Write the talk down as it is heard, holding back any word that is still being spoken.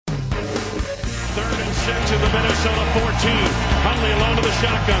the Minnesota 14. Hundley alone to the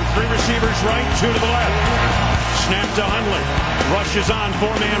shotgun. 3 receivers right, 2 to the left. Snap to Hundley. Rushes on,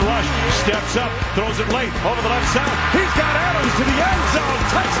 4-man rush. Steps up, throws it late, over the left side. He's got Adams to the end zone.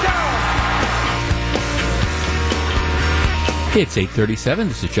 Touchdown! It's 8:37.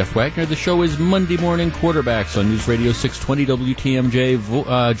 This is Jeff Wagner. The show is Monday Morning Quarterbacks on News Radio 620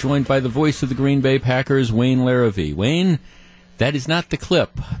 WTMJ, joined by the voice of the Green Bay Packers, Wayne Larrivee. Wayne, that is not the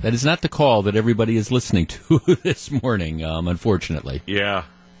clip. That is not the call that everybody is listening to this morning, unfortunately. Yeah,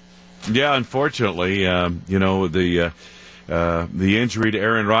 unfortunately. The injury to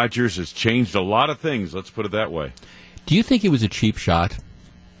Aaron Rodgers has changed a lot of things, let's put it that way. Do you think it was a cheap shot?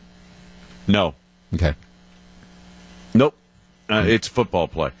 No. Okay. Nope. It's football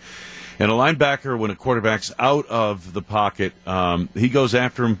play. And a linebacker, when a quarterback's out of the pocket, he goes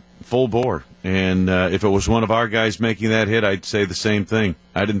after him full bore. And if it was one of our guys making that hit, I'd say the same thing.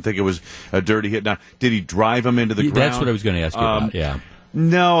 I didn't think it was a dirty hit. Now, did he drive him into the ground? That's what I was going to ask you about, yeah.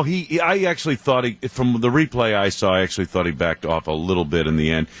 No, I actually thought from the replay I saw, I actually thought he backed off a little bit in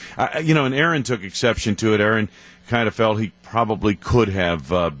the end. And Aaron took exception to it. Aaron kind of felt he probably could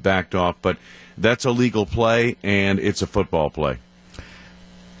have backed off, but that's a legal play, and it's a football play.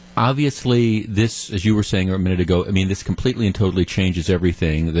 Obviously, this, as you were saying a minute ago, this completely and totally changes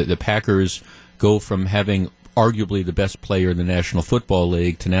everything. The Packers go from having arguably the best player in the National Football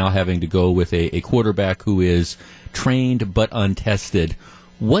League to now having to go with a quarterback who is trained but untested.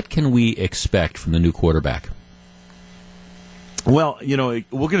 What can we expect from the new quarterback? Well, we're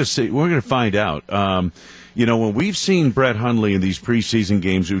going to find out. When we've seen Brett Hundley in these preseason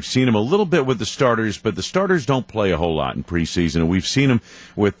games, we've seen him a little bit with the starters, but the starters don't play a whole lot in preseason. And we've seen him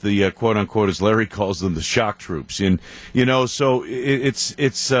with the quote-unquote, as Larry calls them, the shock troops. And, so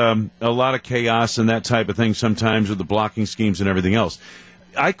it's a lot of chaos and that type of thing sometimes with the blocking schemes and everything else.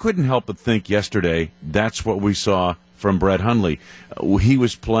 I couldn't help but think yesterday that's what we saw from Brett Hundley. He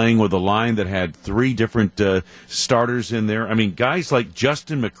was playing with a line that had 3 different starters in there. Guys like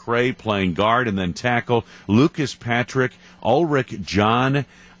Justin McCray playing guard and then tackle, Lucas Patrick, Ulrich John.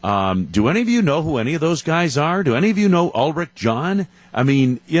 Do any of you know who any of those guys are? Do any of you know Ulrich John?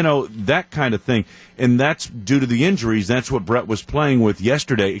 That kind of thing. And that's due to the injuries. That's what Brett was playing with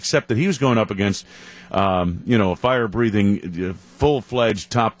yesterday, except that he was going up against a fire-breathing,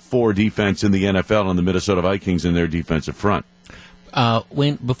 full-fledged top 4 defense in the NFL and the Minnesota Vikings in their defensive front.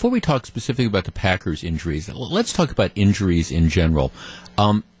 Wayne, before we talk specifically about the Packers' injuries, let's talk about injuries in general.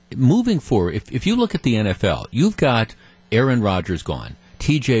 Moving forward, if you look at the NFL, you've got Aaron Rodgers gone,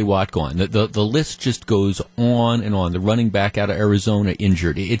 T.J. Watt gone. The list just goes on and on. The running back out of Arizona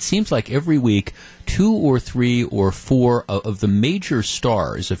injured. It seems like every week 2 or 3 or 4 of the major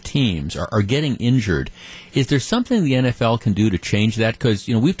stars of teams are getting injured. Is there something the NFL can do to change that? Because,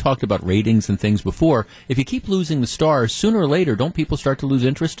 we've talked about ratings and things before. If you keep losing the stars, sooner or later, don't people start to lose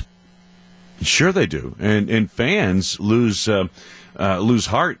interest? Sure they do. And fans lose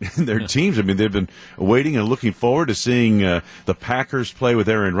heart in their teams. They've been waiting and looking forward to seeing the Packers play with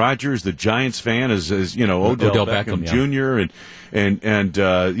Aaron Rodgers. The Giants fan is Odell Beckham Jr. And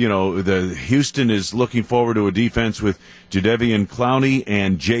the Houston is looking forward to a defense with Jadeveon Clowney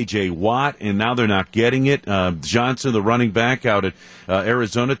and J.J. Watt, and now they're not getting it. Johnson, the running back out at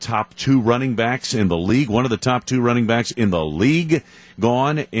Arizona, top 2 running backs in the league, one of the top 2 running backs in the league,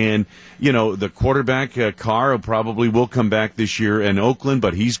 gone. And, the quarterback, Carr, probably will come back this year in Oakland,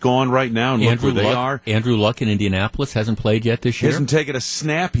 but he's gone right now, and look where they are. Andrew Luck in Indianapolis hasn't played yet this year? Hasn't taken a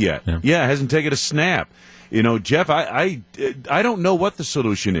snap yet. Yeah, hasn't taken a snap. Jeff, I don't know what the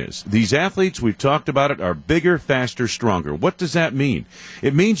solution is. These athletes, we've talked about it, are bigger, faster, stronger. What does that mean?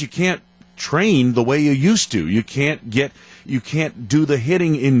 It means you can't train the way you used to. You can't do the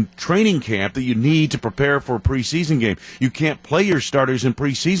hitting in training camp that you need to prepare for a preseason game. You can't play your starters in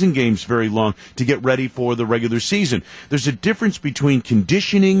preseason games very long to get ready for the regular season. There's a difference between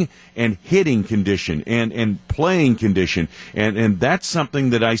conditioning and hitting condition and playing condition. And that's something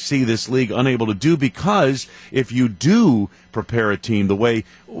that I see this league unable to do, because if you do prepare a team the way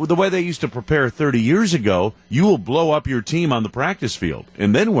they used to prepare 30 years ago, you will blow up your team on the practice field.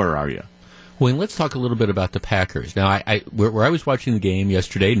 And then where are you? Well, let's talk a little bit about the Packers. Now, where I was watching the game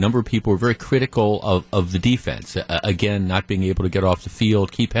yesterday, a number of people were very critical of the defense. Again, not being able to get off the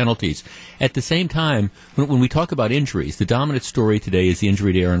field, key penalties. At the same time, when we talk about injuries, the dominant story today is the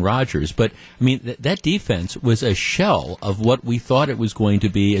injury to Aaron Rodgers. But, that defense was a shell of what we thought it was going to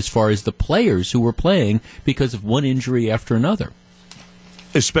be as far as the players who were playing because of one injury after another.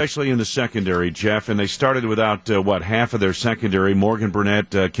 Especially in the secondary, Jeff, and they started without, half of their secondary. Morgan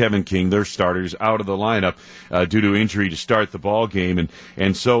Burnett, Kevin King, their starters, out of the lineup due to injury to start the ball game.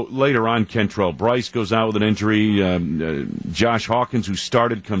 And so later on, Kentrell Bryce goes out with an injury. Josh Hawkins, who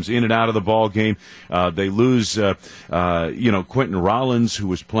started, comes in and out of the ball game. They lose, Quentin Rollins, who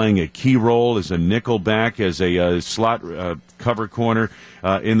was playing a key role as a nickel back, as a slot cover corner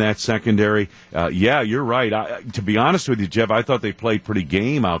in that secondary. You're right. To be honest with you, Jeff, I thought they played pretty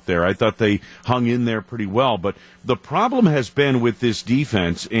game out there. I thought they hung in there pretty well. But the problem has been with this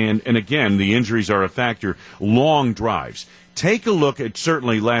defense, and again, the injuries are a factor, long drives. Take a look at,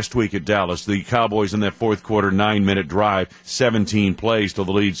 certainly last week at Dallas, the Cowboys in that fourth quarter 9-minute drive, 17 plays to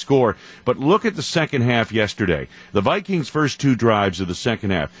the lead score. But look at the second half yesterday. The Vikings' first 2 drives of the second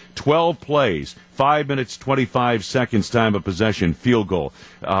half, 12 plays, 5 minutes, 25 seconds time of possession, field goal.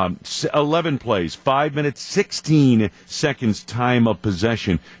 11 plays, 5 minutes, 16 seconds time of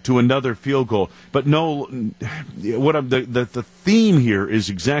possession to another field goal. But no, the theme here is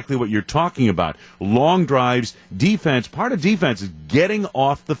exactly what you're talking about. Long drives, defense, part of defense is getting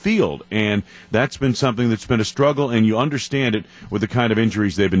off the field. And that's been something that's been a struggle, and you understand it with the kind of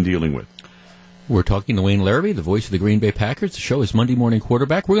injuries they've been dealing with. We're talking to Wayne Larrabee, the voice of the Green Bay Packers. The show is Monday Morning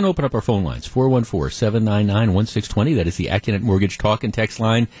Quarterback. We're going to open up our phone lines, 414-799-1620. That is the Accunet Mortgage Talk and Text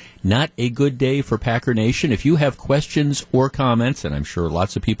line. Not a good day for Packer Nation. If you have questions or comments, and I'm sure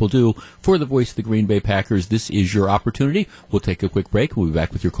lots of people do, for the voice of the Green Bay Packers, this is your opportunity. We'll take a quick break. We'll be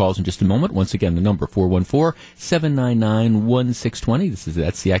back with your calls in just a moment. Once again, the number, 414-799-1620.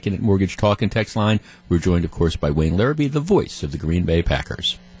 That's the Accunet Mortgage Talk and Text line. We're joined, of course, by Wayne Larrabee, the voice of the Green Bay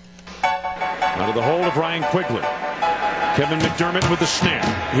Packers. Under the hold of Ryan Quigley. Kevin McDermott with the snap.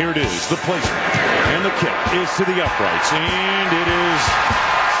 Here it is, the placement. And the kick is to the uprights. And it is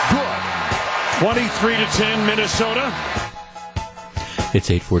good. 23-10 Minnesota. It's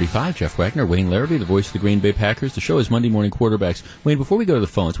 8:45. Jeff Wagner, Wayne Larrabee, the voice of the Green Bay Packers. The show is Monday Morning Quarterbacks. Wayne, before we go to the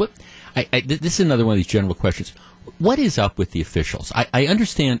phones, this is another one of these general questions. What is up with the officials? I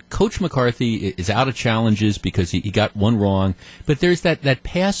understand Coach McCarthy is out of challenges because he got one wrong, but there's that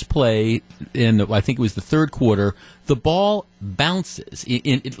pass play in, I think it was the third quarter. The ball bounces.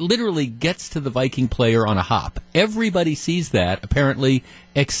 It literally gets to the Viking player on a hop. Everybody sees that, apparently,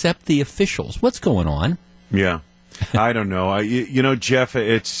 except the officials. What's going on? Yeah. I don't know. Jeff,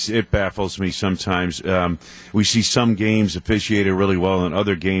 it baffles me sometimes. We see some games officiated really well, and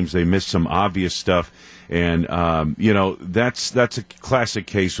other games they miss some obvious stuff. And that's a classic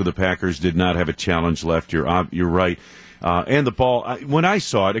case where the Packers did not have a challenge left. You're right. And the ball, when I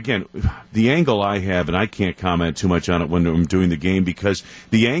saw it, again, the angle I have, and I can't comment too much on it when I'm doing the game because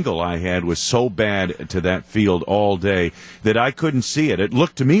the angle I had was so bad to that field all day that I couldn't see it. It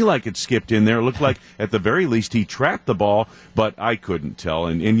looked to me like it skipped in there. It looked like, at the very least, he trapped the ball, but I couldn't tell.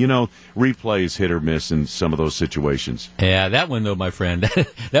 And replay is hit or miss in some of those situations. Yeah, that one, though, my friend,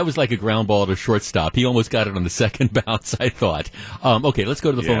 that was like a ground ball to shortstop. He almost got it on the second bounce, I thought. Okay, let's go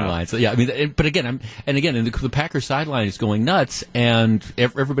to the phone lines. Yeah, I mean, but again, the Packers sideline is going nuts, and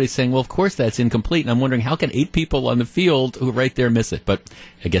everybody's saying, well, of course that's incomplete, and I'm wondering how can 8 people on the field who right there miss it, but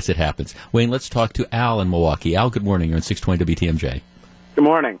I guess it happens. Wayne, let's talk to Al in Milwaukee. Al, good morning. You're on 620 WTMJ. Good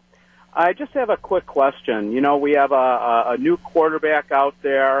morning. I just have a quick question. We have a new quarterback out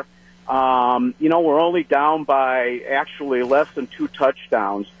there. We're only down by actually less than 2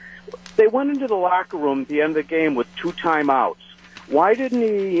 touchdowns. They went into the locker room at the end of the game with 2 timeouts. Why didn't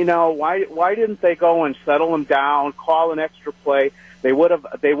he? Why didn't they go and settle him down, call an extra play? They would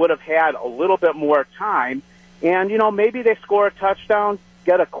have had a little bit more time, and maybe they score a touchdown,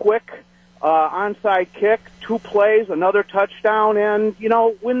 get a quick onside kick, 2 plays, another touchdown, and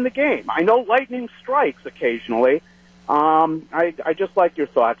win the game. I know lightning strikes occasionally. I just like your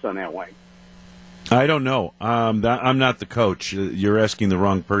thoughts on that, Wayne. I don't know. I'm not the coach. You're asking the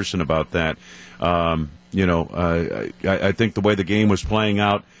wrong person about that. I think the way the game was playing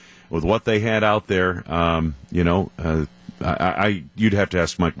out with what they had out there, you'd have to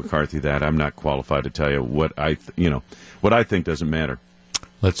ask Mike McCarthy that. I'm not qualified to tell you what I think doesn't matter.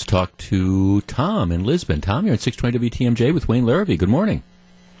 Let's talk to Tom in Lisbon. Tom, you're at 620 WTMJ with Wayne Larrabee. Good morning.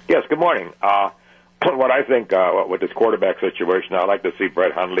 Yes, good morning. What I think with this quarterback situation, I'd like to see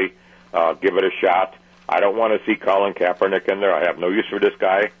Brett Hundley give it a shot. I don't want to see Colin Kaepernick in there. I have no use for this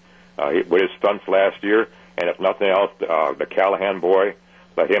guy. With his stunts last year, and if nothing else, the Callahan boy,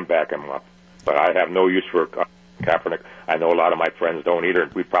 let him back him up. But I have no use for Kaepernick. I know a lot of my friends don't either,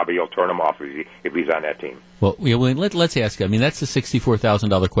 and we probably will turn him off if he's on that team. Well, let's ask. I mean, that's the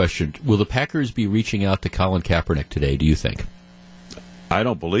 $64,000 question. Will the Packers be reaching out to Colin Kaepernick today, do you think? I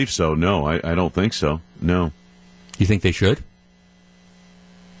don't believe so, no. I don't think so, no. You think they should?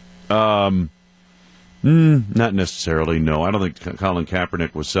 Not necessarily, no. I don't think Colin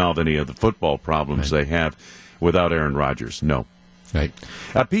Kaepernick will solve any of the football problems they have without Aaron Rodgers, no. Right.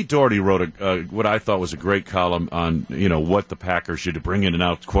 Pete Doherty wrote what I thought was a great column on what the Packers should bring in an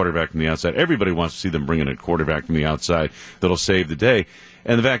out quarterback from the outside. Everybody wants to see them bring in a quarterback from the outside that'll save the day.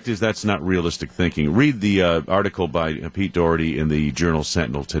 And the fact is that's not realistic thinking. Read the article by Pete Doherty in the Journal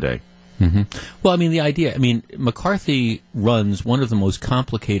Sentinel today. Mm-hmm. Well, McCarthy runs one of the most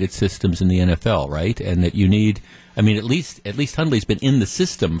complicated systems in the NFL, right? And that you need, at least Hundley's been in the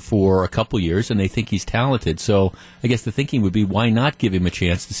system for a couple years, and they think he's talented. So I guess the thinking would be, why not give him a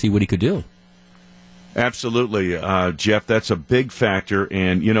chance to see what he could do? Absolutely, Jeff. That's a big factor.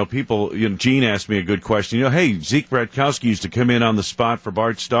 And, people, Gene asked me a good question. Hey, Zeke Bratkowski used to come in on the spot for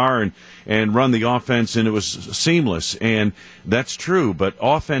Bart Starr and run the offense, and it was seamless. And that's true. But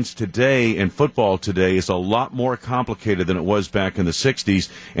offense today and football today is a lot more complicated than it was back in the 60s.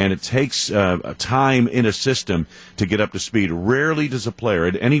 And it takes time in a system to get up to speed. Rarely does a player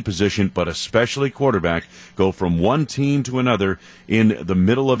at any position, but especially quarterback, go from one team to another in the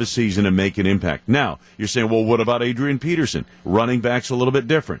middle of a season and make an impact. Now, you're saying, well, what about Adrian Peterson? Running back's a little bit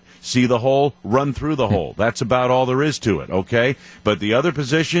different. See the hole, run through the hole. That's about all there is to it, okay? But the other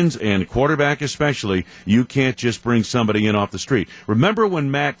positions, and quarterback especially, you can't just bring somebody in off the street. Remember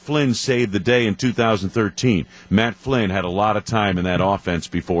when Matt Flynn saved the day in 2013? Matt Flynn had a lot of time in that offense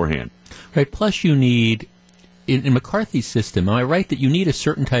beforehand. Right, plus you need... In McCarthy's system, am I right that you need a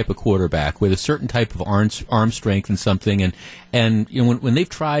certain type of quarterback with a certain type of arm strength and something? And when they've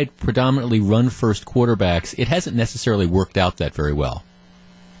tried predominantly run-first quarterbacks, it hasn't necessarily worked out that very well.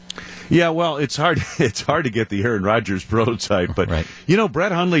 Yeah, well, it's hard. It's hard to get the Aaron Rodgers prototype, but right.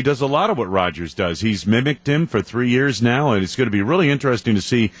 Brett Hundley does a lot of what Rodgers does. He's mimicked him for 3 years now, and it's going to be really interesting to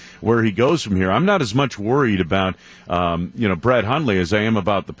see where he goes from here. I'm not as much worried about Brett Hundley as I am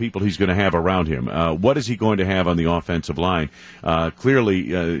about the people he's going to have around him. What is he going to have on the offensive line?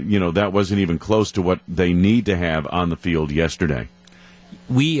 Clearly, that wasn't even close to what they need to have on the field yesterday.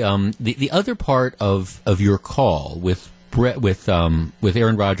 We the other part of your call with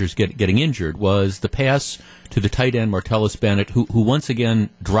Aaron Rodgers getting injured was the pass to the tight end Martellus Bennett, who once again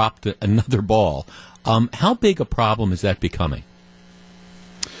dropped another ball. How big a problem is that becoming?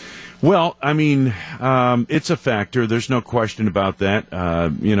 Well, it's a factor. There's no question about that.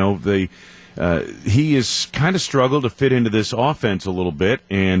 He has kind of struggled to fit into this offense a little bit,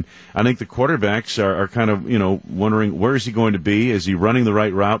 and I think the quarterbacks are kind of, wondering where is he going to be? Is he running the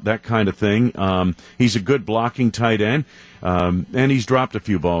right route? That kind of thing. He's a good blocking tight end, and he's dropped a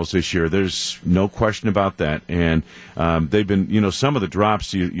few balls this year. There's no question about that. And they've been, some of the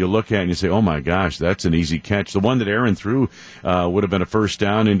drops you look at and you say, oh, my gosh, that's an easy catch. The one that Aaron threw would have been a first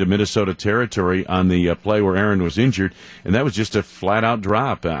down into Minnesota territory on the play where Aaron was injured, and that was just a flat-out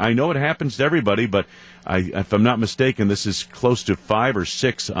drop. I know it happens to everybody, but if I'm not mistaken, this is close to 5 or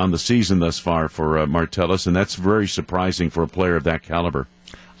 6 on the season thus far for Martellus, and that's very surprising for a player of that caliber.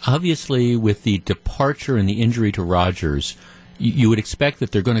 Obviously, with the departure and the injury to Rodgers, you would expect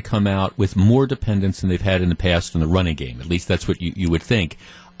that they're going to come out with more dependence than they've had in the past in the running game. At least that's what you would think.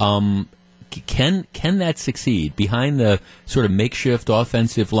 Can that succeed behind the sort of makeshift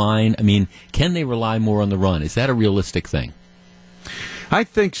offensive line? Can they rely more on the run? Is that a realistic thing? I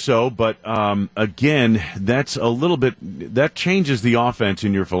think so, but again, that's a little bit that changes the offense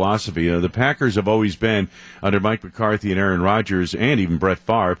in your philosophy. The Packers have always been under Mike McCarthy and Aaron Rodgers and even Brett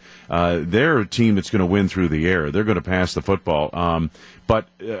Favre. They're a team that's going to win through the air. They're going to pass the football. But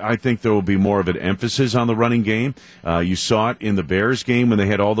I think there will be more of an emphasis on the running game. You saw it in the Bears game when they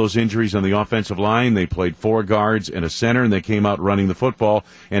had all those injuries on the offensive line. They played 4 guards and a center, and they came out running the football,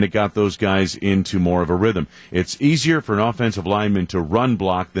 and it got those guys into more of a rhythm. It's easier for an offensive lineman to run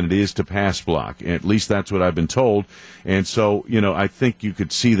block than it is to pass block. At least that's what I've been told. And so, I think you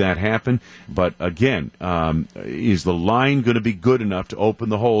could see that happen. But again, is the line going to be good enough to open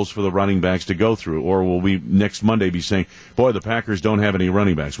the holes for the running backs to go through? Or will we next Monday be saying, boy, the Packers don't have any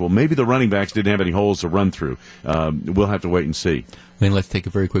running backs? Well, maybe the running backs didn't have any holes to run through. We'll have to wait and see. Let's take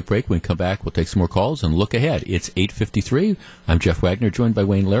a very quick break. When we come back, we'll take some more calls and look ahead. It's 8:53. I'm Jeff Wagner, joined by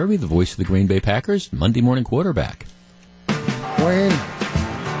Wayne Larrabee, the voice of the Green Bay Packers, Monday morning quarterback. Wayne,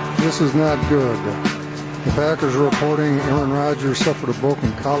 this is not good. The Packers are reporting Aaron Rodgers suffered a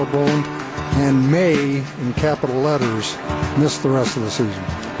broken collarbone and may, in capital letters, miss the rest of the season.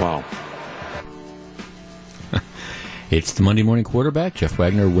 Wow. It's the Monday morning quarterback, Jeff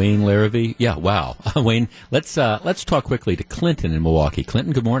Wagner, Wayne Larrabee. Yeah, wow. Wayne, let's talk quickly to Clinton in Milwaukee.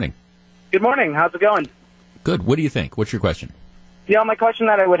 Clinton, good morning. Good morning. How's it going? Good. What do you think? What's your question? Yeah, my question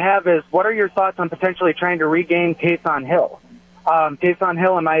that I would have is, what are your thoughts on potentially trying to regain Taysom Hill? Taysom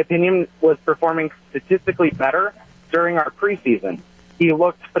Hill, in my opinion, was performing statistically better during our preseason. He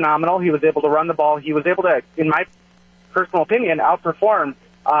looked phenomenal. He was able to run the ball. He was able to, in my personal opinion, outperform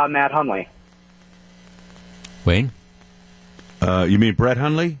Matt Hundley. Wayne? You mean Brett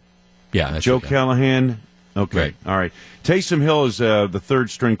Hundley? Yeah. Joe Callahan? Okay. Right. All right. Taysom Hill is the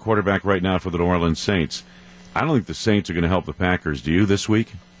third-string quarterback right now for the New Orleans Saints. I don't think the Saints are going to help the Packers. Do you this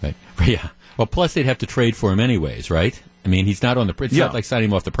week? Right. Yeah. Well, plus they'd have to trade for him anyways, right? I mean, he's not on the. It's not like signing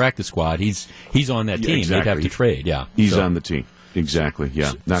him off the practice squad. He's on that team. Exactly. They'd have to trade. Yeah. He's on the team. Exactly.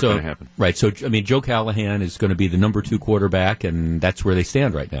 Yeah. Not going to happen. Right. So I mean, Joe Callahan is going to be the number 2 quarterback, and that's where they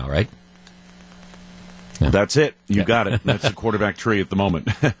stand right now, right? Yeah. That's it. You got it. That's the quarterback tree at the moment.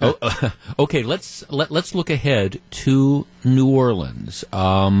 Okay, let's look ahead to New Orleans.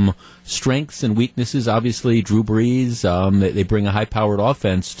 Strengths and weaknesses. Obviously, Drew Brees. They bring a high-powered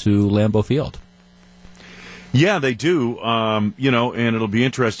offense to Lambeau Field. Yeah, they do. And it'll be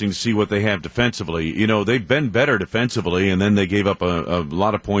interesting to see what they have defensively. They've been better defensively, and then they gave up a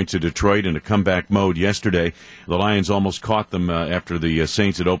lot of points to Detroit in a comeback mode yesterday. The Lions almost caught them after the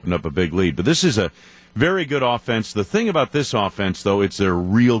Saints had opened up a big lead. But this is a very good offense. The thing about this offense, though, it's they're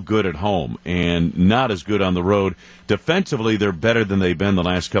real good at home and not as good on the road. Defensively, they're better than they've been the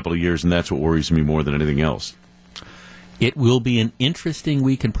last couple of years, and that's what worries me more than anything else. It will be an interesting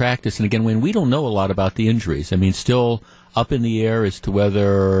week in practice. And again, when we don't know a lot about the injuries, I mean, still up in the air as to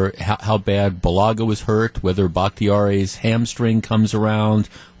whether how bad Bulaga was hurt, whether Bakhtiari's hamstring comes around,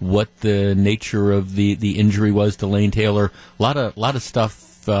 what the nature of the injury was to Lane Taylor. A lot of stuff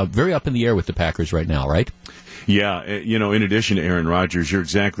very up in the air with the Packers right now, right? Yeah, in addition to Aaron Rodgers, you're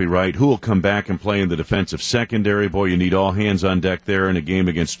exactly right. Who will come back and play in the defensive secondary? Boy, you need all hands on deck there in a game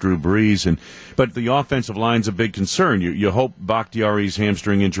against Drew Brees. But the offensive line's a big concern. You hope Bakhtiari's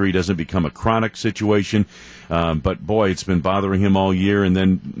hamstring injury doesn't become a chronic situation. But, boy, it's been bothering him all year. And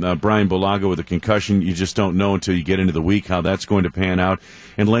then Brian Bulaga with a concussion, you just don't know until you get into the week how that's going to pan out.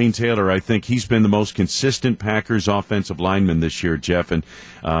 And Lane Taylor, I think he's been the most consistent Packers offensive lineman this year, Jeff. And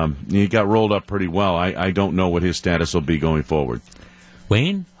he got rolled up pretty well. I don't know what his status will be going forward.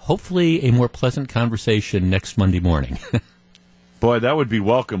 Wayne, hopefully a more pleasant conversation next Monday morning. Boy, that would be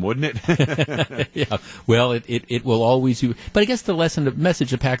welcome, wouldn't it? Yeah. Well, it will always. But I guess the message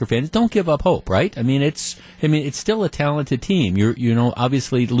to Packer fans: don't give up hope, right? I mean, it's still a talented team.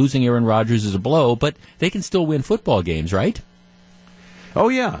 Obviously losing Aaron Rodgers is a blow, but they can still win football games, right? Oh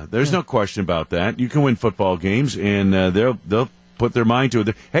yeah, there's no question about that. You can win football games, and they'll put their mind to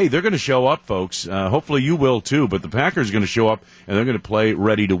it. Hey, they're going to show up, folks. Hopefully you will too, but the Packers are going to show up, and they're going to play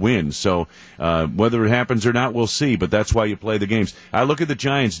ready to win. So whether it happens or not, we'll see, but that's why you play the games. I look at the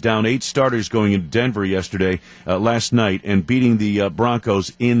Giants down 8 starters going into Denver last night, and beating the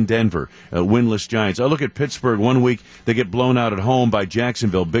Broncos in Denver, winless Giants. I look at Pittsburgh one week, they get blown out at home by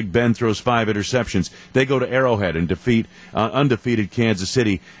Jacksonville. Big Ben throws 5 interceptions. They go to Arrowhead and defeat undefeated Kansas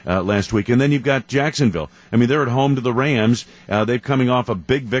City last week. And then you've got Jacksonville. I mean, they're at home to the Rams. They're coming off a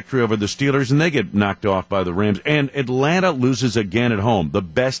big victory over the Steelers, and they get knocked off by the Rams. And Atlanta loses again at home. The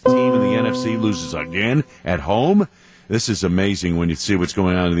best team in the NFC loses again at home. This is amazing when you see what's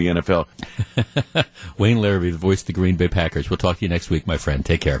going on in the NFL. Wayne Larrabee, the voice of the Green Bay Packers. We'll talk to you next week, my friend.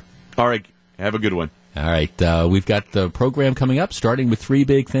 Take care. All right. Have a good one. All right. We've got the program coming up, starting with 3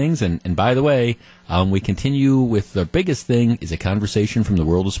 big things. And by the way, we continue with the biggest thing is a conversation from the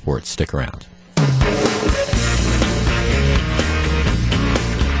world of sports. Stick around.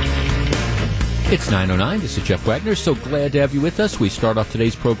 It's 9:09. This is Jeff Wagner. So glad to have you with us. We start off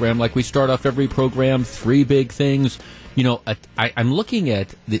today's program like we start off every program, 3 big things. I'm looking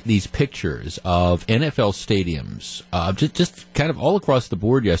at these pictures of NFL stadiums, just kind of all across the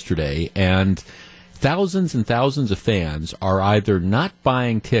board yesterday, and thousands and thousands of fans are either not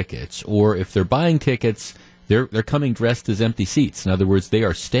buying tickets, or if they're buying tickets, they're coming dressed as empty seats. In other words, they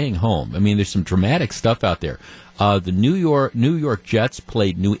are staying home. I mean, there's some dramatic stuff out there. The New York Jets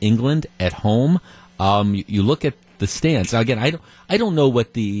played New England at home. You look at the stands. Now, again, I don't know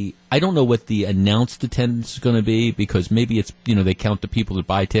what the announced attendance is going to be, because maybe it's they count the people that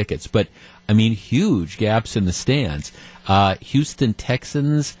buy tickets. But I mean, huge gaps in the stands. Houston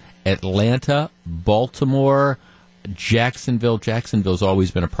Texans, Atlanta, Baltimore, Jacksonville. Jacksonville's always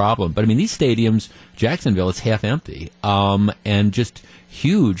been a problem, but I mean, these stadiums, Jacksonville, it's half empty, and just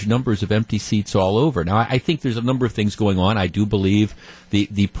huge numbers of empty seats all over. Now, I think there's a number of things going on. I do believe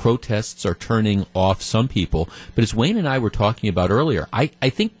the protests are turning off some people, but as Wayne and I were talking about earlier, I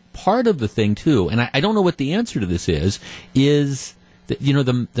think part of the thing too, and I don't know what the answer to this is that,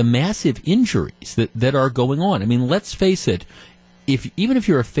 the massive injuries that are going on. I mean, let's face it. even if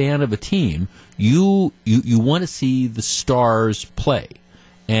you're a fan of a team, you want to see the stars play.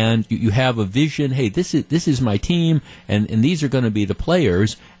 And you have a vision, hey, this is my team, and these are going to be the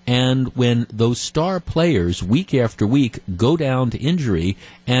players. And when those star players, week after week, go down to injury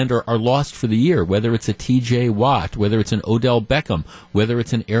and are lost for the year, whether it's a T.J. Watt, whether it's an Odell Beckham, whether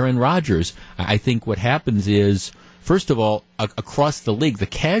it's an Aaron Rodgers, I think what happens is, first of all, across the league, the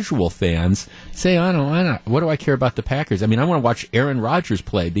casual fans say, I don't, what do I care about the Packers? I mean, I want to watch Aaron Rodgers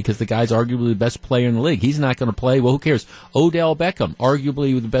play because the guy's arguably the best player in the league. He's not going to play. Well, who cares? Odell Beckham,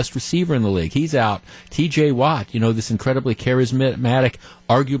 arguably the best receiver in the league. He's out. T.J. Watt, this incredibly charismatic,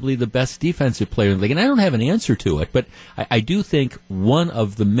 arguably the best defensive player in the league. And I don't have an answer to it, but I do think one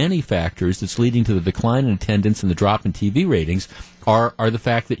of the many factors that's leading to the decline in attendance and the drop in TV ratings are the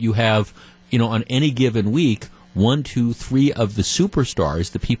fact that you have, on any given week, 1, 2, 3 of the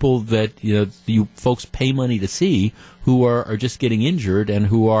superstars, the people that you folks pay money to see, who are just getting injured and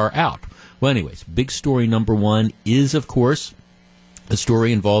who are out. Well, anyways, big story number one is, of course, a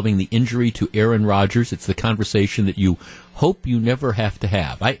story involving the injury to Aaron Rodgers. It's the conversation that you hope you never have to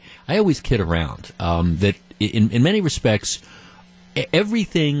have. I always kid around that in many respects,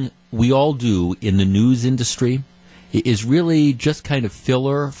 everything we all do in the news industry is really just kind of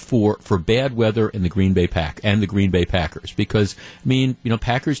filler for bad weather in the Green Bay Packers. Because,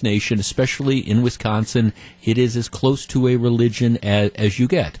 Packers Nation, especially in Wisconsin, it is as close to a religion as you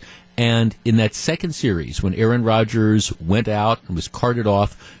get. And in that second series, when Aaron Rodgers went out and was carted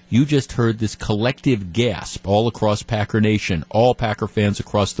off, you just heard this collective gasp all across Packer Nation, all Packer fans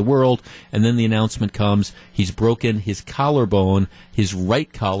across the world, and then the announcement comes, he's broken his collarbone, his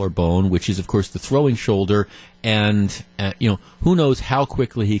right collarbone, which is, of course, the throwing shoulder, and, who knows how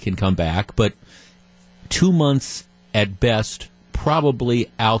quickly he can come back, but 2 months at best,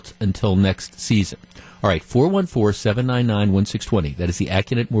 probably out until next season. All right, 414-799-1620. That is the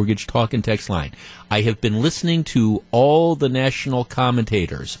Accunet Mortgage talk and text line. I have been listening to all the national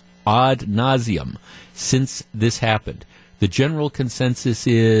commentators ad nauseum since this happened. The general consensus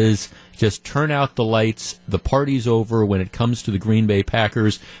is just turn out the lights. The party's over when it comes to the Green Bay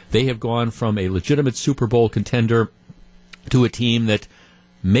Packers. They have gone from a legitimate Super Bowl contender to a team that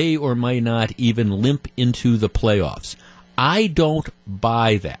may or may not even limp into the playoffs. I don't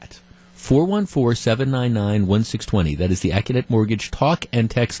buy that. 414-799-1620. That is the Accunet Mortgage talk and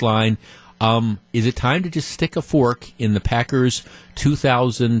text line. Is it time to just stick a fork in the Packers'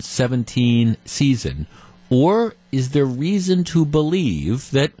 2017 season? Or is there reason to believe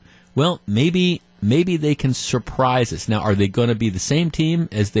that, maybe they can surprise us? Now, are they going to be the same team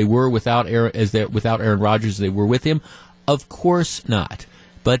as they were without Aaron Rodgers as they were with him? Of course not.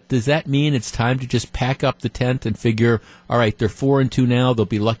 But does that mean it's time to just pack up the tent and figure, all right, they're 4-2 now, they'll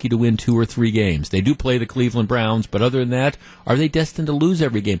be lucky to win 2 or 3 games. They do play the Cleveland Browns, but other than that, are they destined to lose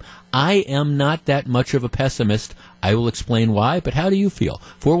every game? I am not that much of a pessimist. I will explain why, but how do you feel?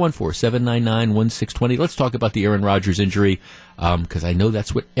 414-799-1620. Let's talk about the Aaron Rodgers injury, because I know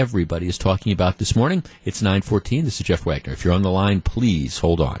that's what everybody is talking about this morning. It's 9:14. This is Jeff Wagner. If you're on the line, please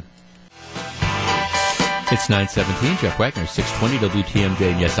hold on. It's 9:17. Jeff Wagner, 620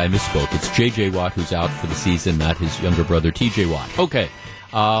 WTMJ. And yes, I misspoke. It's J.J. Watt who's out for the season, not his younger brother, T.J. Watt. Okay.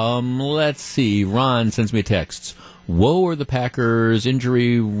 Let's see. Ron sends me texts. Woe are the Packers'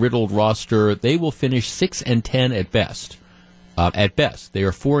 injury-riddled roster. They will finish 6-10 at best. At best. They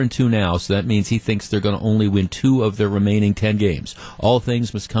are 4-2 now, so that means he thinks they're going to only win 2 of their remaining 10 games. All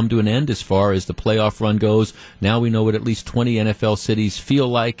things must come to an end as far as the playoff run goes. Now we know what at least 20 NFL cities feel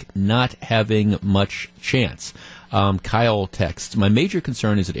like not having much chance. Kyle texts, my major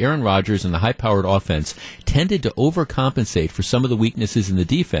concern is that Aaron Rodgers and the high-powered offense tended to overcompensate for some of the weaknesses in the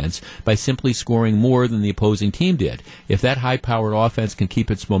defense by simply scoring more than the opposing team did. If that high-powered offense can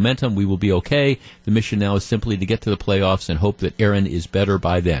keep its momentum, we will be okay. The mission now is simply to get to the playoffs and hope that Aaron is better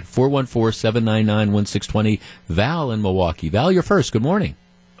by then. 414-799-1620. Val in Milwaukee. Val, you're first. Good morning.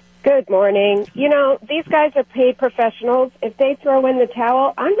 Good morning. These guys are paid professionals. If they throw in the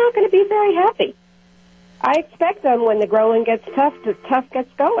towel, I'm not going to be very happy. I expect them when the growing gets tough, the tough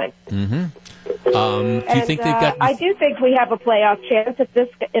gets going. Mm-hmm. Do you think they've got? I do think we have a playoff chance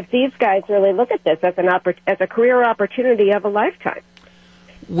if these guys really look at this as a career opportunity of a lifetime.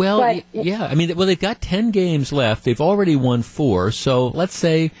 Well, yeah. They've got 10 games left. They've already won 4. So let's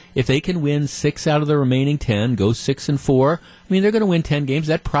say if they can win 6 out of the remaining 10, go 6-4. They're going to win 10 games.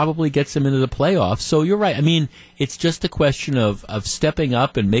 That probably gets them into the playoffs. So you're right. It's just a question of stepping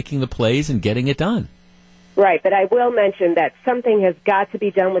up and making the plays and getting it done. Right, but I will mention that something has got to be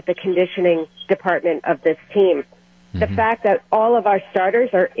done with the conditioning department of this team. Mm-hmm. The fact that all of our starters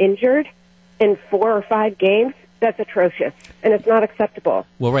are injured in 4 or 5 games that's atrocious, and it's not acceptable.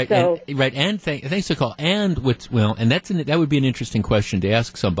 Well, right, So, thanks for the call. And that would be an interesting question to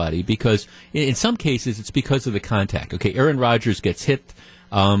ask somebody, because in some cases it's because of the contact. Okay, Aaron Rodgers gets hit.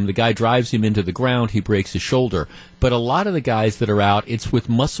 The guy drives him into the ground. He breaks his shoulder. But a lot of the guys that are out, it's with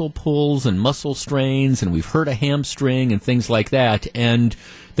muscle pulls and muscle strains, and we've hurt a hamstring and things like that. And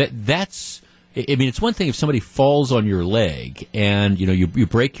that's. I mean, it's one thing if somebody falls on your leg and, you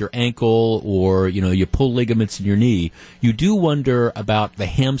break your ankle or, you pull ligaments in your knee. You do wonder about the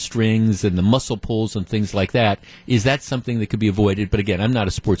hamstrings and the muscle pulls and things like that. Is that something that could be avoided? But again, I'm not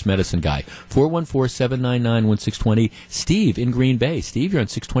a sports medicine guy. 414-799-1620. Steve in Green Bay. Steve, you're on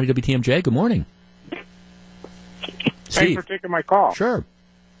 620 WTMJ. Good morning. Thanks for taking my call. Sure.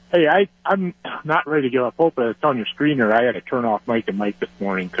 Hey, I'm not ready to give up hope, but it's on your screener. I had to turn off Mike and Mike this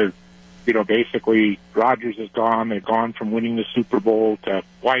morning because, basically Rodgers is gone. They've gone from winning the Super Bowl to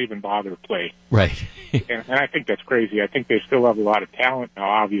why even bother to play? Right. and I think that's crazy. I think they still have a lot of talent. Now,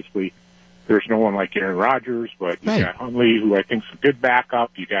 obviously, there's no one like Aaron Rodgers, but you got Hundley, who I think is a good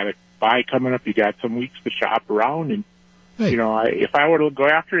backup. You got a bye coming up. You got some weeks to shop around. And, if I were to go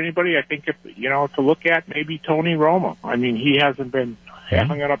after anybody, I think, to look at maybe Tony Romo. I mean, he hasn't been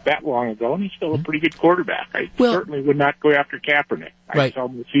hung up that long ago, and he's still a pretty good quarterback. I certainly would not go after Kaepernick. I'd sell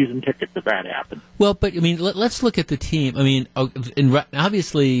him the season ticket if that happened. Well, but, I mean, let's look at the team. I mean,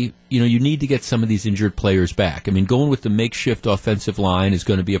 obviously, you need to get some of these injured players back. I mean, going with the makeshift offensive line is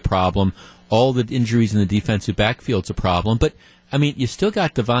going to be a problem. All the injuries in the defensive backfield's a problem. But, I mean, you still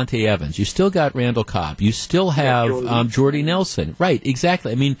got Devontae Evans. You still got Randall Cobb. You still have Jordy Nelson. Right,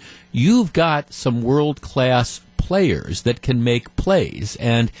 exactly. I mean, you've got some world-class players that can make plays,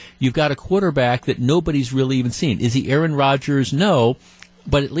 and you've got a quarterback that nobody's really even seen. Is he Aaron Rodgers? No,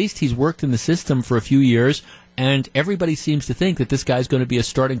 but at least he's worked in the system for a few years, and everybody seems to think that this guy's going to be a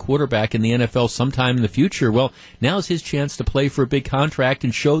starting quarterback in the NFL sometime in the future. Well, now's his chance to play for a big contract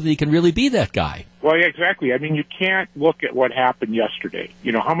and show that he can really be that guy. Well, yeah, exactly. I mean, you can't look at what happened yesterday.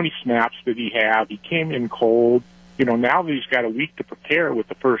 How many snaps did he have? He came in cold. Now that he's got a week to prepare with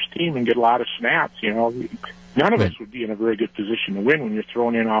the first team and get a lot of snaps, none of us would be in a very good position to win when you're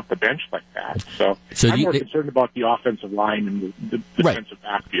thrown in off the bench like that. So I'm more concerned about the offensive line and the defensive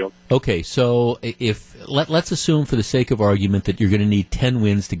backfield. Okay, so let's assume for the sake of argument that you're going to need 10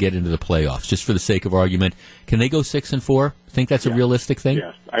 wins to get into the playoffs, just for the sake of argument. Can they go 6-4? Think that's a realistic thing?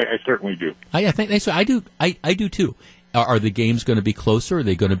 Yes, I certainly do. I think so. I do too. Are the games going to be closer? Are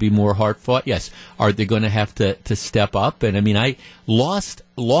they going to be more hard-fought? Yes. Are they going to have to step up? And, I mean, I lost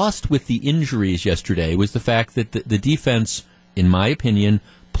with the injuries yesterday was the fact that the defense, in my opinion,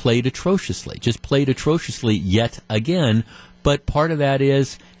 played atrociously. Just played atrociously yet again. But part of that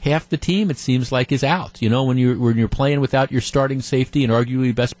is half the team, it seems like, is out. When you're playing without your starting safety and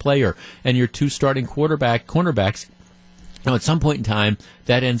arguably best player and your two starting cornerbacks, at some point in time,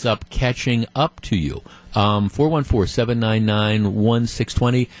 that ends up catching up to you.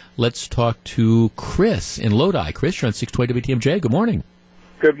 414-799-1620. Let's talk to Chris in Lodi. Chris, you're on 620 WTMJ. Good morning.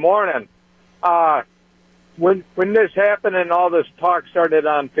 Good morning. When this happened and all this talk started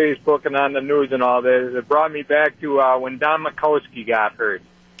on Facebook and on the news and all this, it brought me back to when Don Majkowski got hurt.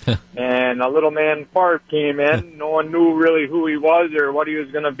 And a little man Favre came in. No one knew really who he was or what he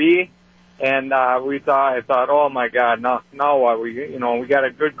was going to be. And I thought, oh my God, now what? We got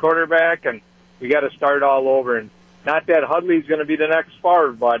a good quarterback and we got to start all over. And not that Hudley's going to be the next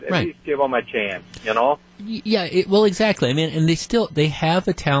Favre, but at least give him a chance, Yeah, well, exactly. I mean, and they have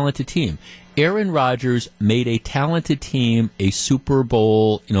a talented team. Aaron Rodgers made a talented team a Super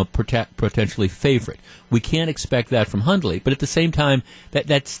Bowl, potentially favorite. We can't expect that from Hundley, but at the same time,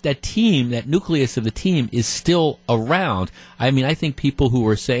 that team, that nucleus of the team, is still around. I mean, I think people who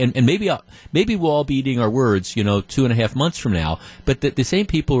are saying, and maybe we'll all be eating our words, 2.5 months from now. But the same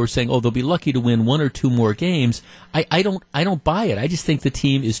people who are saying, oh, they'll be lucky to win 1 or 2 more games. I don't buy it. I just think the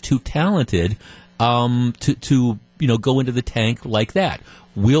team is too talented to go into the tank like that.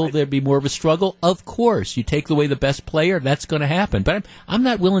 Will there be more of a struggle? Of course. You take away the best player, that's going to happen. But I'm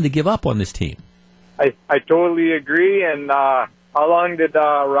not willing to give up on this team. I totally agree. And how long did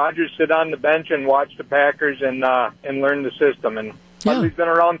Rodgers sit on the bench and watch the Packers and learn the system? And Hudley's been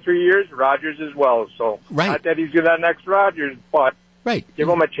around 3 years, Rodgers as well. So not that he's good at next Rodgers, but give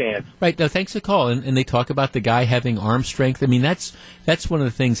him a chance. Right. Now, thanks for the call. And they talk about the guy having arm strength. I mean, that's one of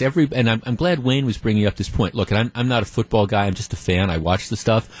the things and I'm glad Wayne was bringing up this point. Look, and I'm not a football guy. I'm just a fan. I watch the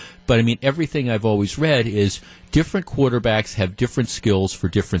stuff. But, I mean, everything I've always read is different quarterbacks have different skills for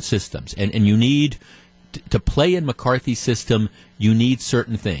different systems. And you need to play in McCarthy's system, you need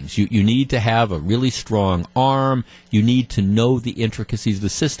certain things. You need to have a really strong arm. You need to know the intricacies of the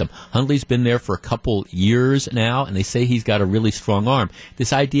system. Hundley's been there for a couple years now, and they say he's got a really strong arm.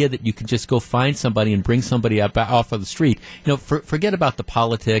 This idea that you can just go find somebody and bring somebody up off of the street, forget about the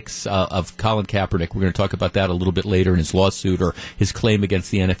politics of Colin Kaepernick. We're going to talk about that a little bit later in his lawsuit or his claim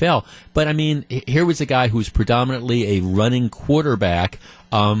against the NFL. But, I mean, here was a guy who was predominantly a running quarterback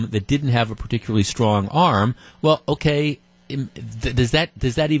that didn't have a particularly strong arm. Well, okay, does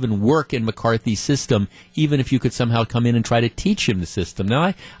that even work in McCarthy's system, even if you could somehow come in and try to teach him the system?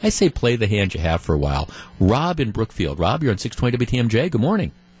 Now, I say play the hand you have for a while. Rob in Brookfield. Rob, you're on 620 WTMJ. Good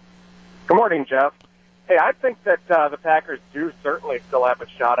morning. Good morning, Jeff. Hey, I think that the Packers do certainly still have a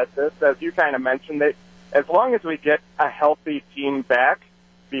shot at this. As you kind of mentioned, that as long as we get a healthy team back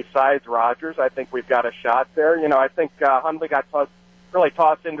besides Rodgers, I think we've got a shot there. I think Hundley got really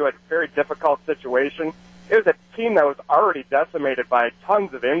tossed into a very difficult situation. It was a team that was already decimated by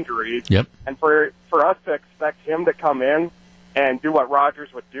tons of injuries. Yep. And for us to expect him to come in and do what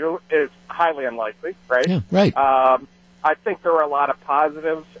Rodgers would do is highly unlikely, right? Yeah, right. I think there were a lot of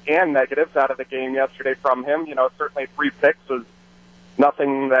positives and negatives out of the game yesterday from him. Certainly 3 picks was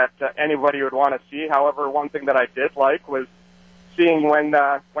nothing that anybody would want to see. However, one thing that I did like was seeing when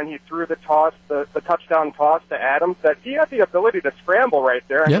he threw the touchdown toss to Adams, that he had the ability to scramble right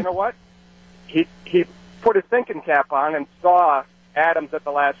there. And Yep. You know what? He put his thinking cap on and saw Adams at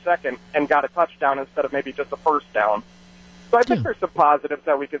the last second and got a touchdown instead of maybe just a first down. So I think there's some positives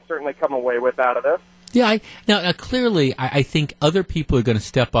that we could certainly come away with out of this. Yeah, now clearly, I think other people are going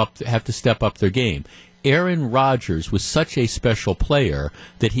to have to step up their game. Aaron Rodgers was such a special player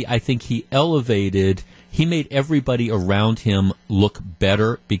that I think he made everybody around him look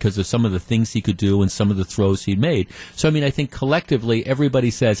better because of some of the things he could do and some of the throws he made. So, I mean, I think collectively everybody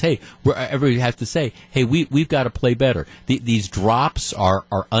says, hey, everybody has to say, hey, we've got to play better. These drops are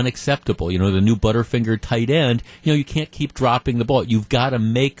unacceptable. The new Butterfinger tight end, you can't keep dropping the ball. You've got to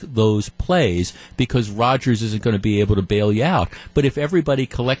make those plays because Rodgers isn't going to be able to bail you out. But if everybody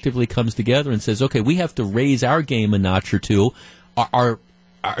collectively comes together and says, okay, we have to raise our game a notch or two, are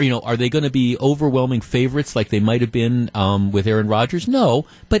they going to be overwhelming favorites like they might have been with Aaron Rodgers? No,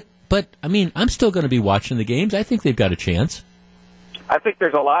 but I mean, I'm still going to be watching the games. I think they've got a chance. I think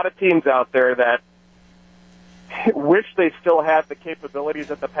there's a lot of teams out there that wish they still had the capabilities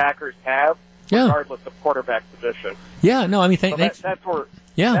that the Packers have, regardless of quarterback position. Yeah, no, I mean, that's where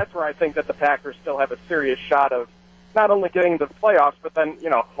I think that the Packers still have a serious shot of not only getting to the playoffs, but then,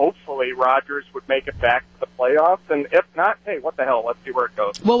 hopefully Rodgers would make it back to the playoffs. And if not, hey, what the hell? Let's see where it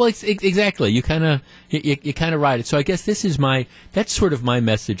goes. Well, exactly. You kind of ride it. So I guess that's sort of my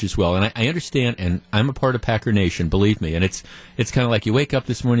message as well. And I understand, and I'm a part of Packer Nation, believe me. And it's kind of like you wake up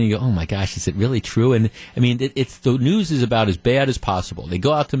this morning and you go, oh my gosh, is it really true? And I mean, the news is about as bad as possible. They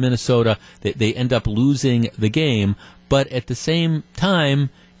go out to Minnesota, they end up losing the game, but at the same time,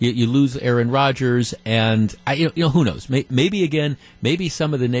 you lose Aaron Rodgers, and who knows? Maybe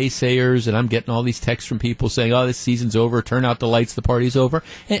some of the naysayers, and I'm getting all these texts from people saying, "Oh, this season's over. Turn out the lights. The party's over."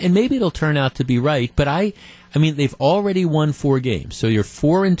 And maybe it'll turn out to be right. But I mean, they've already won 4 games, so you're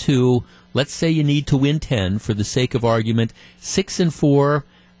 4-2. Let's say you need to win 10 for the sake of argument. 6-4.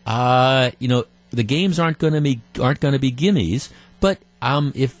 The games aren't going to be gimmies, but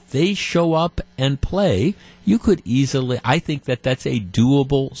if they show up and play, you could easily, I think that's a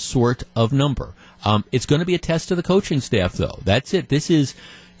doable sort of number. It's going to be a test of the coaching staff, though. That's it. This is,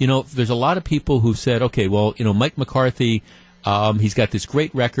 there's a lot of people who've said, okay, well, Mike McCarthy, he's got this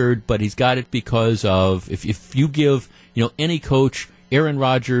great record, but he's got it because of, if you give, any coach Aaron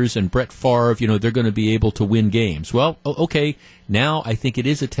Rodgers and Brett Favre, they're going to be able to win games. Well, okay, now I think it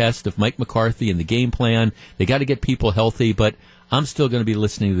is a test of Mike McCarthy and the game plan. They got to get people healthy, but I'm still going to be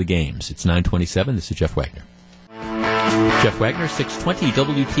listening to the games. It's 9:27. This is Jeff Wagner. Jeff Wagner, 620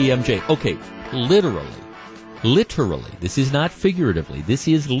 WTMJ. Okay, literally, this is not figuratively, this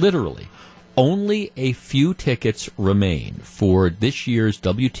is literally. Only a few tickets remain for this year's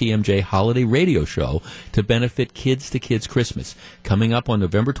WTMJ holiday radio show to benefit Kids to Kids Christmas. Coming up on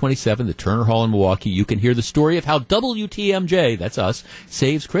November 27th at Turner Hall in Milwaukee, you can hear the story of how WTMJ, that's us,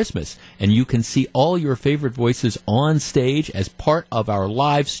 saves Christmas. And you can see all your favorite voices on stage as part of our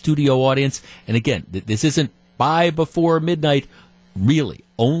live studio audience. And again, this isn't buy before midnight. Really,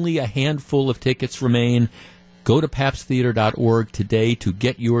 only a handful of tickets remain. Go to PabstTheater.org today to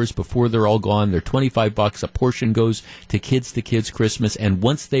get yours before they're all gone. They're $25. A portion goes to Kids Christmas, and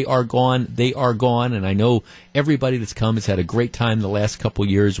once they are gone, they are gone. And I know everybody that's come has had a great time the last couple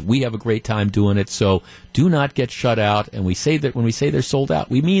years. We have a great time doing it, so do not get shut out. And we say that when we say they're sold out,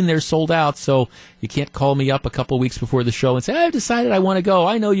 we mean they're sold out. So you can't call me up a couple weeks before the show and say, I've decided I want to go.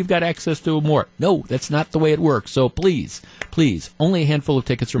 I know you've got access to more. No, that's not the way it works. So please, only a handful of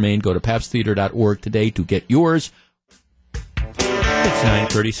tickets remain. Go to PabstTheater.org today to get yours. It's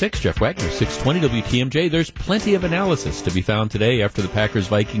 9:36. Jeff Wagner, 620 WTMJ. There's plenty of analysis to be found today after the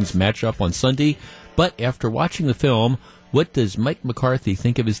Packers-Vikings matchup on Sunday. But after watching the film, what does Mike McCarthy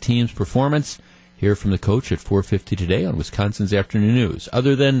think of his team's performance? Hear from the coach at 4:50 today on Wisconsin's Afternoon News.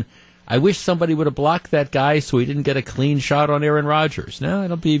 Other than, I wish somebody would have blocked that guy so he didn't get a clean shot on Aaron Rodgers. Now,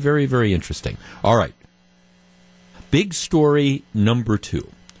 it'll be very, very interesting. All right. Big story number 2.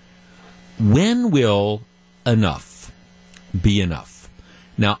 When will enough be enough?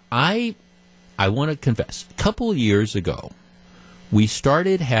 Now, I want to confess, a couple of years ago, we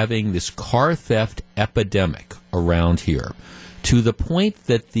started having this car theft epidemic around here to the point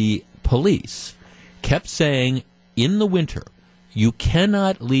that the police kept saying in the winter, you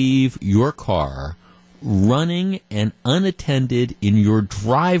cannot leave your car running and unattended in your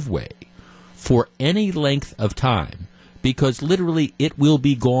driveway for any length of time, because literally it will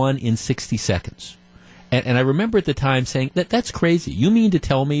be gone in 60 seconds. And I remember at the time saying, that's crazy. You mean to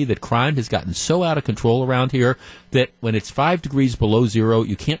tell me that crime has gotten so out of control around here that when it's 5 degrees below zero,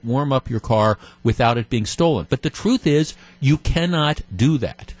 you can't warm up your car without it being stolen? But the truth is, you cannot do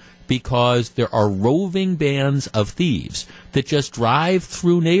that, because there are roving bands of thieves that just drive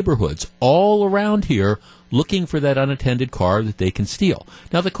through neighborhoods all around here looking for that unattended car that they can steal.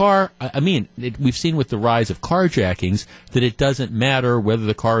 Now, the car, we've seen with the rise of carjackings that it doesn't matter whether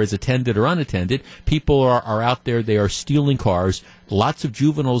the car is attended or unattended. People are out there, they are stealing cars. Lots of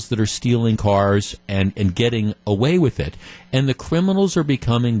juveniles that are stealing cars and getting away with it. And the criminals are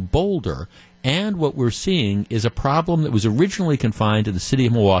becoming bolder. And what we're seeing is a problem that was originally confined to the city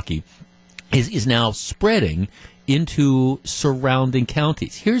of Milwaukee is now spreading into surrounding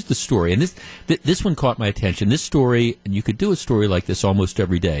counties. Here's the story, and this one caught my attention. This story, and you could do a story like this almost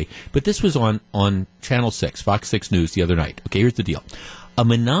every day, but this was on Channel 6, Fox 6 News the other night. Okay, here's the deal. A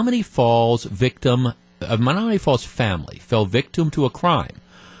Menominee Falls family fell victim to a crime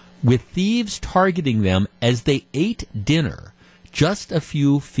with thieves targeting them as they ate dinner just a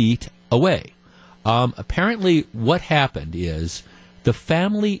few feet away. Apparently what happened is the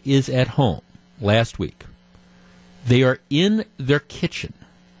family is at home last week. They are in their kitchen.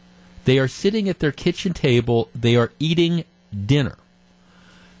 They are sitting at their kitchen table. They are eating dinner.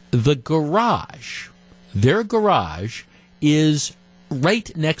 The garage, their garage, is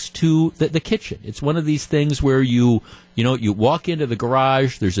right next to the kitchen. It's one of these things where you walk into the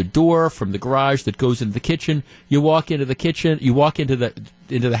garage. There's a door from the garage that goes into the kitchen. You walk into the kitchen. You walk into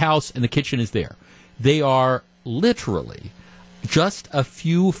the house, and the kitchen is there. They are literally just a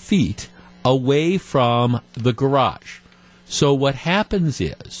few feet away from the garage. So what happens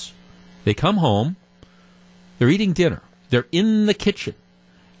is they come home, they're eating dinner, they're in the kitchen,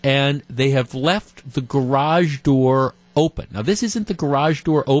 and they have left the garage door open. Now, this isn't the garage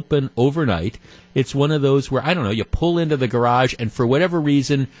door open overnight. It's one of those where, I don't know, you pull into the garage, and for whatever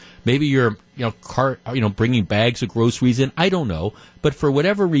reason, maybe you're bringing bags of groceries in, I don't know, but for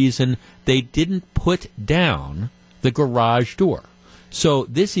whatever reason, they didn't put down the garage door. So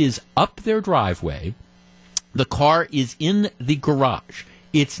this is up their driveway. The car is in the garage.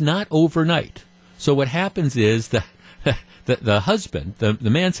 It's not overnight. So what happens is the husband, the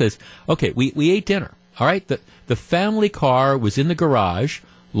man says, okay, we ate dinner. All right, the family car was in the garage.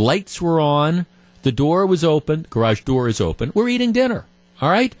 Lights were on. The door was open. Garage door is open. We're eating dinner. All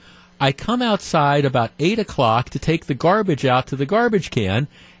right. I come outside about 8 o'clock to take the garbage out to the garbage can,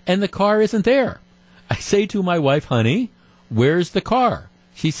 and the car isn't there. I say to my wife, honey, where's the car?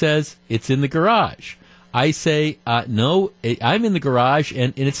 She says, it's in the garage. I say, no, I'm in the garage,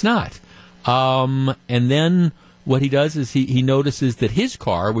 and it's not. And then what he does is he notices that his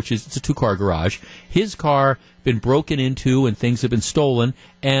car, it's a 2-car garage, his car been broken into and things have been stolen,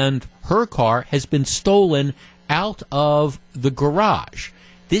 and her car has been stolen out of the garage.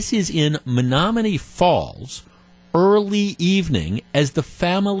 This is in Menominee Falls, early evening, as the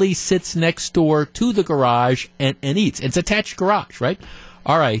family sits next door to the garage and eats. It's attached garage, right?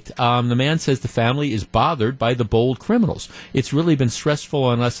 All right. The man says the family is bothered by the bold criminals. It's really been stressful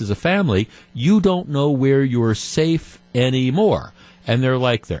on us as a family. You don't know where you're safe anymore. And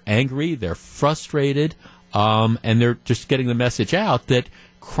they're angry, they're frustrated, and they're just getting the message out that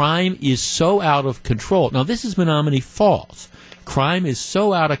crime is so out of control. Now, this is Menominee Falls. Crime is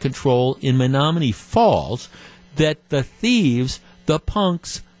so out of control in Menominee Falls that the thieves, the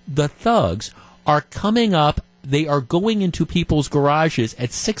punks, the thugs are coming up. They are going into people's garages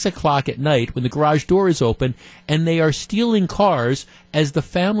at 6 o'clock at night when the garage door is open, and they are stealing cars as the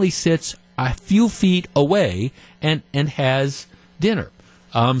family sits a few feet away and has dinner.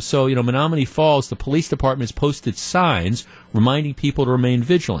 So, Menominee Falls, the police department has posted signs reminding people to remain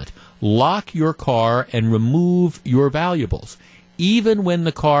vigilant. Lock your car and remove your valuables, even when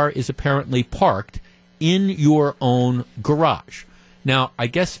the car is apparently parked in your own garage. Now, I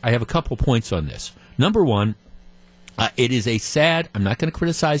guess I have a couple points on this. Number one, it is a sad, I'm not going to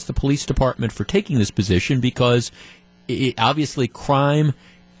criticize the police department for taking this position because obviously crime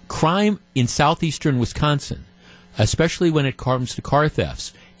in southeastern Wisconsin, especially when it comes to car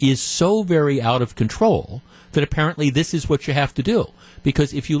thefts, is so very out of control that apparently this is what you have to do.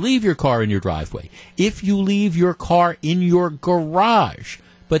 Because if you leave your car in your driveway, if you leave your car in your garage,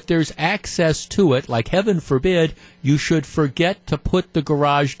 but there's access to it, like heaven forbid, you should forget to put the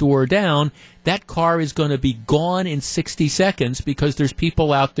garage door down, that car is going to be gone in 60 seconds because there's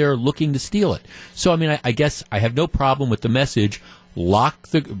people out there looking to steal it. So, I guess I have no problem with the message.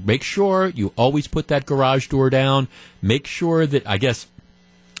 Make sure you always put that garage door down. Make sure that,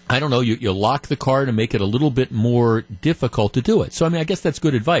 you lock the car to make it a little bit more difficult to do it. So, I guess that's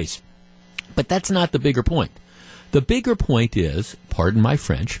good advice. But that's not the bigger point. The bigger point is, pardon my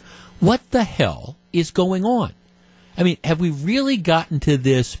French, what the hell is going on? Have we really gotten to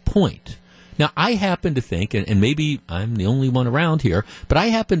this point? Now, I happen to think, and maybe I'm the only one around here, but I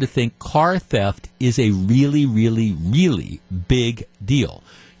happen to think car theft is a really, really, really big deal.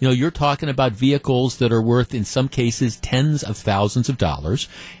 You're talking about vehicles that are worth, in some cases, tens of thousands of dollars.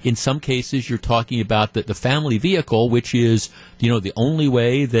 In some cases, you're talking about the family vehicle, which is, the only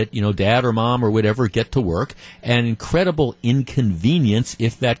way that, dad or mom or whatever get to work. An incredible inconvenience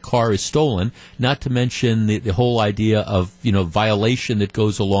if that car is stolen, not to mention the whole idea of, violation that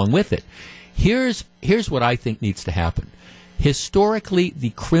goes along with it. Here's what I think needs to happen. Historically,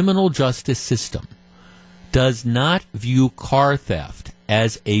 the criminal justice system does not view car theft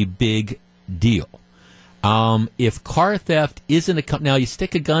as a big deal. If car theft isn't now you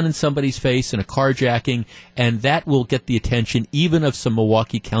stick a gun in somebody's face in a carjacking, and that will get the attention even of some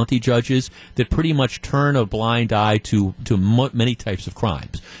Milwaukee County judges that pretty much turn a blind eye to many types of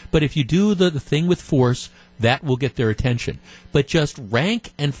crimes. But if you do the thing with force, that will get their attention. But just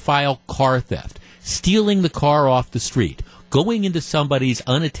rank and file car theft, stealing the car off the street, going into somebody's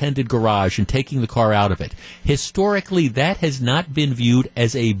unattended garage and taking the car out of it. Historically, that has not been viewed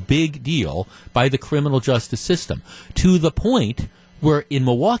as a big deal by the criminal justice system, to the point where, in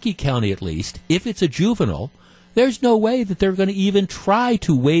Milwaukee County at least, if it's a juvenile, there's no way that they're going to even try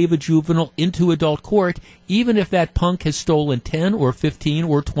to waive a juvenile into adult court, even if that punk has stolen 10 or 15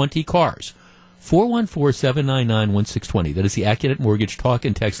 or 20 cars. 414-799-1620. That is the Acunet Mortgage talk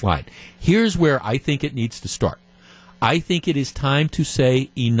and text line. Here's where I think it needs to start. I think it is time to say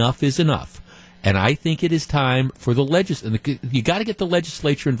enough is enough. And I think it is time for the you got to get the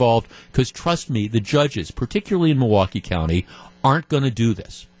legislature involved, because trust me, the judges, particularly in Milwaukee County, aren't going to do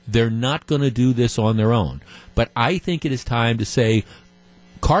this. They're not going to do this on their own. But I think it is time to say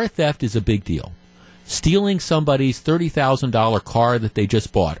car theft is a big deal. Stealing somebody's $30,000 car that they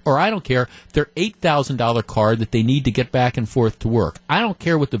just bought, or I don't care, their $8,000 car that they need to get back and forth to work. I don't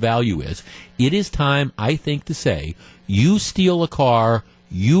care what the value is. It is time, I think, to say, you steal a car,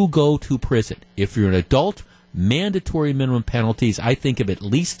 you go to prison. If you're an adult, mandatory minimum penalties, I think, of at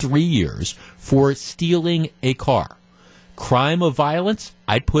least 3 years for stealing a car. Crime of violence,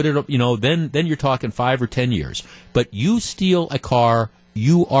 I'd put it, then you're talking 5 or 10 years. But you steal a car,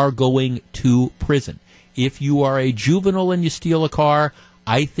 you are going to prison. If you are a juvenile and you steal a car,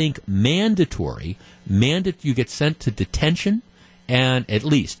 I think mandatory, you get sent to detention, and at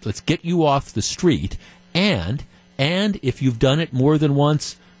least let's get you off the street. And if you've done it more than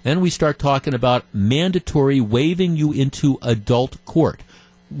once, then we start talking about mandatory waiving you into adult court.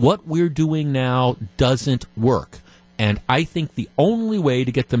 What we're doing now doesn't work. And I think the only way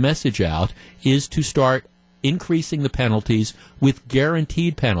to get the message out is to start increasing the penalties with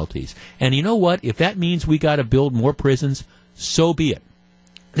guaranteed penalties. And you know what? If that means we got to build more prisons, so be it.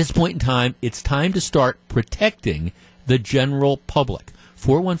 At this point in time, it's time to start protecting the general public.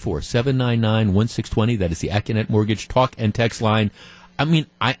 414-799-1620. That is the Acunet Mortgage talk and text line. I'm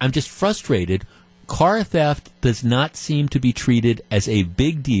just frustrated. Car theft does not seem to be treated as a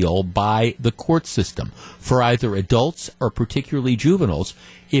big deal by the court system for either adults or particularly juveniles.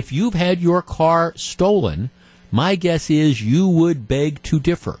 If you've had your car stolen, My guess is you would beg to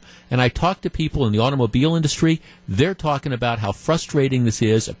differ. And I talk to people in the automobile industry. They're talking about how frustrating this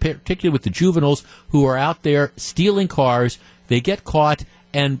is, particularly with the juveniles who are out there stealing cars. They get caught,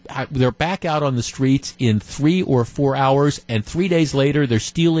 and they're back out on the streets in 3 or 4 hours, and 3 days later they're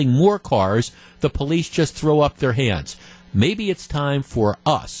stealing more cars. The police just throw up their hands. Maybe it's time for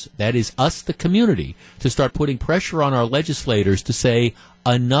us, that is us, the community, to start putting pressure on our legislators to say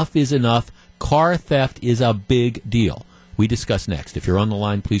enough is enough. Car theft is a big deal. We discuss next. If you're on the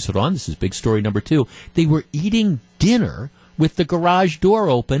line, please hold on. This is big story number 2. They were eating dinner with the garage door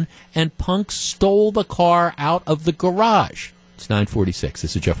open, and punks stole the car out of the garage. It's 9:46.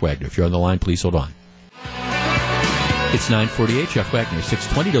 This is Jeff Wagner. If you're on the line, please hold on. It's 9:48, Jeff Wagner,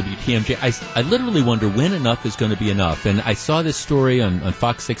 620 WTMJ. I literally wonder when enough is going to be enough. And I saw this story on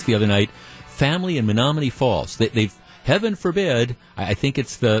Fox 6 the other night. Family in Menominee Falls. They've, heaven forbid, I think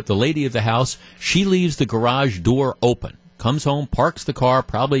it's the lady of the house, she leaves the garage door open. Comes home, parks the car,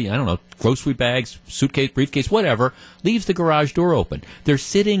 probably, I don't know, grocery bags, suitcase, briefcase, whatever, leaves the garage door open. They're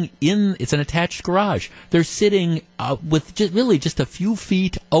sitting it's an attached garage. They're sitting with just a few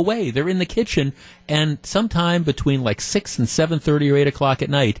feet away. They're in the kitchen, and sometime between like 6 and 7:30 or 8 o'clock at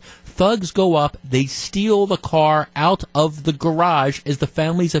night, thugs go up, they steal the car out of the garage as the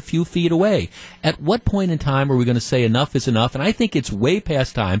family's a few feet away. At what point in time are we going to say enough is enough? And I think it's way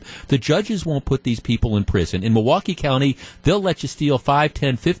past time. The judges won't put these people in prison. In Milwaukee County, they'll let you steal 5,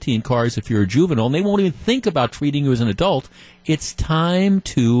 10, 15 cars if you're a juvenile, and they won't even think about treating you as an adult. It's time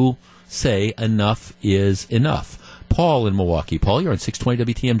to say enough is enough. Paul in Milwaukee. Paul, you're on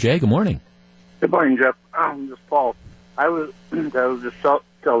 620 WTMJ. Good morning. Good morning, Jeff. This is Paul. I was just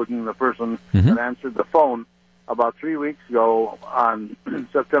telling the person that answered the phone about 3 weeks ago on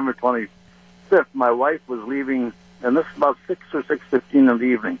September 25th. My wife was leaving, and this is about 6 or 6:15 in the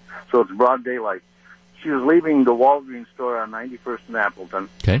evening, so it's broad daylight. She was leaving the Walgreens store on 91st and Appleton.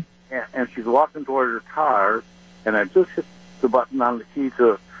 Okay. And she's walking toward her car, and I just hit the button on the key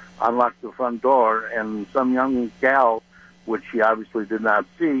to unlock the front door, and some young gal, which she obviously did not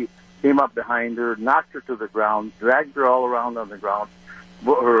see, came up behind her, knocked her to the ground, dragged her all around on the ground.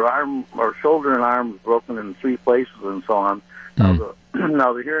 Her shoulder and arm was broken in 3 places, and so on.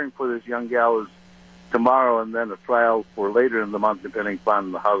 Now the hearing for this young gal is tomorrow, and then a trial for later in the month, depending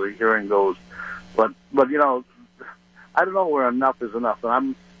upon how the hearing goes. But you know, I don't know where enough is enough.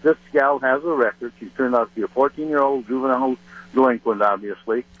 And this gal has a record. She turned out to be a 14-year-old juvenile delinquent,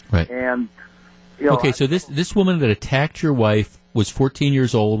 obviously. Right. And you know, okay, so this woman that attacked your wife was 14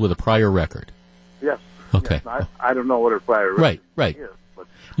 years old with a prior record. Yes. Okay. Yes. I don't know what her prior record right. is.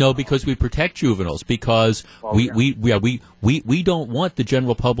 No, because we protect juveniles, because we don't want the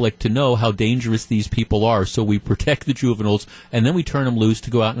general public to know how dangerous these people are, so we protect the juveniles, and then we turn them loose to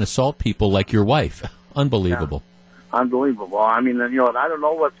go out and assault people like your wife. Unbelievable. Yeah. Unbelievable. I mean, you know, I don't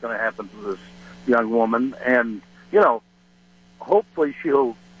know what's going to happen to this young woman, and, you know, hopefully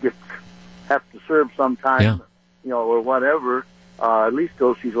she'll have to serve some time, you know, or whatever, at least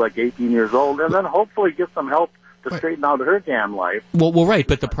till she's like 18 years old, and then hopefully get some help to straighten out her damn life. Well, right.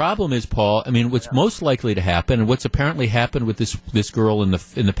 But the problem is, Paul, I mean, what's most likely to happen, and what's apparently happened with this girl in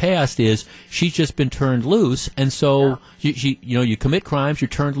the past, is she's just been turned loose, and so you commit crimes, you're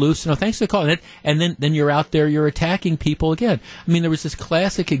turned loose. No, thanks for calling it, and then you're out there, you're attacking people again. I mean, there was this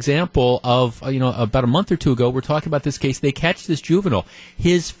classic example of about a month or two ago. We're talking about this case. They catch this juvenile.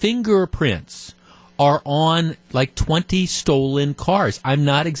 His fingerprints are on like 20 stolen cars. I'm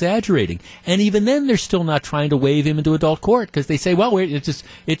not exaggerating. And even then, they're still not trying to wave him into adult court because they say, well, it's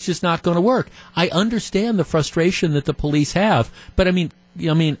just not going to work. I understand the frustration that the police have, but I mean,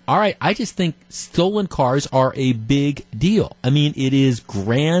 all right, I just think stolen cars are a big deal. I mean, it is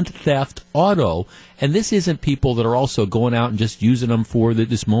grand theft auto, and this isn't people that are also going out and just using them for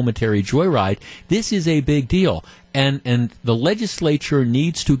this momentary joyride. This is a big deal, and the legislature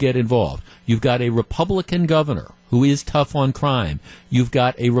needs to get involved. You've got a Republican governor who is tough on crime. You've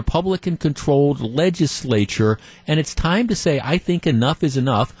got a Republican-controlled legislature, and it's time to say, I think enough is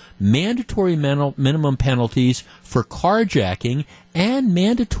enough. Mandatory minimum penalties for carjacking and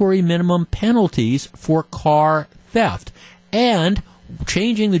mandatory minimum penalties for car theft. And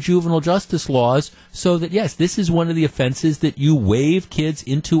changing the juvenile justice laws so that, yes, this is one of the offenses that you waive kids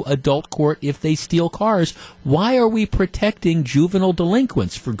into adult court if they steal cars. Why are we protecting juvenile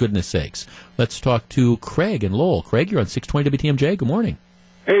delinquents, for goodness sakes? Let's talk to Craig in Lowell. Craig, you're on 620 WTMJ. Good morning.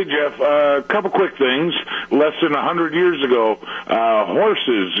 Hey, Jeff, a couple quick things. Less than 100 years ago,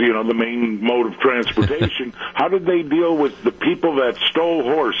 horses, the main mode of transportation, how did they deal with the people that stole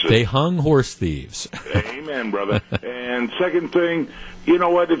horses? They hung horse thieves. Amen, brother. And second thing, you know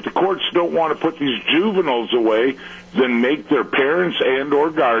what? If the courts don't want to put these juveniles away, then make their parents and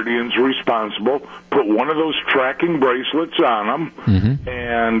or guardians responsible, put one of those tracking bracelets on them,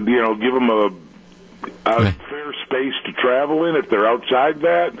 and, give them a fair space to travel in. If they're outside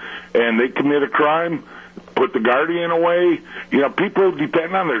that and they commit a crime, put the guardian away. People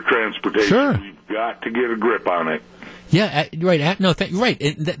depend on their transportation. Sure. We've got to get a grip on it. Yeah, right. No,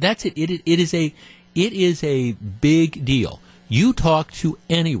 right. That's it. It is a big deal. You talk to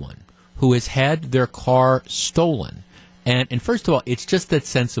anyone who has had their car stolen, and first of all, it's just that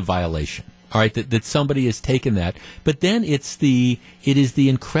sense of violation. All right, that somebody has taken that, but then it is the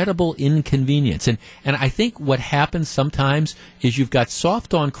incredible inconvenience, and I think what happens sometimes is you've got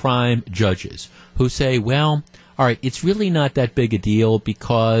soft on crime judges who say, well, all right, it's really not that big a deal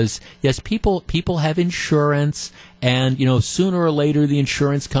because yes, people have insurance, and sooner or later the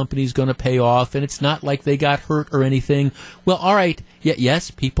insurance company is going to pay off, and it's not like they got hurt or anything. Well, all right,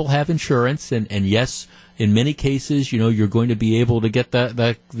 yes, people have insurance, and yes. In many cases, you're going to be able to get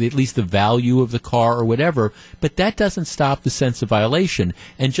the at least the value of the car or whatever, but that doesn't stop the sense of violation.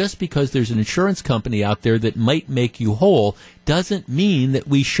 And just because there's an insurance company out there that might make you whole doesn't mean that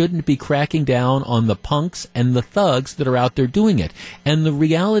we shouldn't be cracking down on the punks and the thugs that are out there doing it. And the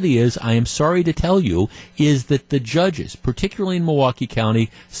reality is, I am sorry to tell you, is that the judges, particularly in Milwaukee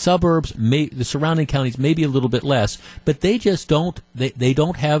County, suburbs, the surrounding counties, maybe a little bit less, but they just don't, they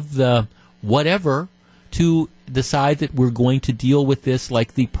don't have the whatever to decide that we're going to deal with this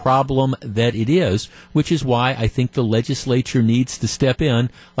like the problem that it is, which is why I think the legislature needs to step in.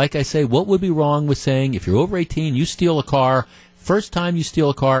 Like I say, what would be wrong with saying if you're over 18, you steal a car, first time you steal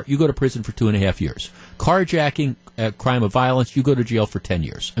a car, you go to prison for 2.5 years. Carjacking, crime of violence, you go to jail for 10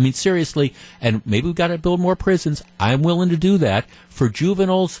 years. I mean, seriously, and maybe we've got to build more prisons. I'm willing to do that. For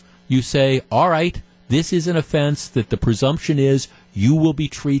juveniles, you say, all right, this is an offense that the presumption is you will be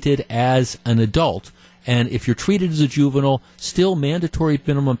treated as an adult. And if you're treated as a juvenile, still mandatory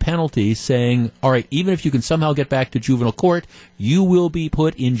minimum penalties saying, all right, even if you can somehow get back to juvenile court, you will be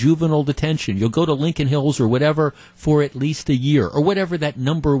put in juvenile detention. You'll go to Lincoln Hills or whatever for at least a year or whatever that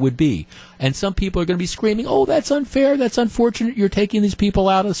number would be. And some people are going to be screaming, oh, that's unfair. That's unfortunate. You're taking these people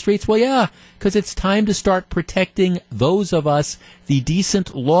out of the streets. Well, yeah, because it's time to start protecting those of us, the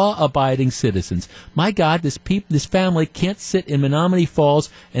decent, law-abiding citizens. My God, this family can't sit in Menominee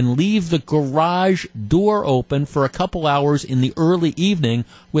Falls and leave the garage door open for a couple hours in the early evening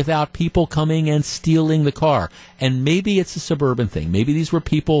without people coming and stealing the car. And maybe it's a suburban thing. Maybe these were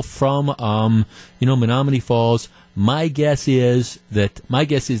people from, Menominee Falls. My guess is that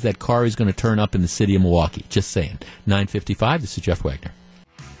car is going to turn up in the city of Milwaukee. Just saying. 9:55. This is Jeff Wagner.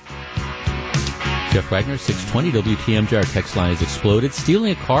 Jeff Wagner, 620 WTMJ. Our text line has exploded.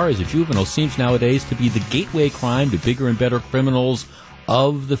 Stealing a car as a juvenile seems nowadays to be the gateway crime to bigger and better criminals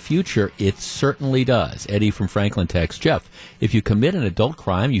of the future. It certainly does. Eddie from Franklin texts, Jeff, if you commit an adult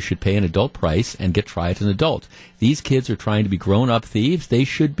crime, you should pay an adult price and get tried as an adult. These kids are trying to be grown-up thieves. They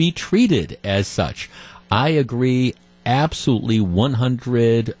should be treated as such. I agree absolutely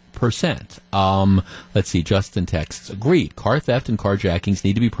 100%. Let's see, Justin texts, agreed. Car theft and carjackings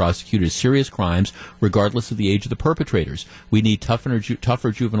need to be prosecuted as serious crimes regardless of the age of the perpetrators. We need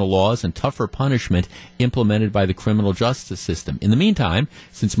tougher juvenile laws and tougher punishment implemented by the criminal justice system. In the meantime,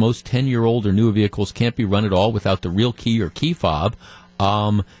 since most 10-year-old or newer vehicles can't be run at all without the real key or key fob,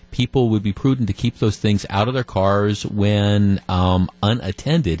 people would be prudent to keep those things out of their cars when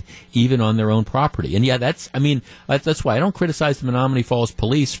unattended, even on their own property. And yeah, that's why I don't criticize the Menominee Falls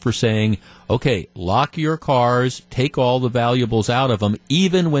police for saying, okay, lock your cars, take all the valuables out of them,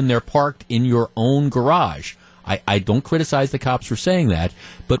 even when they're parked in your own garage. I don't criticize the cops for saying that,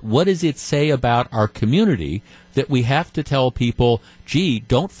 but what does it say about our community that we have to tell people, gee,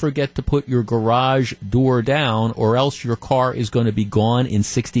 don't forget to put your garage door down or else your car is going to be gone in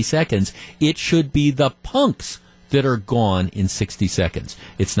 60 seconds. It should be the punks that are gone in 60 seconds.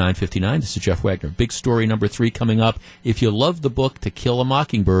 It's 9:59. This is Jeff Wagner. Big story number 3 coming up. If you love the book To Kill a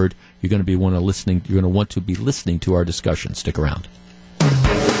Mockingbird, you're going to want to be listening to our discussion. Stick around.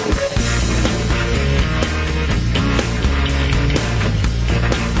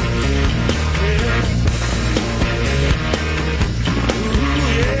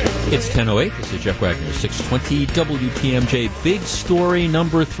 It's 10:08. This is Jeff Wagner, 620 WTMJ. Big story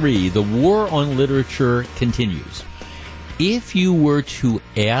number 3. The war on literature continues. If you were to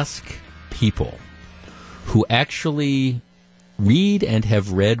ask people who actually read and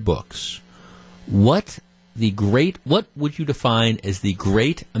have read books, what would you define as the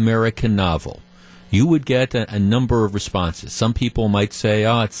great American novel? You would get a number of responses. Some people might say,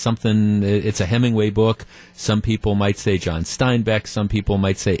 it's a Hemingway book. Some people might say John Steinbeck. Some people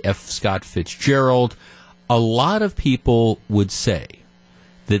might say F. Scott Fitzgerald. A lot of people would say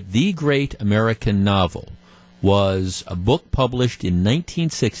that the great American novel was a book published in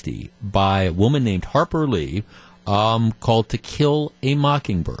 1960 by a woman named Harper Lee called To Kill a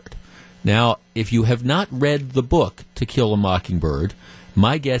Mockingbird. Now, if you have not read the book To Kill a Mockingbird,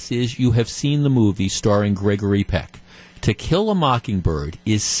 my guess is you have seen the movie starring Gregory Peck. To Kill a Mockingbird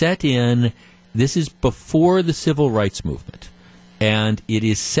is set in, this is before the Civil Rights Movement, and it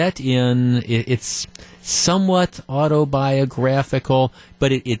is set in, it's somewhat autobiographical,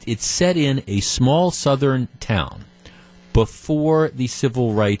 but it's set in a small southern town before the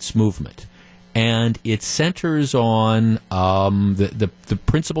Civil Rights Movement. And it centers on the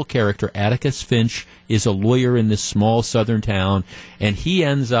principal character, Atticus Finch, is a lawyer in this small southern town, and he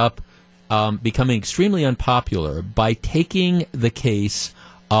ends up becoming extremely unpopular by taking the case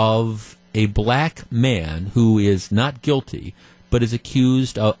of a black man who is not guilty but is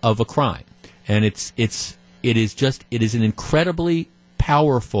accused of a crime. And it is an incredibly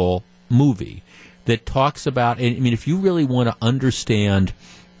powerful movie that talks about, I mean, if you really want to understand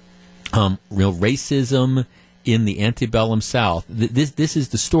real racism in the antebellum South, this is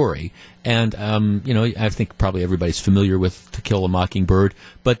the story. And I think probably everybody's familiar with To Kill a Mockingbird,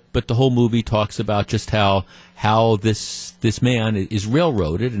 but the whole movie talks about just how this man is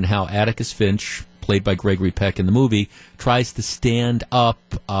railroaded, and how Atticus Finch, played by Gregory Peck in the movie, tries to stand up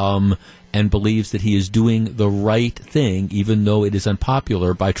and believes that he is doing the right thing, even though it is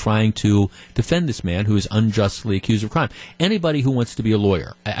unpopular, by trying to defend this man who is unjustly accused of crime. Anybody who wants to be a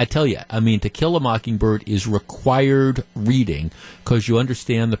lawyer, I tell you, I mean, To Kill a Mockingbird is required reading because you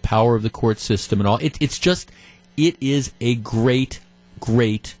understand the power of the court system and all. It is a great,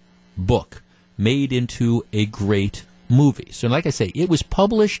 great book made into a great movie. So like I say, it was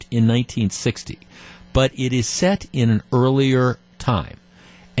published in 1960, but it is set in an earlier time.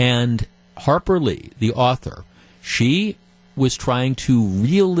 And Harper Lee, the author, she was trying to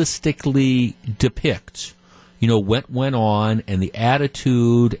realistically depict, what went on and the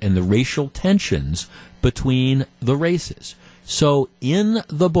attitude and the racial tensions between the races. So in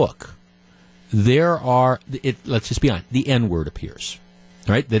the book, let's just be honest, the N-word appears,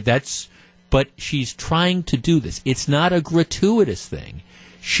 right? But she's trying to do this. It's not a gratuitous thing.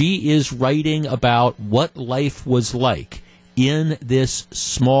 She is writing about what life was like in this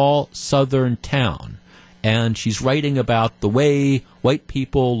small southern town, and she's writing about the way white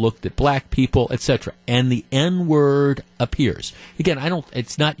people looked at black people, etc. And the N-word appears. Again,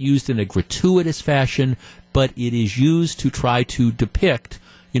 it's not used in a gratuitous fashion, but it is used to try to depict,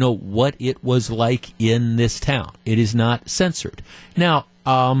 what it was like in this town. It is not censored. Now,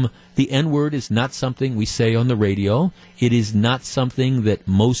 the N-word is not something we say on the radio. It is not something that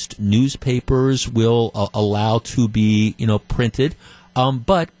most newspapers will allow to be, printed.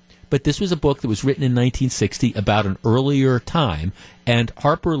 But this was a book that was written in 1960 about an earlier time, and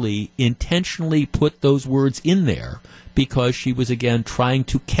Harper Lee intentionally put those words in there because she was, again, trying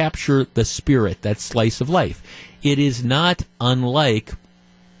to capture the spirit, that slice of life. It is not unlike,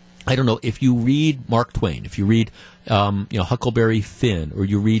 I don't know, if you read Mark Twain, if you read Huckleberry Finn, or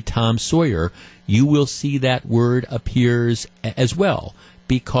you read Tom Sawyer, you will see that word appears as well,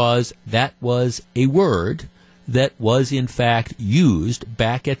 because that was a word that was in fact used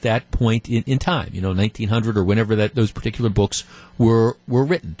back at that point in time, 1900 or whenever those particular books were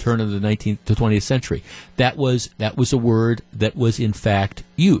written, turn of the 19th to 20th century. That was a word that was in fact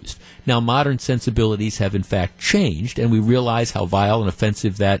used. Now, modern sensibilities have in fact changed, and we realize how vile and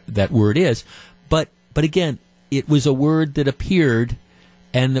offensive that word is. But again, it was a word that appeared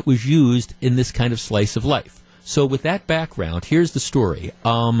and that was used in this kind of slice of life. So with that background, here's the story.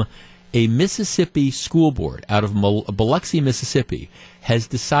 A Mississippi school board out of Biloxi, Mississippi, has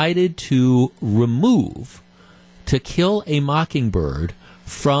decided to remove To Kill a Mockingbird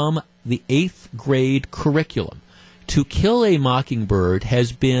from the 8th grade curriculum. To Kill a Mockingbird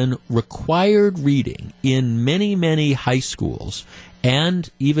has been required reading in many, many high schools,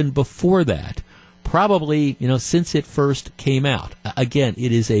 and even before that, probably, since it first came out. Again,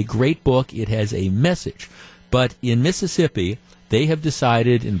 it is a great book. It has a message. But in Mississippi, they have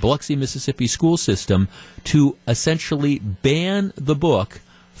decided in Biloxi, Mississippi school system to essentially ban the book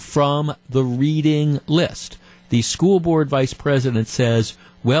from the reading list. The school board vice president says,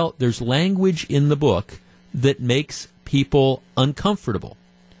 well, there's language in the book that makes people uncomfortable.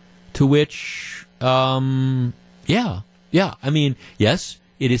 To which, Yeah, I mean, yes,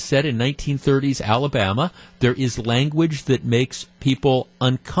 it is set in 1930s Alabama. There is language that makes people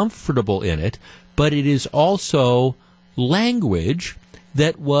uncomfortable in it, but it is also language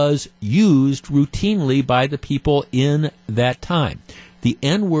that was used routinely by the people in that time. The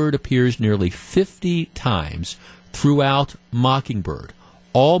N-word appears nearly 50 times throughout Mockingbird,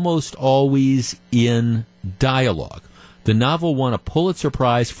 almost always in dialogue. The novel won a Pulitzer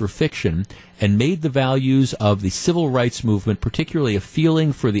Prize for fiction and made the values of the civil rights movement, particularly a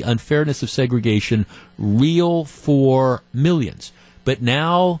feeling for the unfairness of segregation, real for millions. But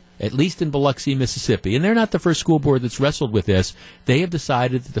now, at least in Biloxi, Mississippi, and they're not the first school board that's wrestled with this, they have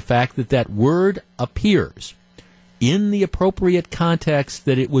decided that the fact that that word appears in the appropriate context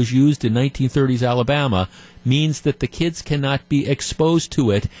that it was used in 1930s Alabama means that the kids cannot be exposed to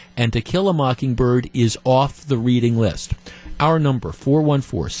it, and To Kill a Mockingbird is off the reading list. Our number,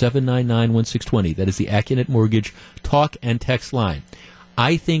 414-799-1620. That is the Acunet Mortgage talk and text line.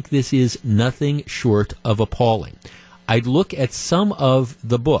 I think this is nothing short of appalling. I'd look at some of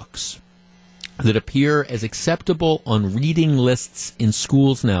the books that appear as acceptable on reading lists in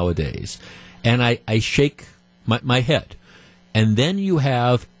schools nowadays, and I shake my head. And then you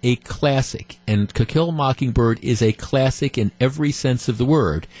have a classic, and To Kill a Mockingbird is a classic in every sense of the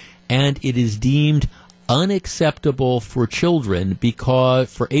word, and it is deemed unacceptable for children,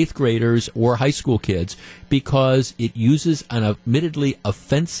 because for 8th graders or high school kids, because it uses an admittedly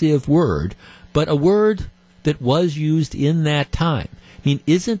offensive word, but a word that was used in that time. I mean,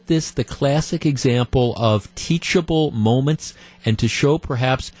 isn't this the classic example of teachable moments, and to show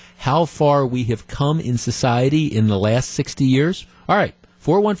perhaps how far we have come in society in the last 60 years? All right,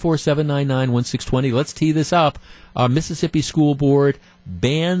 414-799-1620. Let's tee this up. Mississippi School Board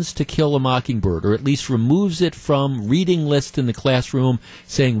bans To Kill a Mockingbird, or at least removes it from reading lists in the classroom,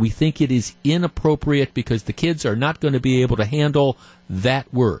 saying we think it is inappropriate because the kids are not going to be able to handle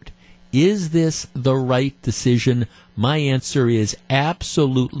that word. Is this the right decision? My answer is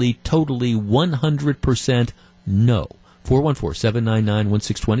absolutely, totally, 100% no.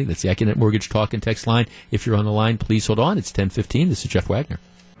 414-799-1620. That's the Acunet Mortgage talk and text line. If you're on the line, please hold on. It's 10:15. This is Jeff Wagner.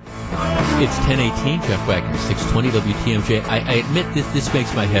 It's 10:18. Jeff Wagner, 620 WTMJ. I admit this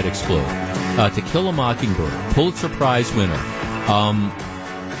makes my head explode. To Kill a Mockingbird, Pulitzer Prize winner.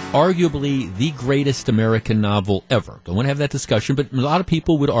 Arguably the greatest American novel ever. Don't want to have that discussion, but a lot of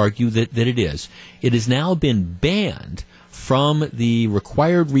people would argue that it is. It has now been banned from the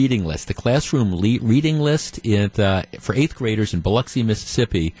required reading list, the classroom reading list for 8th graders in Biloxi,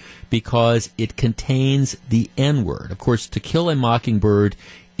 Mississippi, because it contains the N-word. Of course, To Kill a Mockingbird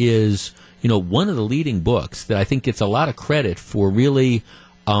is, one of the leading books that I think gets a lot of credit for really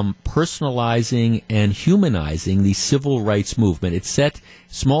personalizing and humanizing the civil rights movement. It's set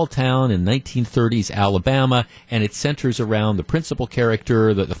small town in 1930s Alabama, and it centers around the principal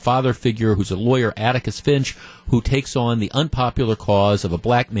character, the father figure, who's a lawyer, Atticus Finch, who takes on the unpopular cause of a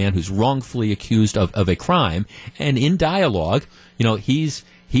black man who's wrongfully accused of a crime. And in dialogue, they use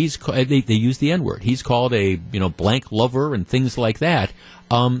the N-word. He's called a blank lover and things like that.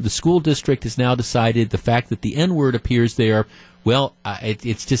 The school district has now decided the fact that the N-word appears there,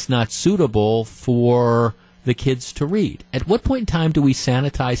 it's just not suitable for the kids to read. At what point in time do we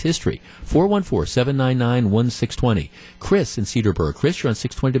sanitize history? 414-799-1620. Chris in Cedarburg. Chris, you're on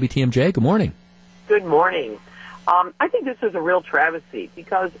 620 WTMJ. Good morning. Good morning. I think this is a real travesty,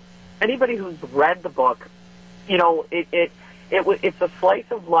 because anybody who's read the book, it's a slice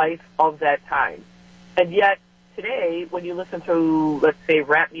of life of that time. And yet, today, when you listen to, let's say,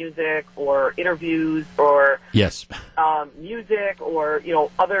 rap music or interviews or yes, music or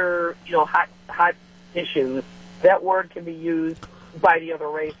other hot issues, that word can be used by the other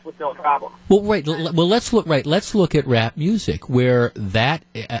race with no problem. Well, right. Well, let's look at rap music, where that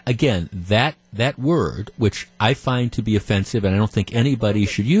word, which I find to be offensive, and I don't think anybody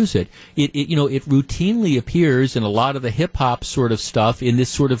should use it. It routinely appears in a lot of the hip hop sort of stuff in this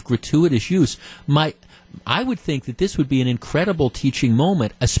sort of gratuitous use. I would think that this would be an incredible teaching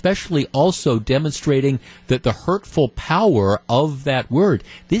moment, especially also demonstrating that the hurtful power of that word.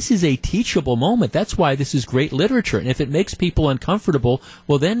 This is a teachable moment. That's why this is great literature. And if it makes people uncomfortable,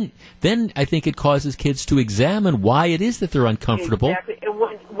 well, then I think it causes kids to examine why it is that they're uncomfortable. Exactly. And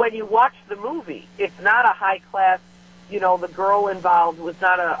when you watch the movie, it's not a high class. The girl involved was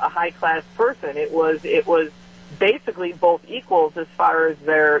not a high class person. It was basically both equals as far as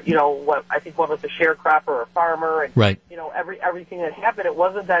their, what I think one was a sharecropper or a farmer, and right. Everything that happened. It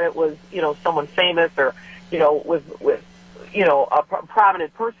wasn't that it was someone famous or with a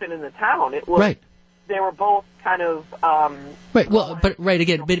prominent person in the town. It was right. they were both kind of right. Well, but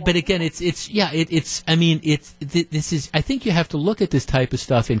again, it's. I mean, this is. I think you have to look at this type of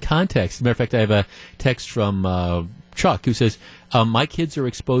stuff in context. As a matter of fact, I have a text from Chuck who says, my kids are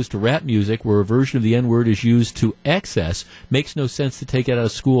exposed to rap music where a version of the N-word is used to excess. Makes no sense to take it out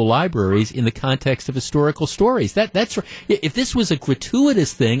of school libraries in the context of historical stories. That's if this was a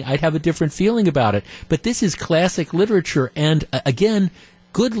gratuitous thing, I'd have a different feeling about it. But this is classic literature, and again,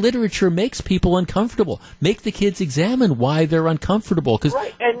 good literature makes people uncomfortable. Make the kids examine why they're uncomfortable.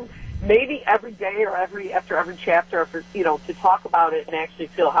 Right, and maybe every day or after every chapter, to talk about it and actually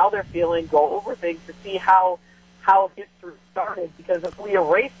feel how they're feeling, go over things to see how history started. Because if we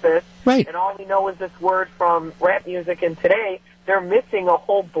erase this, right, and all we know is this word from rap music, and today they're missing a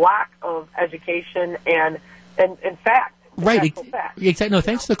whole block of education and fact. Right, exactly. No,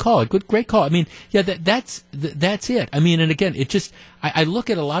 thanks for the call. Great call. I mean, yeah, that's it. I mean, and again, it just I look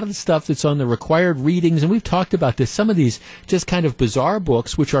at a lot of the stuff that's on the required readings, and we've talked about this. Some of these just kind of bizarre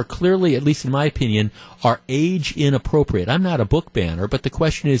books, which are clearly, at least in my opinion, are age inappropriate. I'm not a book banner, but the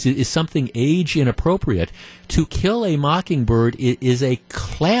question is something age inappropriate? To Kill a Mockingbird is a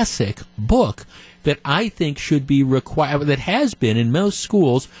classic book that I think should be required, that has been in most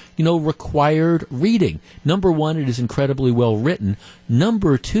schools, required reading. Number one, it is incredibly well written.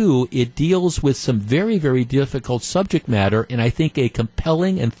 Number two, it deals with some very, very difficult subject matter in, I think, a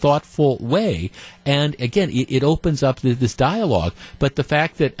compelling and thoughtful way. And again, it opens up this dialogue. But the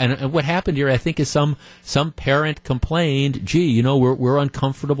fact that, and what happened here, I think, is some parent complained, gee, we're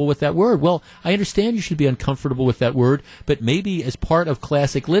uncomfortable with that word. Well, I understand you should be uncomfortable with that word, but maybe as part of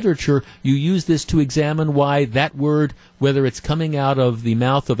classic literature, you use this to examine why that word, whether it's coming out of the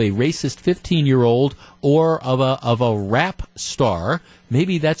mouth of a racist 15-year-old or of a rap star,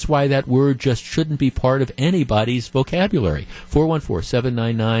 maybe that's why that word just shouldn't be part of anybody's vocabulary.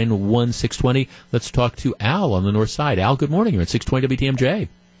 414-799-1620. Let's talk to Al on the north side. Al, good morning. You're at 620 WTMJ.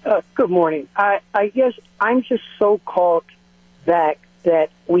 Good morning. I guess I'm just so caught back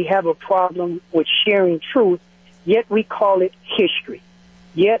that we have a problem with sharing truth, yet we call it history.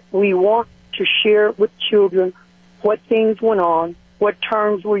 Yet we want to share with children what things went on, what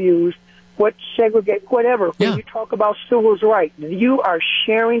terms were used, what segregate, whatever. When you talk about civil rights, you are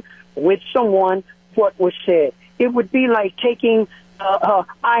sharing with someone what was said. It would be like taking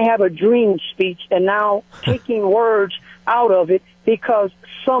I have a dream speech and now taking words out of it because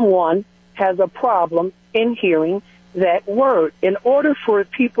someone has a problem in hearing that word. In order for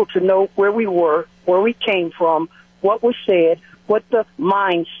people to know where we were, where we came from, what was said, what the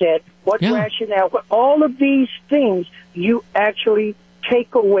mindset, what rationale, what, all of these things, you actually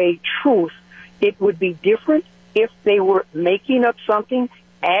take away truth. It would be different if they were making up something,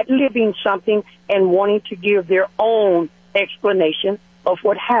 ad-libbing something, and wanting to give their own explanation of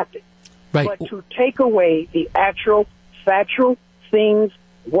what happened. Right. But to take away the actual factual things,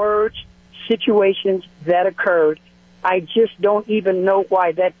 words, situations that occurred, I just don't even know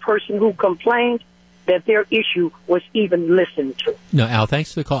why that person who complained that their issue was even listened to. No, Al,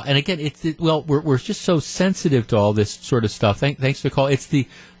 thanks for the call. And again, we're just so sensitive to all this sort of stuff. Thanks for the call. It's the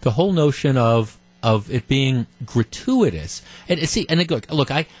whole notion of it being gratuitous. And see, and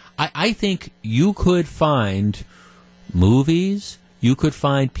look, I think you could find movies, you could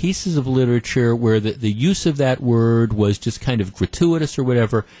find pieces of literature where the use of that word was just kind of gratuitous or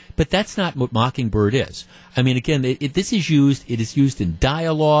whatever, but that's not what Mockingbird is. I mean, again, it is used in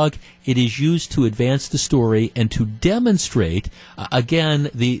dialogue, it is used to advance the story and to demonstrate,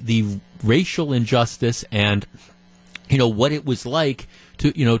 again, the racial injustice and, what it was like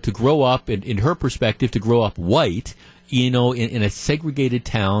to grow up, in her perspective, to grow up white, in a segregated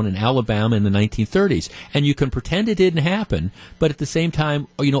town in Alabama in the 1930s. And you can pretend it didn't happen, but at the same time,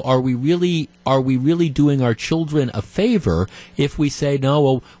 are we really doing our children a favor if we say, no,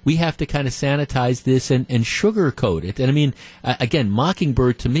 well, we have to kind of sanitize this and sugarcoat it? And I mean, again,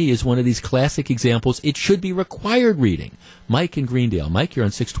 Mockingbird to me is one of these classic examples. It should be required reading. Mike in Greendale. Mike, you're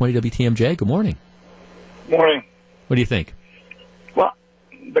on 620 WTMJ. Good morning. Morning. What do you think? Well,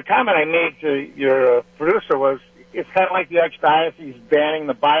 the comment I made to your producer was, it's kind of like the Archdiocese banning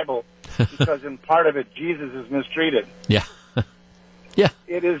the Bible because in part of it, Jesus is mistreated. Yeah. Yeah.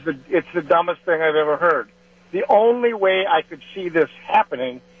 It's the dumbest thing I've ever heard. The only way I could see this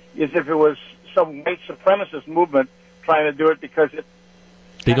happening is if it was some white supremacist movement trying to do it because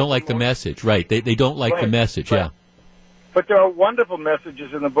they don't like the message, right? They don't like the message, yeah. But there are wonderful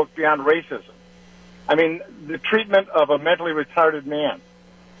messages in the book beyond racism. I mean, the treatment of a mentally retarded man.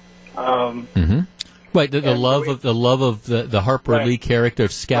 Right, the love of the Harper Lee character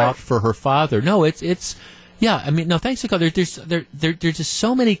of Scout for her father. No, it's Yeah, I mean, no, thanks, Nicole. There's just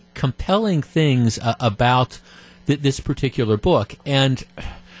so many compelling things about this particular book, and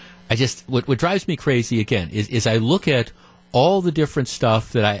I just what drives me crazy again is I look at all the different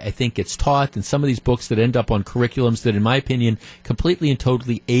stuff that I think gets taught, and some of these books that end up on curriculums that, in my opinion, completely and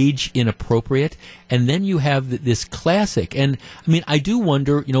totally age inappropriate. And then you have this classic. And, I mean, I do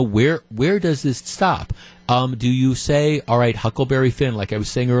wonder, where does this stop? Do you say, all right, Huckleberry Finn, like I was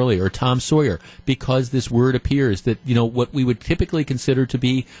saying earlier, or Tom Sawyer, because this word appears that, what we would typically consider to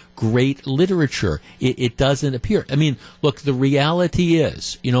be great literature, it doesn't appear. I mean, look, the reality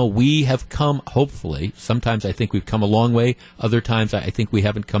is, we have come, hopefully, sometimes I think we've come a long way, other times I think we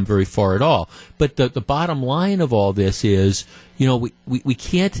haven't come very far at all. But the bottom line of all this is, we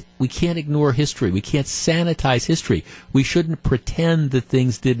can't ignore history. We can't sanitize history. We shouldn't pretend that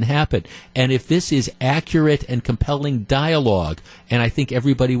things didn't happen. And if this is accurate and compelling dialogue, and I think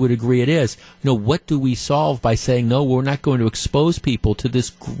everybody would agree it is, what do we solve by saying, no, we're not going to expose people to this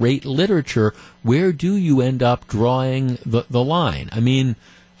great literature? Where do you end up drawing the line? I mean,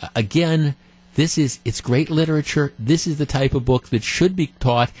 again, it's great literature. This is the type of book that should be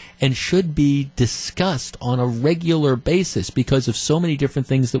taught and should be discussed on a regular basis because of so many different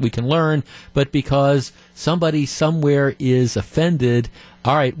things that we can learn, but because somebody somewhere is offended.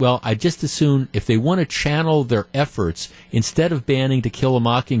 All right, well, I just assume if they want to channel their efforts, instead of banning To Kill a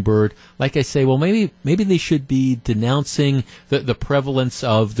Mockingbird, like I say, well, maybe they should be denouncing the prevalence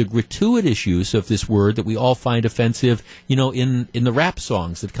of the gratuitous use of this word that we all find offensive, in the rap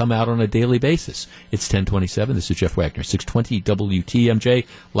songs that come out on a daily basis. It's 10:27. This is Jeff Wagner, 620 WTMJ. A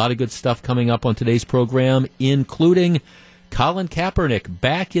lot of good stuff coming up on today's program, including Colin Kaepernick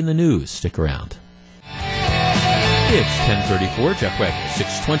back in the news. Stick around. It's 10:34, Jeff Wagner,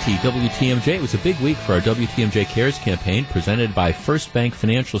 620 WTMJ. It was a big week for our WTMJ Cares campaign presented by First Bank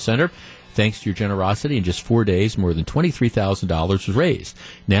Financial Center. Thanks to your generosity, in just 4 days, more than $23,000 was raised.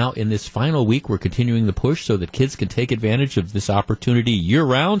 Now, in this final week, we're continuing the push so that kids can take advantage of this opportunity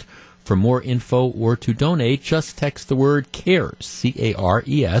year-round. For more info or to donate, just text the word CARES,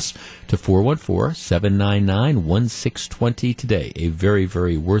 C-A-R-E-S, to 414-799-1620 today. A very,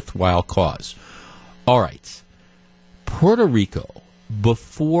 very worthwhile cause. All right. Puerto Rico,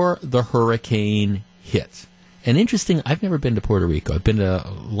 before the hurricane hit. And interesting, I've never been to Puerto Rico. I've been to a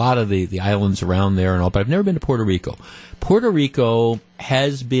lot of the islands around there and all, but I've never been to Puerto Rico. Puerto Rico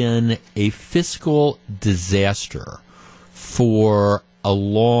has been a fiscal disaster for a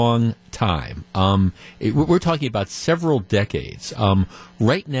long time. We're talking about several decades.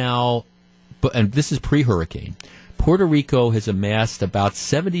 Right now, and this is pre-hurricane, Puerto Rico has amassed about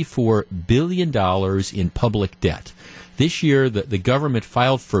 $74 billion in public debt. This year, the government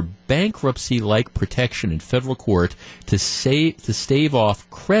filed for bankruptcy-like protection in federal court to stave off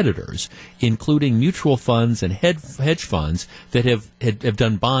creditors, including mutual funds and hedge funds that have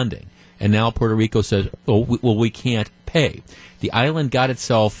done bonding. And now Puerto Rico says, we can't pay. The island got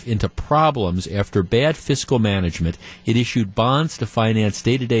itself into problems after bad fiscal management. It issued bonds to finance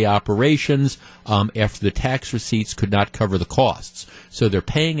day-to-day operations after the tax receipts could not cover the costs. So they're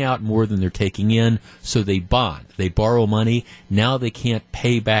paying out more than they're taking in, so they bond. They borrow money. Now they can't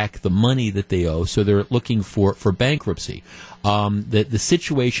pay back the money that they owe, so they're looking for bankruptcy. The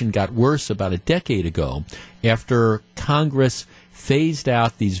situation got worse about a decade ago after Congress phased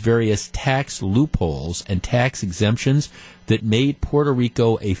out these various tax loopholes and tax exemptions that made Puerto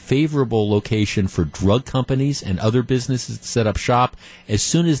Rico a favorable location for drug companies and other businesses to set up shop. As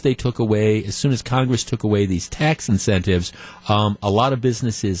soon as Congress took away these tax incentives, a lot of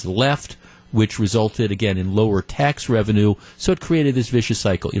businesses left, which resulted, again, in lower tax revenue. So it created this vicious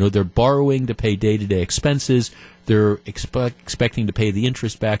cycle. They're borrowing to pay day-to-day expenses. They're expecting to pay the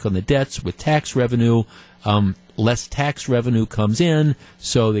interest back on the debts with tax revenue. Less tax revenue comes in,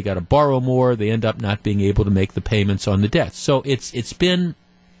 so they got to borrow more. They end up not being able to make the payments on the debts. So it's been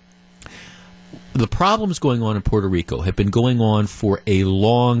the problems going on in Puerto Rico have been going on for a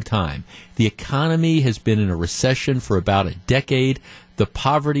long time. The economy has been in a recession for about a decade. The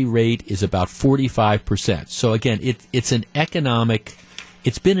poverty rate is about 45%. So again, it's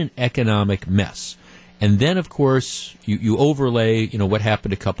been an economic mess. And then, of course, you overlay, what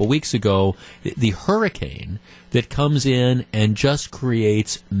happened a couple weeks ago, the hurricane that comes in and just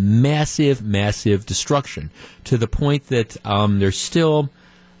creates massive, massive destruction to the point that there's still,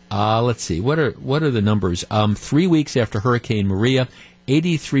 let's see, what are the numbers? 3 weeks after Hurricane Maria,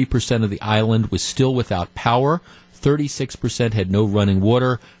 83% of the island was still without power, 36% had no running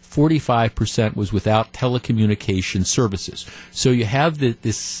water, 45% was without telecommunication services. So you have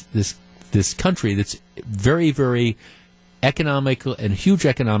this country that's very, very economic and huge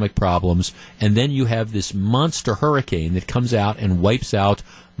economic problems, and then you have this monster hurricane that comes out and wipes out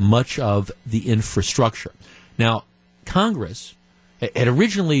much of the infrastructure. Now, Congress had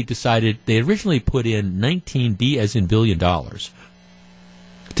originally decided, they had originally put in $19 as in billion dollars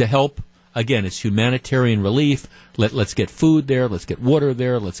to help. Again, it's humanitarian relief. Let's get food there. Let's get water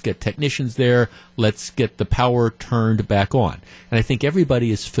there. Let's get technicians there. Let's get the power turned back on. And I think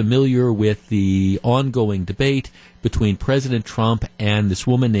everybody is familiar with the ongoing debate between President Trump and this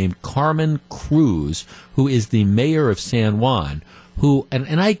woman named Carmen Cruz, who is the mayor of San Juan, who,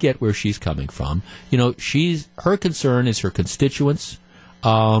 and I get where she's coming from. You know, her concern is her constituents.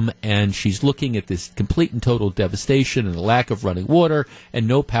 And she's looking at this complete and total devastation and the lack of running water and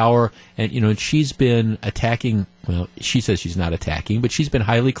no power. And, and she's been attacking, well, she says she's not attacking, but she's been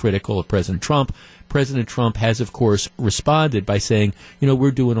highly critical of President Trump. President Trump has, of course, responded by saying,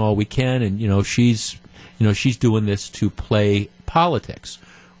 we're doing all we can. And, she's doing this to play politics.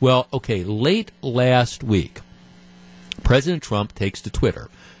 Well, okay, late last week, President Trump takes to Twitter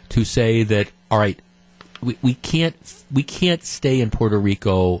to say that, all right, we can't stay in Puerto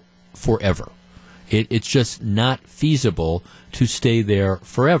Rico forever. It's just not feasible to stay there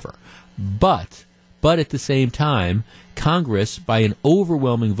forever. But at the same time, Congress, by an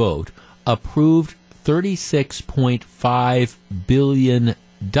overwhelming vote, approved $36.5 billion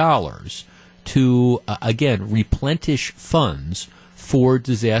to, again, replenish funds for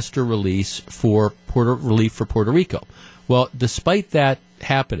disaster relief for Puerto Rico. Well, despite that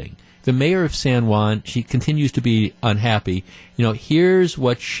happening, the mayor of San Juan, she continues to be unhappy. Here's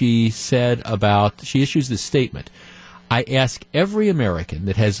what she said she issues this statement. I ask every American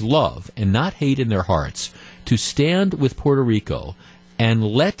that has love and not hate in their hearts to stand with Puerto Rico and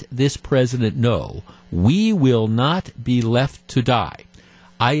let this president know we will not be left to die.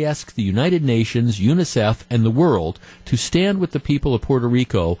 I ask the United Nations, UNICEF, and the world to stand with the people of Puerto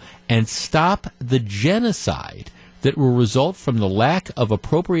Rico and stop the genocide that will result from the lack of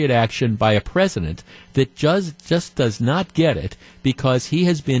appropriate action by a president that just does not get it because he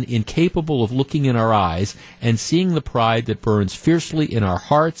has been incapable of looking in our eyes and seeing the pride that burns fiercely in our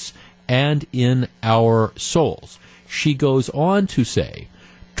hearts and in our souls. She goes on to say,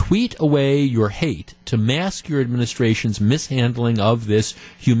 tweet away your hate to mask your administration's mishandling of this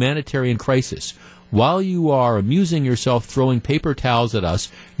humanitarian crisis. While you are amusing yourself throwing paper towels at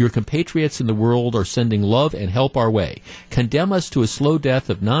us, your compatriots in the world are sending love and help our way. Condemn us to a slow death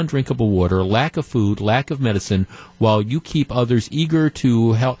of non-drinkable water, lack of food, lack of medicine, while you keep others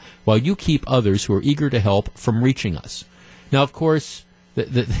who are eager to help from reaching us. Now, of course,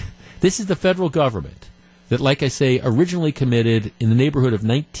 this is the federal government that, like I say, originally committed in the neighborhood of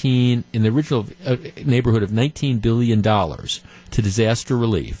 $19 billion to disaster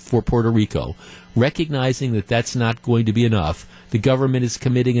relief for Puerto Rico. Recognizing that that's not going to be enough, the government is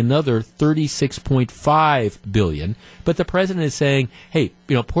committing another $36.5 billion. But the president is saying, hey,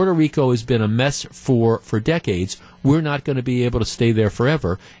 Puerto Rico has been a mess for decades. We're not going to be able to stay there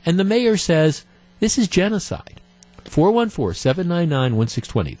forever. And the mayor says, this is genocide.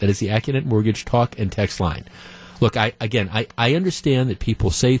 414-799-1620. That is the Acunet Mortgage talk and text line. Look, I understand that people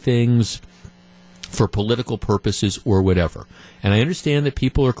say things for political purposes or whatever. And I understand that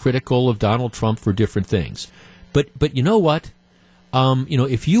people are critical of Donald Trump for different things. But you know what?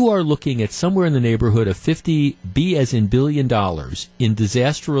 If you are looking at somewhere in the neighborhood of $50 as in billion dollars in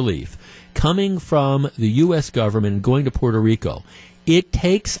disaster relief coming from the U.S. government and going to Puerto Rico, it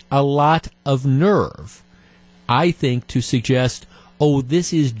takes a lot of nerve, I think, to suggest, oh,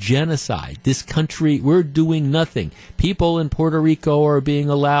 this is genocide. This country, we're doing nothing. People in Puerto Rico are being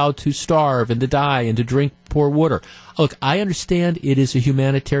allowed to starve and to die and to drink poor water. Look, I understand it is a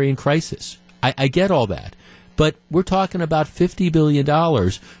humanitarian crisis. I get all that. But we're talking about $50 billion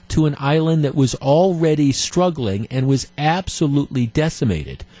to an island that was already struggling and was absolutely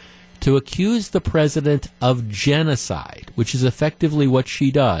decimated. To accuse the president of genocide, which is effectively what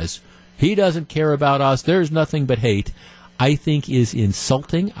she does, he doesn't care about us, there's nothing but hate, I think is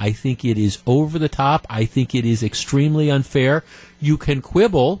insulting. I think it is over the top. I think it is extremely unfair. You can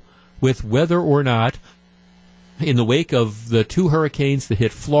quibble with whether or not, in the wake of the two hurricanes that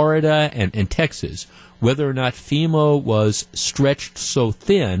hit Florida and Texas, whether or not FEMA was stretched so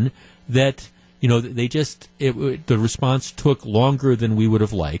thin that, the response took longer than we would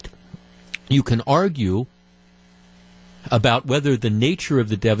have liked. You can argue about whether the nature of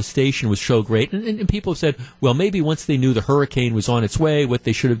the devastation was so great. And people have said, well, maybe once they knew the hurricane was on its way, what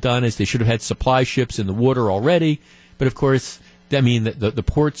they should have done is they should have had supply ships in the water already. But, of course, the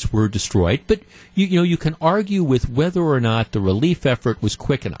ports were destroyed. But, you can argue with whether or not the relief effort was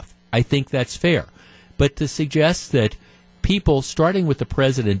quick enough. I think that's fair. But to suggest that people, starting with the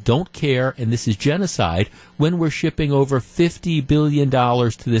president, don't care, and this is genocide, when we're shipping over $50 billion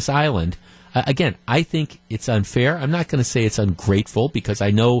to this island. Again, I think it's unfair. I'm not going to say it's ungrateful, because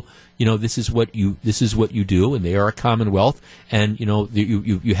I know, this is what you do, and they are a commonwealth, and,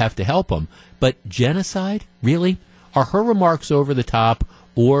 you have to help them. But genocide? Really? Are her remarks over the top,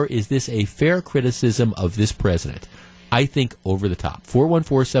 or is this a fair criticism of this president? I think over the top.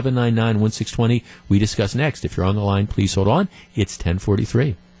 414-799-1620. We discuss next. If you're on the line, please hold on. It's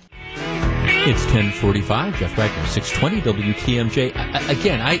 10:43. It's 10:45. Jeff Wagner, 620 WTMJ.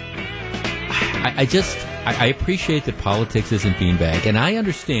 Again, I appreciate that politics isn't beanbag, and I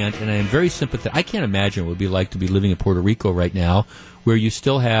understand, and I am very sympathetic. I can't imagine what it would be like to be living in Puerto Rico right now, where you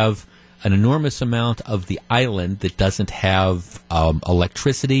still have an enormous amount of the island that doesn't have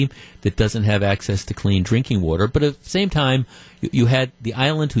electricity, that doesn't have access to clean drinking water. But at the same time, you had the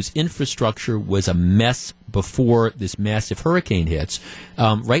island whose infrastructure was a mess before this massive hurricane hits.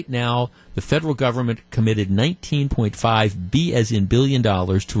 Right now, the federal government committed $19.5 B as in billion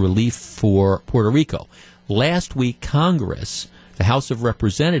dollars to relief for Puerto Rico. Last week, Congress, the House of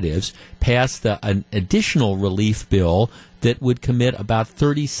Representatives, passed an additional relief bill that would commit about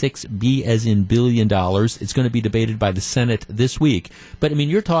 $36 B as in billion dollars. It's going to be debated by the Senate this week. But,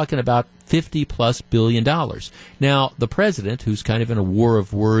 you're talking about $50+ billion. Now, the president, who's kind of in a war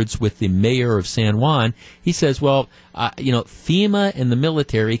of words with the mayor of San Juan, he says, well, FEMA and the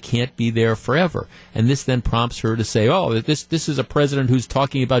military can't be there forever. And this then prompts her to say, this is a president who's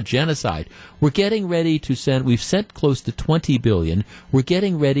talking about genocide. We're getting ready to we've sent close to $20 billion. We're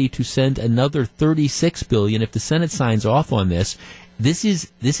getting ready to send another $36 billion if the Senate signs off on this. This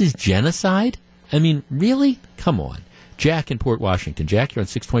is genocide? Really? Come on. Jack in Port Washington. Jack, you're on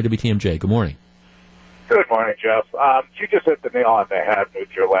 620 WTMJ. Good morning. Good morning, Jeff. You just hit the nail on the head with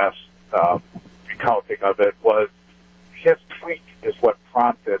your last recounting of it. Was his tweet is what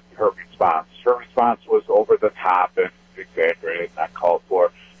prompted her response. Her response was over the top and exaggerated, not called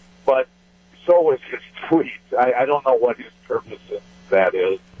for. But so was his tweet. I don't know what his purpose in that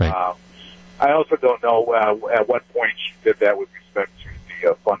is. Right. I also don't know at what point she did that with respect to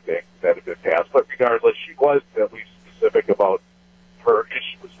the funding that had been passed. But regardless, she was at least specific about her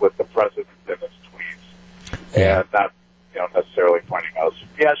issues with the president and his tweets, and not necessarily pointing out.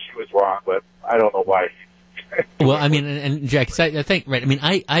 Yes, she was wrong, but I don't know why. Well, and Jack, I think right.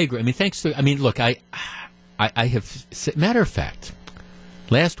 I agree. Thanks to. Look, I have. Matter of fact,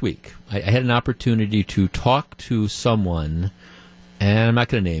 last week I had an opportunity to talk to someone, and I'm not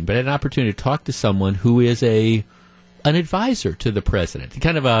going to name, but I had an opportunity to talk to someone who is an advisor to the president,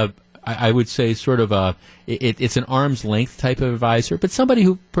 kind of I would say sort of it's an arm's length type of advisor, but somebody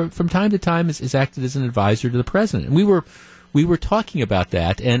who from time to time is acted as an advisor to the president. And we were talking about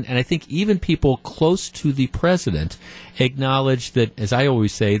that, and I think even people close to the president acknowledge that, as I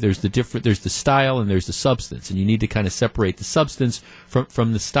always say, there's the style and there's the substance, and you need to kind of separate the substance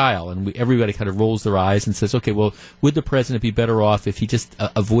from the style. And everybody kind of rolls their eyes and says, okay, well, would the president be better off if he just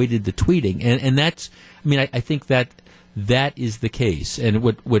avoided the tweeting? And that's, I think that is the case. And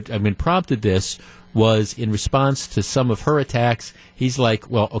what prompted this was in response to some of her attacks. He's like,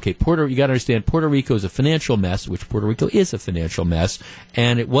 well, okay, you got to understand, Puerto Rico is a financial mess, which Puerto Rico is a financial mess,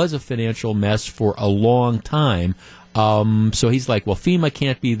 and it was a financial mess for a long time. So he's like, well, FEMA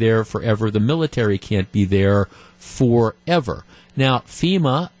can't be there forever. The military can't be there forever. Now,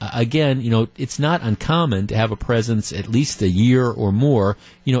 FEMA, again, it's not uncommon to have a presence at least a year or more,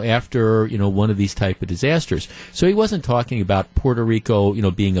 after, one of these type of disasters. So he wasn't talking about Puerto Rico,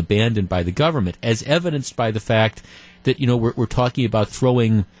 being abandoned by the government, as evidenced by the fact that, we're talking about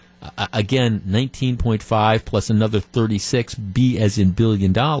throwing, again, 19.5 plus another 36 B as in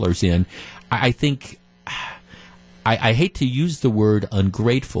billion dollars in. I think... I hate to use the word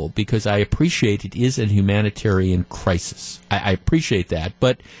ungrateful, because I appreciate it is a humanitarian crisis. I appreciate that.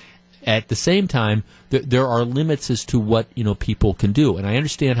 But at the same time, there are limits as to what people can do. And I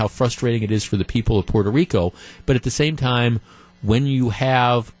understand how frustrating it is for the people of Puerto Rico. But at the same time, when you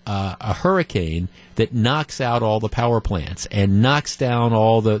have a hurricane that knocks out all the power plants and knocks down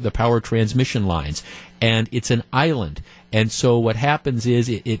all the power transmission lines, and it's an island, and so what happens is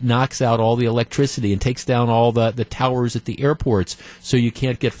it knocks out all the electricity and takes down all the towers at the airports, so you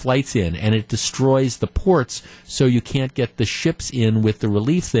can't get flights in, and it destroys the ports, so you can't get the ships in with the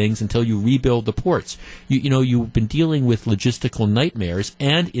relief things until you rebuild the ports. You've been dealing with logistical nightmares,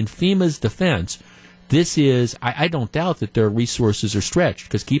 and in FEMA's defense, This is, I don't doubt that their resources are stretched,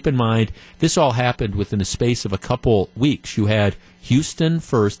 because keep in mind, this all happened within the space of a couple weeks. You had Houston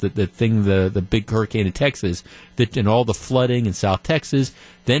first, the big hurricane in Texas, and all the flooding in South Texas.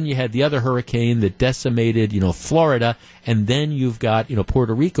 Then you had the other hurricane that decimated, Florida, and then you've got,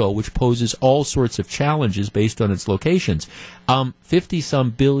 Puerto Rico, which poses all sorts of challenges based on its locations.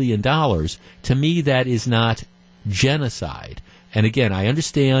 $50-some billion, to me, that is not genocide. And again, I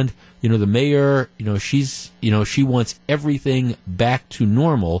understand, the mayor, she wants everything back to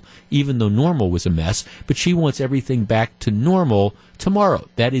normal, even though normal was a mess, but she wants everything back to normal tomorrow.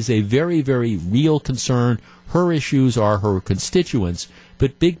 That is a very, very real concern. Her issues are her constituents,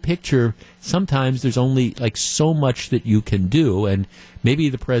 but big picture, sometimes there's only so much that you can do, and maybe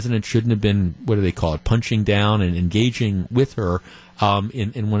the president shouldn't have been, what do they call it, punching down and engaging with her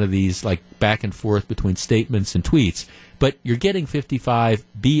in one of these back and forth between statements and tweets. But you're getting $55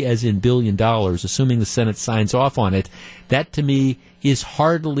 as in $1 billion, assuming the Senate signs off on it. That, to me, is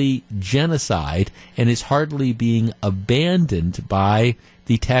hardly genocide and is hardly being abandoned by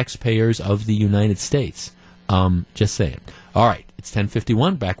the taxpayers of the United States. Just saying. All right, it's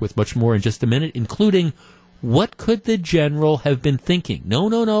 10:51. Back with much more in just a minute, including what could the general have been thinking?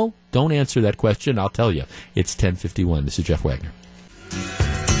 No. Don't answer that question. I'll tell you. It's 10:51. This is Jeff Wagner.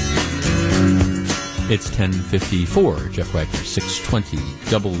 It's 10:54. Jeff Wagner, 620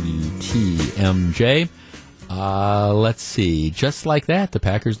 WTMJ. Let's see. Just like that, the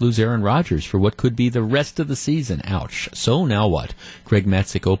Packers lose Aaron Rodgers for what could be the rest of the season. Ouch. So now what? Greg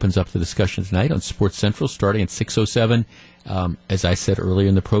Matzik opens up the discussion tonight on Sports Central starting at 6:07. As I said earlier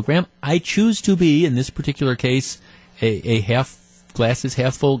in the program, I choose to be, in this particular case, a glass is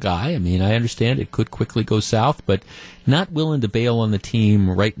half full guy. I mean, I understand it could quickly go south, but not willing to bail on the team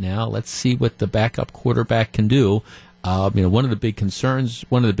right now. Let's see what the backup quarterback can do. One of the big concerns,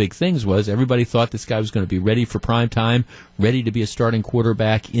 one of the big things was everybody thought this guy was going to be ready for prime time, ready to be a starting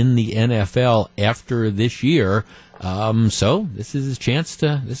quarterback in the NFL after this year. So this is his chance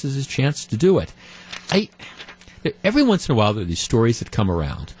to do it. Every once in a while there are these stories that come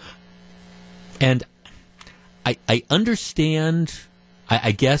around, and I understand,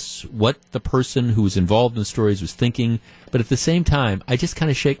 I guess, what the person who was involved in the stories was thinking, but at the same time, I just kind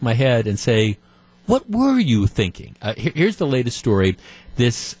of shake my head and say, what were you thinking? Here's the latest story.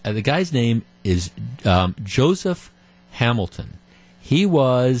 The guy's name is Joseph Hamilton. He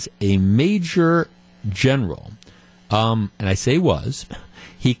was a major general, and I say was.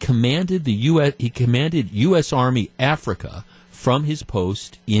 He commanded U.S. Army Africa from his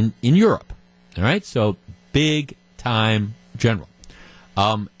post in Europe. All right, so big time general.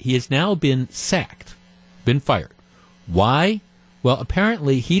 He has now been sacked, been fired. Why? Well,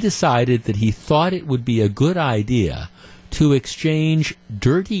 apparently he decided that he thought it would be a good idea to exchange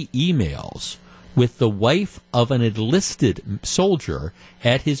dirty emails with the wife of an enlisted soldier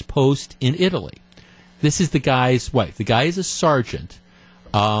at his post in Italy. This is the guy's wife. The guy is a sergeant.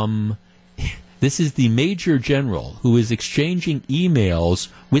 This is the major general who is exchanging emails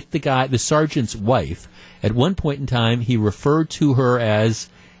with the sergeant's wife. At one point in time, he referred to her as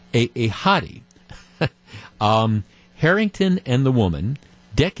a hottie. Harrington and the woman,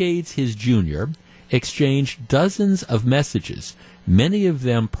 decades his junior, exchanged dozens of messages, many of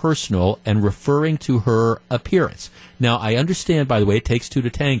them personal and referring to her appearance. Now, I understand, by the way, it takes two to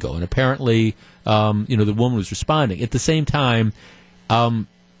tango, and apparently, the woman was responding. At the same time,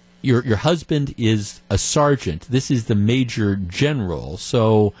 your husband is a sergeant. This is the major general,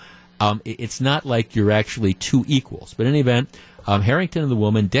 so it's not like you're actually two equals. But in any event, Harrington and the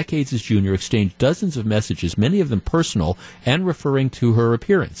woman, decades his junior, exchanged dozens of messages, many of them personal, and referring to her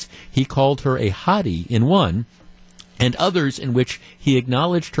appearance. He called her a hottie in one, and others in which he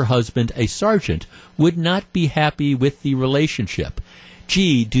acknowledged her husband, a sergeant, would not be happy with the relationship.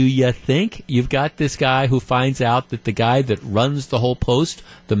 Gee, do you think you've got this guy who finds out that the guy that runs the whole post,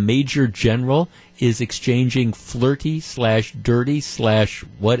 the major general, is exchanging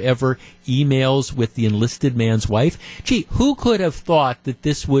flirty/dirty/whatever emails with the enlisted man's wife? Gee, who could have thought that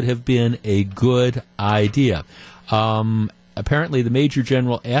this would have been a good idea? Apparently, the major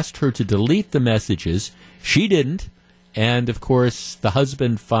general asked her to delete the messages. She didn't. And, of course, the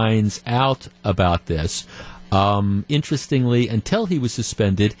husband finds out about this. Interestingly, until he was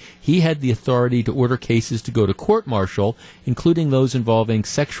suspended, he had the authority to order cases to go to court-martial, including those involving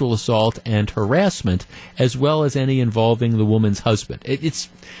sexual assault and harassment, as well as any involving the woman's husband.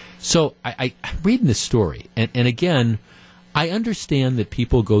 So I'm reading this story, and again, I understand that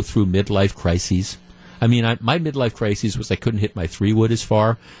people go through midlife crises. I mean, my midlife crisis was I couldn't hit my 3-wood as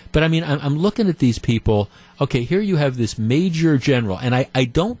far. But, I mean, I'm looking at these people. Okay, here you have this major general, and I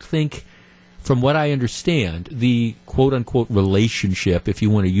don't think from what I understand, the quote-unquote relationship, if you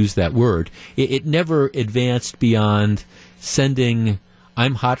want to use that word, it never advanced beyond sending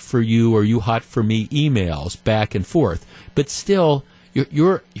 "I'm hot for you" or "you hot for me" emails back and forth. But still,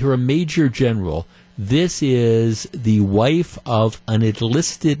 you're a major general. This is the wife of an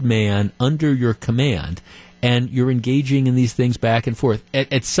enlisted man under your command, and you're engaging in these things back and forth.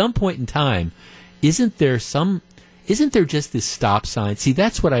 At some point in time, isn't there just this stop sign? See,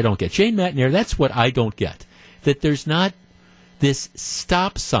 that's what I don't get. Jane McNair, that's what I don't get. That there's not this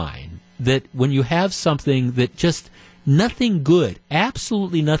stop sign, that when you have something that just nothing good,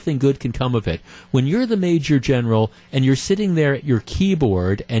 absolutely nothing good can come of it. When you're the major general and you're sitting there at your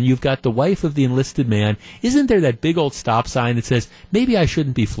keyboard and you've got the wife of the enlisted man, isn't there that big old stop sign that says, maybe I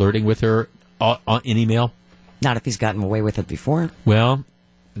shouldn't be flirting with her in email? Not if he's gotten away with it before. Well,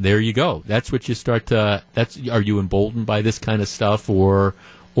 there you go. That's what you start to. Are you emboldened by this kind of stuff or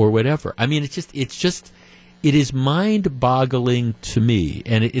whatever? I mean, it is mind-boggling to me,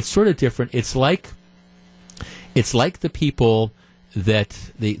 and it's sort of different. It's like the people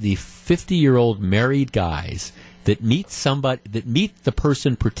that the 50-year-old married guys that meet the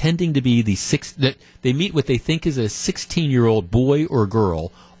person pretending to be that they meet what they think is a 16-year-old boy or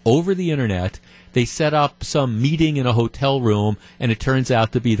girl over the internet. They set up some meeting in a hotel room, and it turns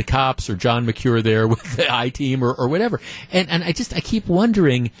out to be the cops or John McCure there with the I-team or whatever. And I keep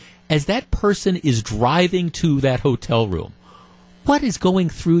wondering, as that person is driving to that hotel room, what is going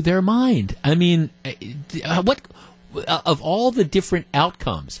through their mind? I mean, what of all the different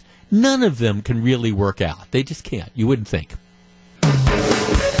outcomes, none of them can really work out. They just can't. You wouldn't think.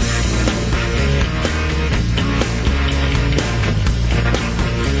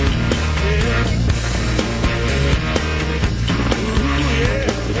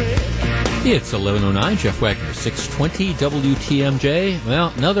 It's 11:09. Jeff Wagner, 620 WTMJ.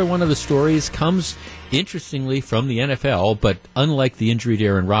 Well, another one of the stories comes, interestingly, from the NFL, but unlike the injury to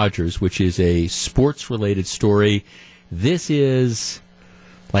Aaron Rodgers, which is a sports-related story, this is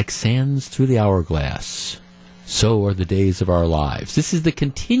like sands through the hourglass. So are the days of our lives. This is the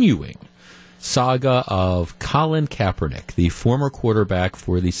continuing saga of Colin Kaepernick, the former quarterback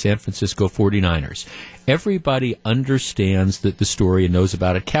for the San Francisco 49ers. Everybody understands the story and knows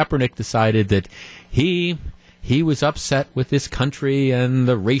about it. Kaepernick decided that he was upset with this country and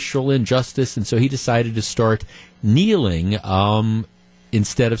the racial injustice, and so he decided to start kneeling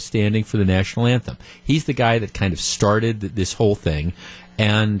instead of standing for the national anthem. He's the guy that kind of started this whole thing,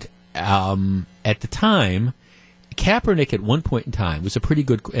 and at the time, Kaepernick at one point in time was a pretty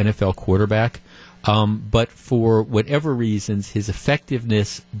good NFL quarterback, but for whatever reasons, his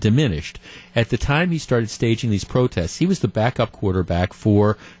effectiveness diminished. At the time he started staging these protests, he was the backup quarterback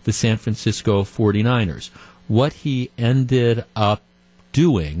for the San Francisco 49ers. What he ended up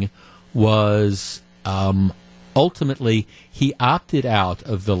doing was ultimately he opted out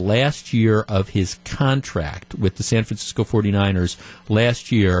of the last year of his contract with the San Francisco 49ers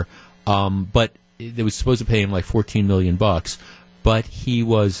last year, but they was supposed to pay him like $14 million, but he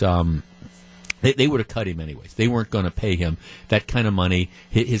was they would have cut him anyways. They weren't going to pay him that kind of money.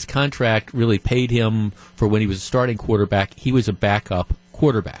 His contract really paid him for when he was a starting quarterback. He was a backup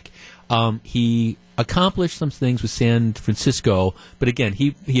quarterback. He accomplished some things with San Francisco, but again,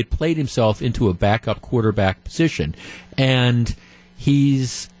 he had played himself into a backup quarterback position, and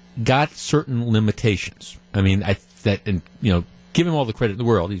he's got certain limitations. I mean, give him all the credit in the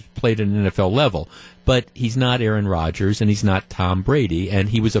world. He's played at an NFL level, but he's not Aaron Rodgers and he's not Tom Brady, and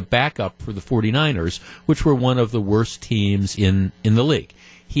he was a backup for the 49ers, which were one of the worst teams in the league.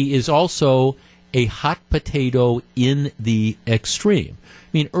 He is also a hot potato in the extreme.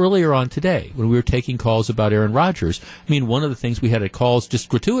 I mean, earlier on today, when we were taking calls about Aaron Rodgers, I mean, one of the things we had calls just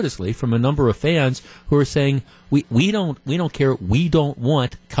gratuitously from a number of fans who were saying, we don't care, we don't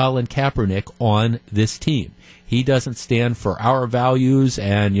want Colin Kaepernick on this team. He doesn't stand for our values,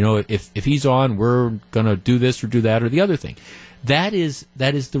 and if he's on, we're going to do this or do that or the other thing. That is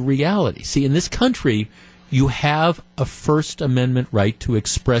the reality. See, in this country, you have a First Amendment right to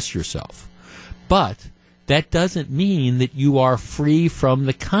express yourself, but that doesn't mean that you are free from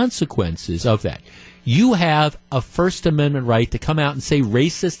the consequences of that. You have a First Amendment right to come out and say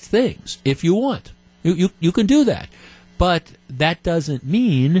racist things if you want. You can do that, but that doesn't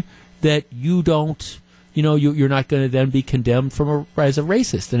mean that you don't. You're not going to then be condemned as a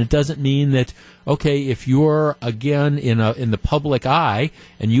racist, and it doesn't mean that, okay, if you're again in the public eye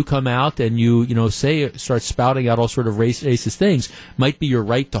and you come out and you start spouting out all sort of racist things, might be your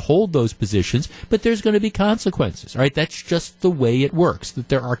right to hold those positions, but there's going to be consequences. All right, that's just the way it works. That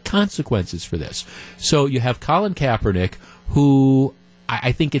there are consequences for this. So you have Colin Kaepernick, who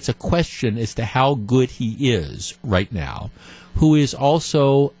I think it's a question as to how good he is right now, who is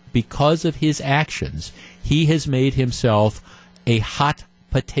also, because of his actions, he has made himself a hot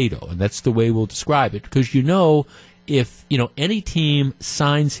potato, and that's the way we'll describe it, because if any team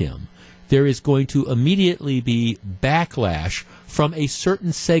signs him, there is going to immediately be backlash from a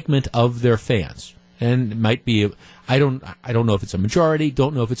certain segment of their fans. And it might be, I don't know if it's a majority,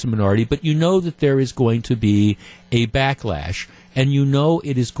 don't know if it's a minority, but that there is going to be a backlash, and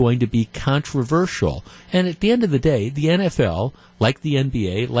it is going to be controversial. And at the end of the day, the NFL, like the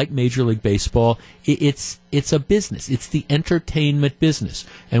NBA, like Major League Baseball, it's a business. It's the entertainment business.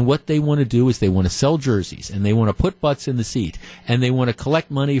 And what they want to do is they want to sell jerseys, and they want to put butts in the seat, and they want to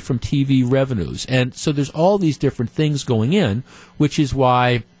collect money from TV revenues. And so there's all these different things going in, which is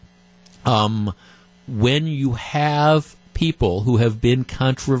why when you have people who have been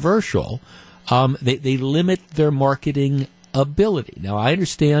controversial, they limit their marketing ability. Now, I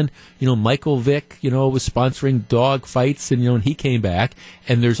understand, Michael Vick, was sponsoring dog fights, and he came back,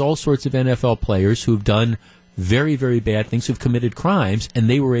 and there's all sorts of NFL players who've done very, very bad things, who've committed crimes, and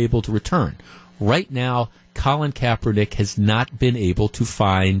they were able to return. Right now, Colin Kaepernick has not been able to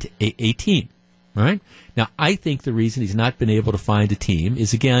find a team. All right? Now, I think the reason he's not been able to find a team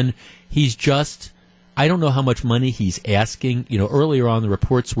is, again, I don't know how much money he's asking. Earlier on the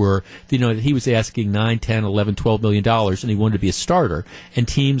reports were, that he was asking $9, $10, $11, $12 million, and he wanted to be a starter, and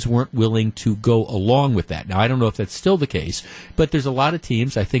teams weren't willing to go along with that. Now, I don't know if that's still the case, but there's a lot of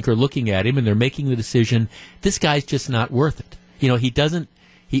teams, I think, are looking at him, and they're making the decision, this guy's just not worth it.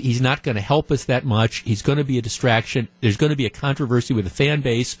 He's not going to help us that much. He's going to be a distraction. There's going to be a controversy with the fan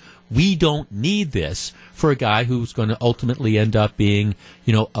base. We don't need this for a guy who's going to ultimately end up being,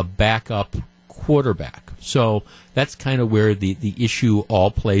 a backup quarterback. So that's kind of where the issue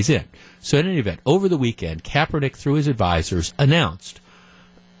all plays in. So in any event, over the weekend, Kaepernick, through his advisors, announced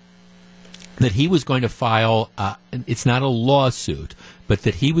that he was going to file, it's not a lawsuit, but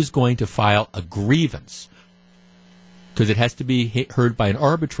that he was going to file a grievance, because it has to be heard by an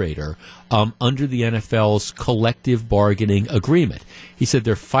arbitrator under the NFL's collective bargaining agreement. He said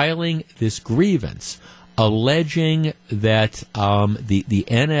they're filing this grievance alleging that the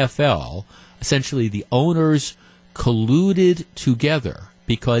NFL, essentially the owners, colluded together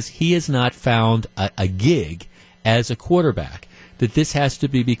because he has not found a gig as a quarterback. That this has to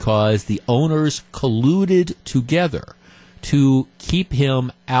be because the owners colluded together to keep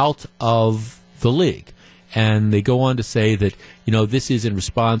him out of the league. And they go on to say that, this is in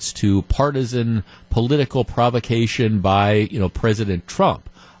response to partisan political provocation by, President Trump.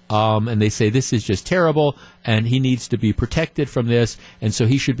 And they say this is just terrible, and he needs to be protected from this, and so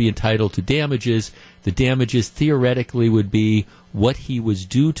he should be entitled to damages. The damages theoretically would be what he was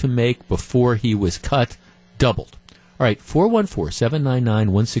due to make before he was cut, doubled. All right,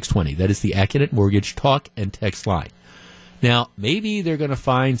 414-799-1620. That is the Acunet Mortgage talk and text line. Now, maybe they're going to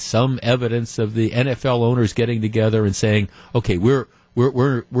find some evidence of the NFL owners getting together and saying, okay, we're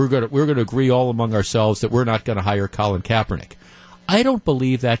going to agree all among ourselves that we're not going to hire Colin Kaepernick. I don't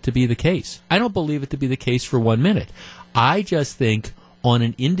believe that to be the case. I don't believe it to be the case for 1 minute. I just think on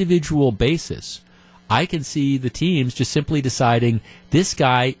an individual basis, I can see the teams just simply deciding this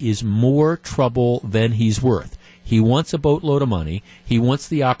guy is more trouble than he's worth. He wants a boatload of money. He wants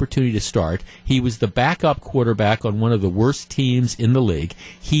the opportunity to start. He was the backup quarterback on one of the worst teams in the league.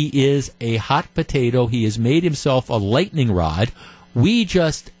 He is a hot potato. He has made himself a lightning rod.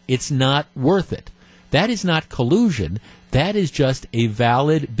 It's not worth it. That is not collusion. That is just a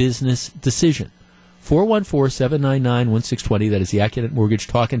valid business decision. 414-799-1620. That is the Acunet Mortgage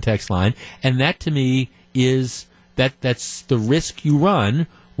talk and text line. And that to me is that's the risk you run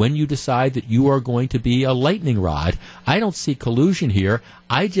when you decide that you are going to be a lightning rod. I don't see collusion here.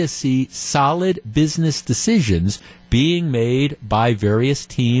 I just see solid business decisions being made by various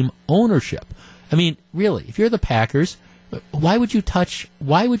team ownership. I mean, really, if you're the Packers, why would you touch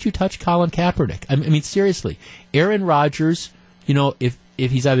Colin Kaepernick? I mean, seriously, Aaron Rodgers, if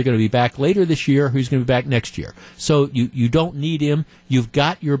he's either going to be back later this year or he's going to be back next year. So you don't need him. You've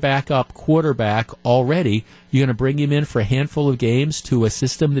got your backup quarterback already. You're going to bring him in for a handful of games to a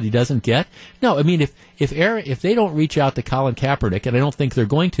system that he doesn't get? No, I mean, if they don't reach out to Colin Kaepernick, and I don't think they're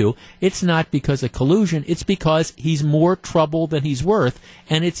going to, it's not because of collusion. It's because he's more trouble than he's worth,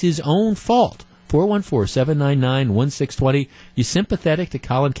 and it's his own fault. 414-799-1620. You sympathetic to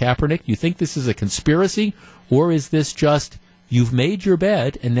Colin Kaepernick? You think this is a conspiracy? Or is this just, you've made your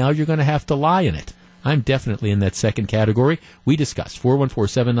bed and now you're going to have to lie in it? I'm definitely in that second category. We discussed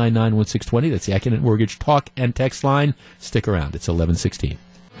 414-799-1620. That's the Acunet Mortgage talk and text line. Stick around. It's 11:16.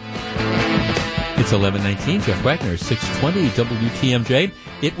 It's 11:19. Jeff Wagner, 620 WTMJ.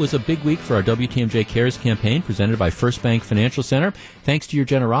 It was a big week for our WTMJ Cares campaign presented by First Bank Financial Center. Thanks to your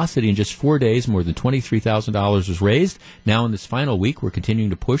generosity, in just 4 days, more than $23,000 was raised. Now in this final week, we're continuing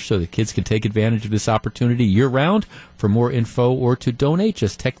to push so that kids can take advantage of this opportunity year-round. For more info or to donate,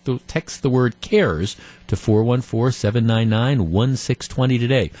 just text the word CARES to 414-799-1620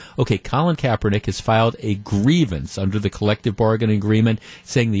 today. Okay, Colin Kaepernick has filed a grievance under the collective bargaining agreement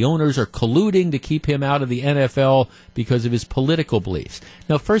saying the owners are colluding to keep him out of the NFL because of his political beliefs.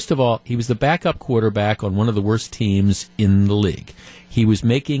 Now, first of all, he was the backup quarterback on one of the worst teams in the league. He was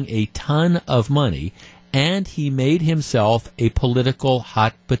making a ton of money, and he made himself a political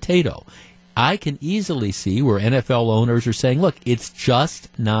hot potato. I can easily see where NFL owners are saying, look, it's just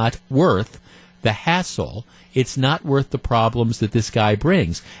not worth the hassle. It's not worth the problems that this guy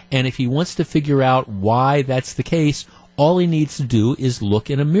brings. And if he wants to figure out why that's the case, all he needs to do is look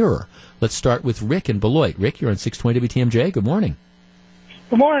in a mirror. Let's start with Rick in Beloit. Rick, you're on 620 WTMJ. Good morning.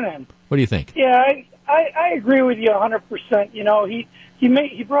 Good morning. What do you think? Yeah, I agree with you 100%. You know, he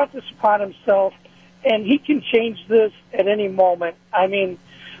brought this upon himself, and he can change this at any moment. I mean,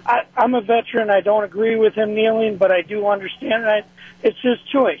 I'm a veteran. I don't agree with him kneeling, but I do understand it. It's his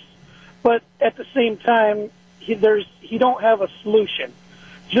choice. But at the same time, he don't have a solution.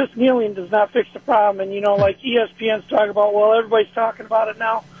 Just kneeling does not fix the problem. And, you know, like ESPN's talking about, well, everybody's talking about it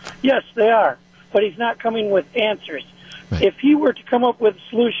now. Yes, they are. But he's not coming with answers. Right. If he were to come up with a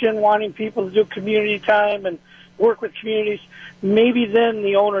solution, wanting people to do community time and work with communities, maybe then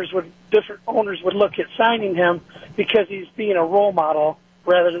different owners would look at signing him because he's being a role model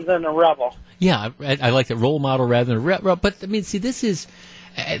rather than a rebel. Yeah, I like that, role model rather than a rebel. But, I mean, see, this is...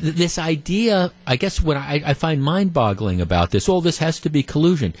 this idea, I guess what I find mind-boggling about this, this has to be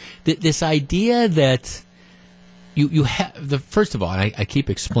collusion. This idea that you have, first of all, and I keep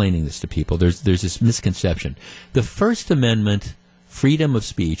explaining this to people, there's this misconception. The First Amendment, freedom of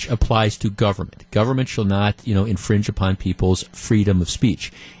speech, applies to government. Government shall not, infringe upon people's freedom of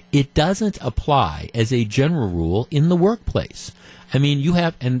speech. It doesn't apply as a general rule in the workplace. I mean, you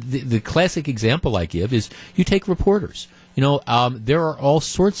have, and the classic example I give is you take reporters. There are all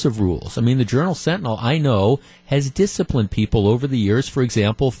sorts of rules. I mean, the Journal-Sentinel, I know, has disciplined people over the years, for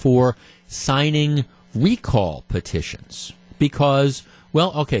example, for signing recall petitions. Because,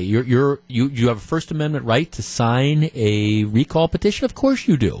 well, okay, you have a First Amendment right to sign a recall petition? Of course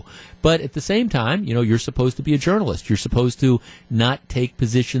you do. But at the same time, you're supposed to be a journalist. You're supposed to not take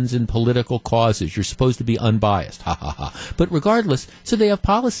positions in political causes. You're supposed to be unbiased. Ha, ha, ha. But regardless, so they have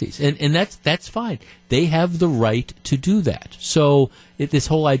policies. And that's fine. They have the right to do that. So this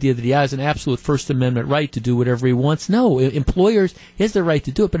whole idea that he has an absolute First Amendment right to do whatever he wants, no. Employers, he has the right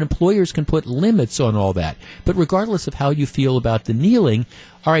to do it, but employers can put limits on all that. But regardless of how you feel about the kneeling,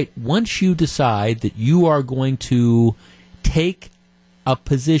 all right, once you decide that you are going to take a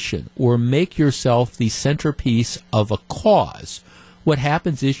position or make yourself the centerpiece of a cause, what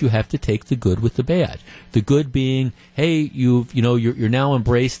happens is you have to take the good with the bad. The good being, hey, you're now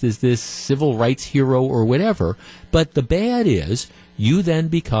embraced as this civil rights hero or whatever. But the bad is you then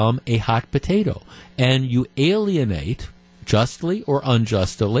become a hot potato and you alienate, justly or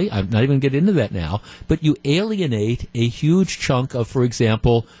unjustly, I'm not even going to get into that now, but you alienate a huge chunk of, for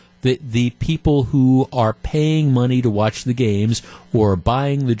example, the people who are paying money to watch the games or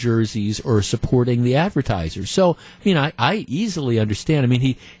buying the jerseys or supporting the advertisers. So, I easily understand. I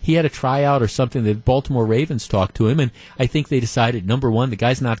mean, he had a tryout or something. The Baltimore Ravens talked to him, and I think they decided, number one, the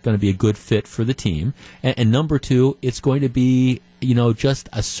guy's not going to be a good fit for the team, and number two, it's going to be, just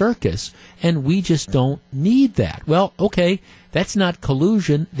a circus, and we just don't need that. Well, okay, that's not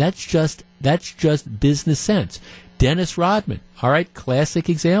collusion. That's just business sense. Dennis Rodman. All right, classic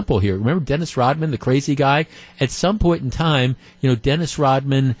example here. Remember Dennis Rodman, the crazy guy? At some point in time, Dennis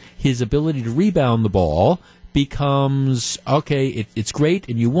Rodman, his ability to rebound the ball becomes, okay, it's great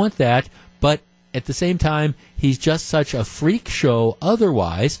and you want that, but at the same time, he's just such a freak show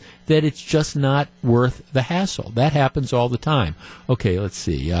otherwise that it's just not worth the hassle. That happens all the time. Okay, let's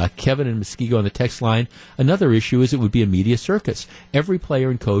see. Kevin and Muskego on the text line. Another issue is it would be a media circus. Every player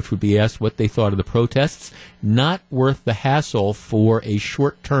and coach would be asked what they thought of the protests. Not worth the hassle for a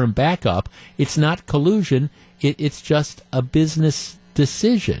short-term backup. It's not collusion. It's just a business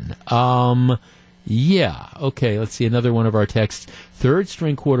decision. Yeah. Okay, let's see another one of our texts.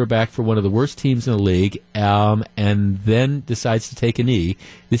 Third-string quarterback for one of the worst teams in the league, and then decides to take a knee.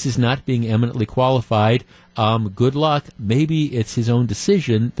 This is not being eminently qualified. Good luck. Maybe it's his own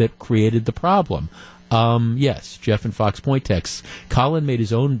decision that created the problem. Yes, Jeff and Fox Point texts. Colin made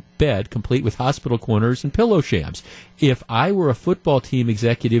his own bed, complete with hospital corners and pillow shams. If I were a football team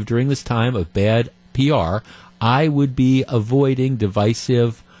executive during this time of bad PR, I would be avoiding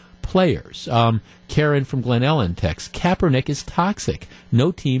divisive players. Karen from Glen Ellen texts, Kaepernick is toxic.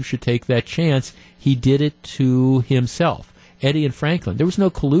 No team should take that chance. He did it to himself. Eddie and Franklin, there was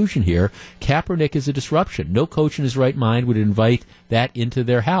no collusion here. Kaepernick is a disruption. No coach in his right mind would invite that into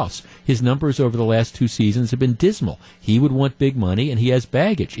their house. His numbers over the last 2 seasons have been dismal. He would want big money, and he has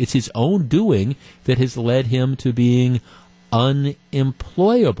baggage. It's his own doing that has led him to being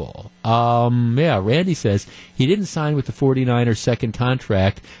unemployable. Randy says he didn't sign with the 49ers' second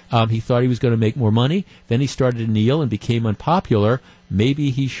contract. He thought he was going to make more money. Then he started to kneel and became unpopular. Maybe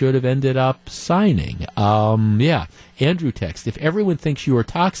he should have ended up signing. Andrew texts, if everyone thinks you are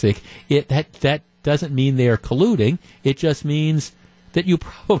toxic, that doesn't mean they are colluding. It just means that you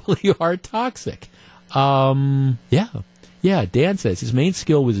probably are toxic. Yeah, Dan says his main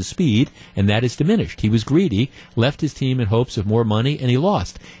skill was his speed, and that is diminished. He was greedy, left his team in hopes of more money, and he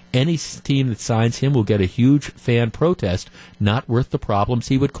lost. Any team that signs him will get a huge fan protest, not worth the problems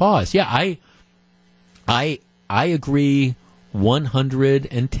he would cause. Yeah, I agree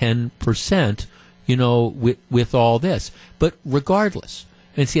 110%, with all this. But regardless,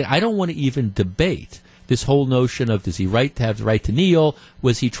 and see, I don't want to even debate this whole notion of does he have the right to kneel?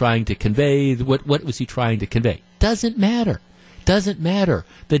 Was he trying to convey? What was he trying to convey? Doesn't matter.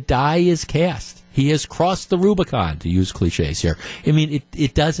 The die is cast. He has crossed the Rubicon, to use cliches here. I mean,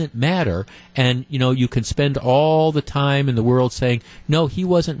 it doesn't matter. And, you can spend all the time in the world saying, no, he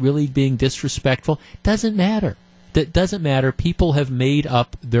wasn't really being disrespectful. Doesn't matter. That doesn't matter. People have made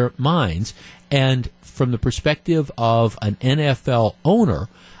up their minds. And from the perspective of an NFL owner,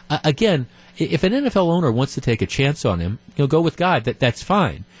 again, if an NFL owner wants to take a chance on him, go with God. That's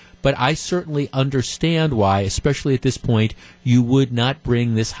fine. But I certainly understand why, especially at this point, you would not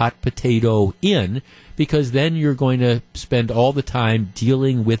bring this hot potato in, because then you're going to spend all the time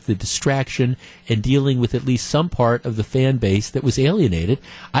dealing with the distraction and dealing with at least some part of the fan base that was alienated.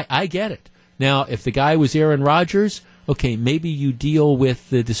 I get it. Now, if the guy was Aaron Rodgers, okay, maybe you deal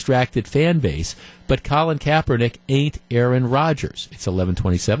with the distracted fan base, but Colin Kaepernick ain't Aaron Rodgers. It's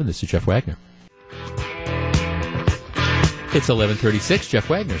 11:27. This is Jeff Wagner. It's 11:36. Jeff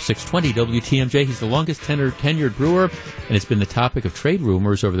Wagner, 620 WTMJ. He's the longest tenured brewer, and it's been the topic of trade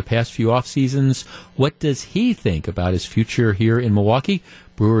rumors over the past few off seasons. What does he think about his future here in Milwaukee?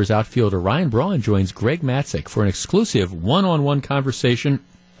 Brewers outfielder Ryan Braun joins Greg Matzek for an exclusive one-on-one conversation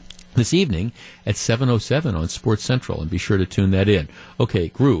this evening at 7:07 on Sports Central, and be sure to tune that in. Okay,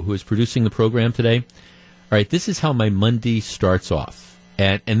 Gru, who is producing the program today. All right, this is how my Monday starts off,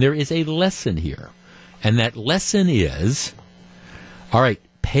 and there is a lesson here, and that lesson is, all right,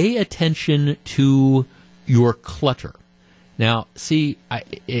 pay attention to your clutter. Now, see,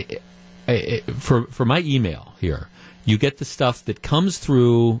 for my email here, you get the stuff that comes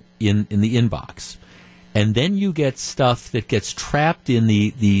through in the inbox. And then you get stuff that gets trapped in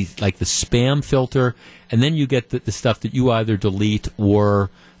the spam filter, and then you get the stuff that you either delete or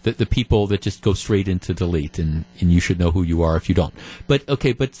the people that just go straight into delete, and you should know who you are if you don't. But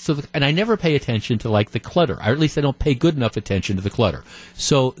okay, and I never pay attention to the clutter, or at least I don't pay good enough attention to the clutter.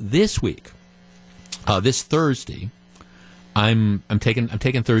 So this week, this Thursday, I'm taking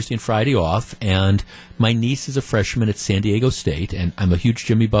Thursday and Friday off, and my niece is a freshman at San Diego State, and I'm a huge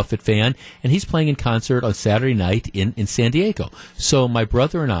Jimmy Buffett fan, and he's playing in concert on Saturday night in San Diego. So my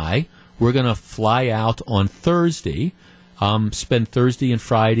brother and I, we're going to fly out on Thursday, spend Thursday and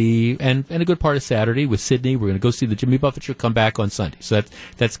Friday and a good part of Saturday with Sydney. We're going to go see the Jimmy Buffett show, come back on Sunday. So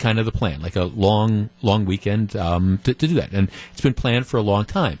that's kind of the plan, like a long weekend to do that. And it's been planned for a long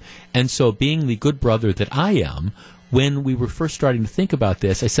time. And so being the good brother that I am, when we were first starting to think about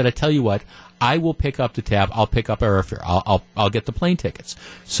this, I said, I tell you what, I will pick up the tab. I'll pick up airfare. I'll get the plane tickets.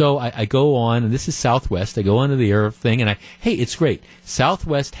 So I go on, and this is Southwest. I go onto the air thing, and hey, it's great.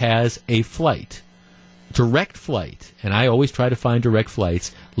 Southwest has a flight, direct flight, and I always try to find direct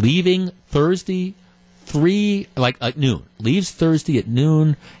flights, leaving Thursday noon. Leaves Thursday at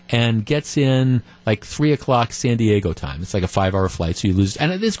noon and gets in like 3 o'clock San Diego time. It's like a 5-hour flight, so you lose.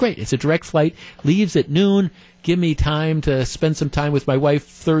 And it's great. It's a direct flight. Leaves at noon. Give me time to spend some time with my wife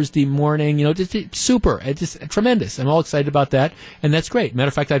Thursday morning. Just super. It's just tremendous. I'm all excited about that, and that's great. Matter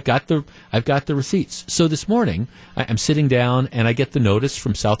of fact, I've got the receipts. So this morning, I'm sitting down and I get the notice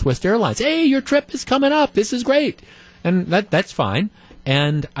from Southwest Airlines. Hey, your trip is coming up. This is great, and that's fine.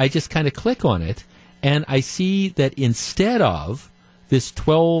 And I just kind of click on it, and I see that instead of this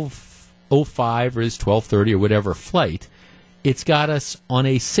 12:05 or this 12:30 or whatever flight, it's got us on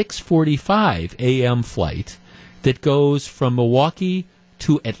a 6:45 a.m. flight that goes from Milwaukee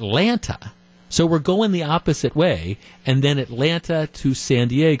to Atlanta. So we're going the opposite way, and then Atlanta to San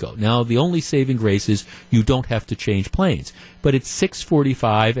Diego. Now, the only saving grace is you don't have to change planes. But it's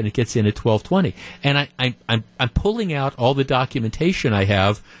 6:45, and it gets in at 12:20. And I'm pulling out all the documentation I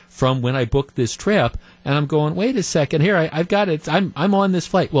have from when I booked this trip, and I'm going, wait a second here, I've got it. I'm on this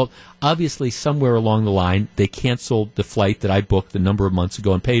flight. Well, obviously, somewhere along the line, they canceled the flight that I booked a number of months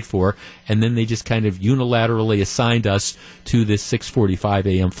ago and paid for, and then they just kind of unilaterally assigned us to this 6:45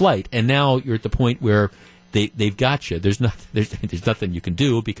 a.m. flight. And now you're at the point where they've got you. There's nothing you can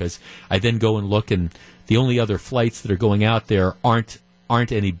do, because I then go and look, and the only other flights that are going out there aren't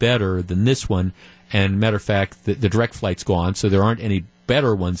any better than this one. And matter of fact, the direct flight's gone, so there aren't any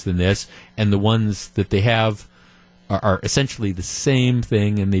better ones than this, and the ones that they have are essentially the same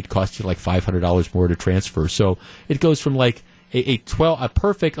thing, and they'd cost you like $500 more to transfer. So it goes from like a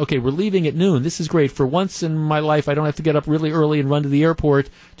perfect, okay, we're leaving at noon, this is great, for once in my life I don't have to get up really early and run to the airport,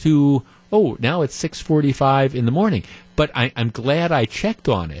 to, now it's 6:45 in the morning. But I'm glad I checked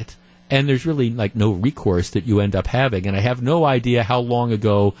on it, and there's really like no recourse that you end up having. And I have no idea how long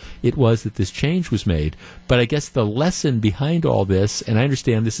ago it was that this change was made. But I guess the lesson behind all this, and I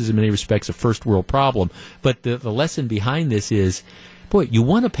understand this is in many respects a first world problem, but the lesson behind this is, boy, you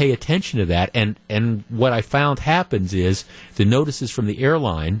want to pay attention to that. And what I found happens is the notices from the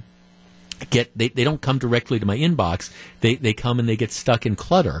airline they don't come directly to my inbox. They come and they get stuck in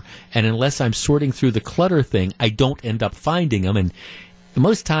clutter. And unless I'm sorting through the clutter thing, I don't end up finding them. And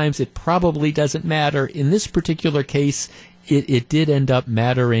most times it probably doesn't matter. In this particular case, it did end up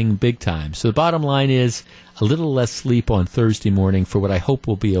mattering big time. So the bottom line is a little less sleep on Thursday morning for what I hope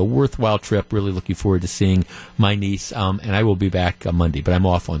will be a worthwhile trip. Really looking forward to seeing my niece, and I will be back on Monday. But I'm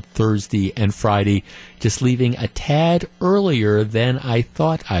off on Thursday and Friday, just leaving a tad earlier than I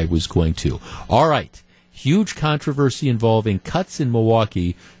thought I was going to. All right. Huge controversy involving cuts in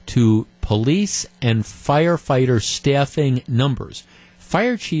Milwaukee to police and firefighter staffing numbers.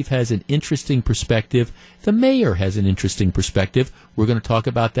 Fire chief has an interesting perspective. The mayor has an interesting perspective. We're going to talk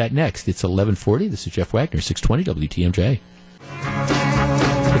about that next. It's 11:40. This is Jeff Wagner, 620 WTMJ.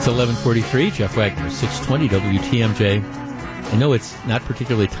 It's 11:43. Jeff Wagner, 620 WTMJ. I know it's not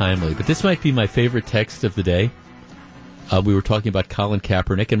particularly timely, but this might be my favorite text of the day. We were talking about Colin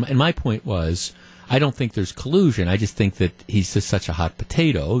Kaepernick, and my point was, I don't think there's collusion. I just think that he's just such a hot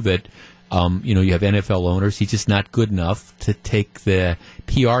potato that you have NFL owners. He's just not good enough to take the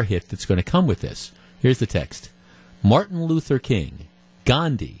PR hit that's going to come with this. Here's the text. Martin Luther King,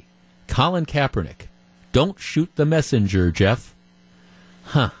 Gandhi, Colin Kaepernick. Don't shoot the messenger, Jeff.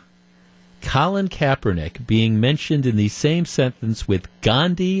 Colin Kaepernick being mentioned in the same sentence with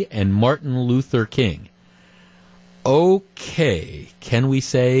Gandhi and Martin Luther King. Okay, can we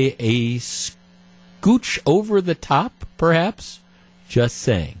say a scooch over the top, perhaps? Just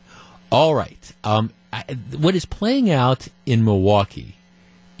saying. All right. What is playing out in Milwaukee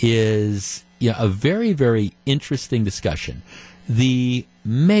is a very, very interesting discussion. The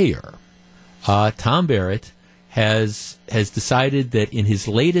mayor, Tom Barrett, has decided that in his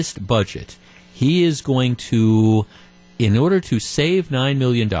latest budget, he is going to, in order to save $9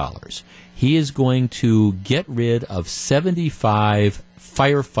 million, he is going to get rid of 75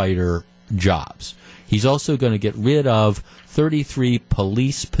 firefighter jobs. He's also going to get rid of 33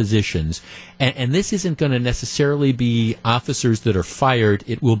 police positions. And this isn't going to necessarily be officers that are fired.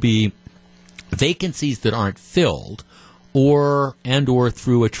 It will be vacancies that aren't filled or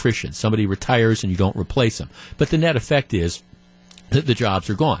through attrition. Somebody retires and you don't replace them. But the net effect is that the jobs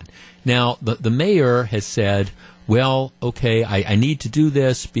are gone. Now, the mayor has said, well, okay, I need to do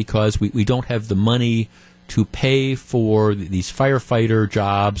this because we don't have the money to pay for these firefighter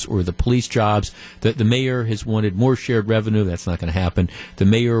jobs or the police jobs. The mayor has wanted more shared revenue. That's not going to happen. The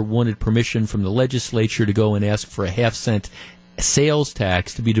mayor wanted permission from the legislature to go and ask for a half-cent sales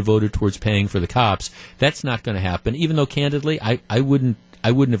tax to be devoted towards paying for the cops. That's not going to happen, even though, candidly, I wouldn't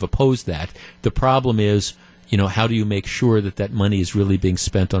have opposed that. The problem is how do you make sure that that money is really being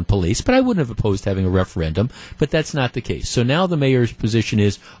spent on police? But I wouldn't have opposed having a referendum, but that's not the case. So now the mayor's position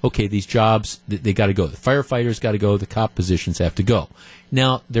is, okay, these jobs, they got to go. The firefighters got to go. The cop positions have to go.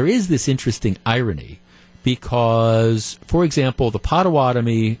 Now, there is this interesting irony because, for example, the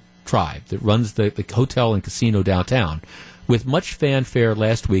Potawatomi tribe that runs the hotel and casino downtown, with much fanfare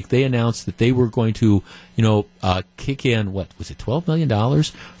last week, they announced that they were going to, kick in, what was it, $12 million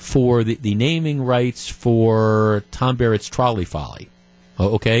for the naming rights for Tom Barrett's Trolley Folly.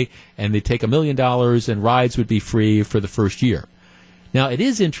 Okay? And they'd take $1 million and rides would be free for the first year. Now, it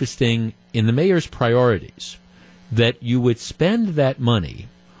is interesting in the mayor's priorities that you would spend that money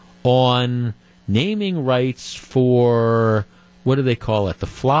on naming rights for, what do they call it, the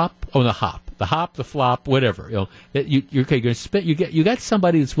flop? Oh, the hop. The hop, the flop, whatever. You're going to spend. You got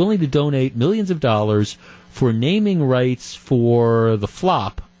somebody that's willing to donate millions of dollars for naming rights for the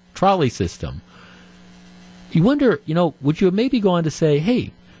flop trolley system. You wonder, would you maybe go on to say,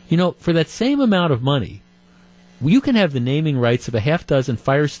 hey, for that same amount of money, you can have the naming rights of a half dozen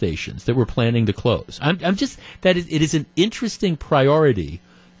fire stations that we're planning to close. It is an interesting priority.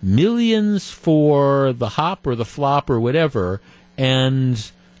 Millions for the hop or the flop or whatever,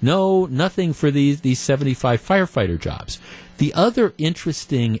 and no, nothing for these 75 firefighter jobs. The other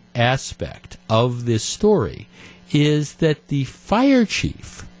interesting aspect of this story is that the fire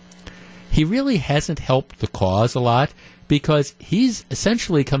chief, he really hasn't helped the cause a lot because he's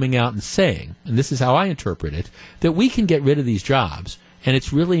essentially coming out and saying, and this is how I interpret it, that we can get rid of these jobs and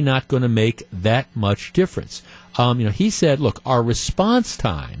it's really not going to make that much difference. He said, look, our response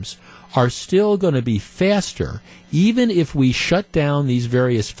times are still going to be faster, even if we shut down these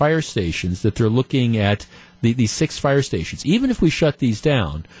various fire stations that they're looking at, these 6 fire stations. Even if we shut these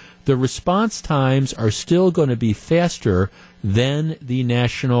down, the response times are still going to be faster than the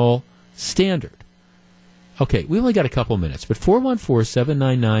national standard. Okay, we only got a couple minutes, but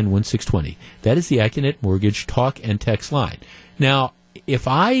 414-799-1620. That is the Acunet Mortgage talk and text line. Now, if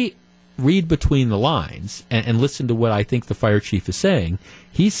I read between the lines and listen to what I think the fire chief is saying,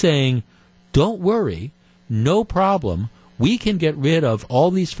 he's saying, don't worry, no problem. We can get rid of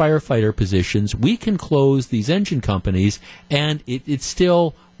all these firefighter positions. We can close these engine companies, and it's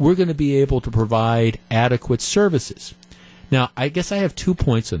still, we're going to be able to provide adequate services. Now, I guess I have 2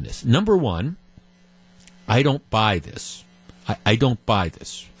 points on this. Number one, I don't buy this. I don't buy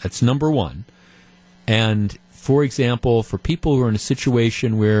this. That's number one. And for example, for people who are in a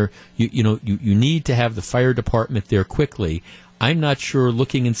situation where you need to have the fire department there quickly, I'm not sure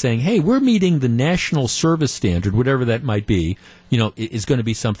looking and saying, hey, we're meeting the national service standard, whatever that might be, is going to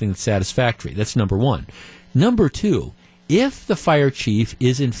be something that's satisfactory. That's number one. Number two, if the fire chief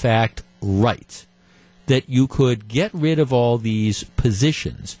is in fact right, that you could get rid of all these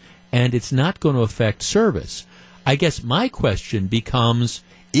positions and it's not going to affect service, I guess my question becomes,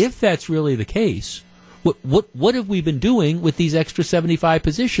 if that's really the case, what have we been doing with these extra 75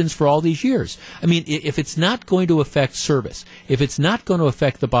 positions for all these years? I mean, if it's not going to affect service, if it's not going to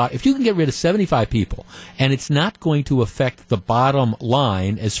affect the bottom, if you can get rid of 75 people and it's not going to affect the bottom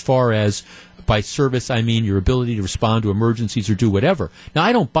line as far as by service, I mean your ability to respond to emergencies or do whatever. Now,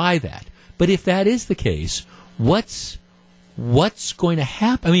 I don't buy that. But if that is the case, what's going to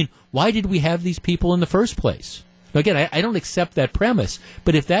happen? I mean, why did we have these people in the first place? Now, again, I don't accept that premise,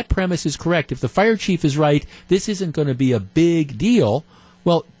 but if that premise is correct, if the fire chief is right, this isn't going to be a big deal,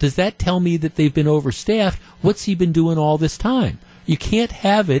 well, does that tell me that they've been overstaffed? What's he been doing all this time? You can't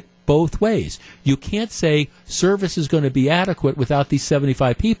have it both ways. You can't say service is going to be adequate without these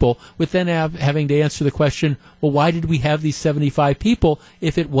 75 people, with then having to answer the question, well, why did we have these 75 people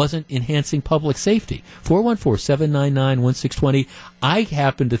if it wasn't enhancing public safety? 414-799-1620. I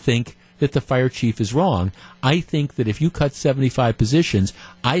happen to think that the fire chief is wrong. I think that if you cut 75 positions,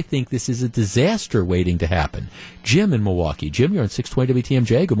 I think this is a disaster waiting to happen. Jim in Milwaukee. Jim, you're on 620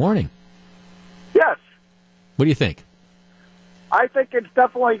 WTMJ. Good morning. Yes. What do you think? I think it's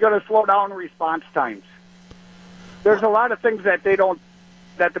definitely going to slow down response times. There's a lot of things that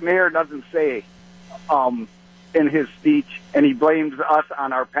the mayor doesn't say in his speech, and he blames us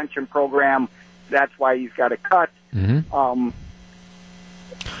on our pension program. That's why he's got to cut. Mm-hmm.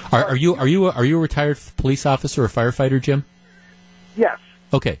 Are you a retired police officer or firefighter, Jim? Yes.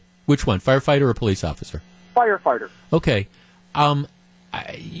 Okay. Which one, firefighter or police officer? Firefighter. Okay. So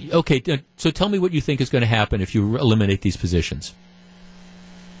tell me what you think is going to happen if you eliminate these positions.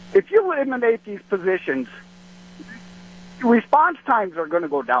 If you eliminate these positions, response times are going to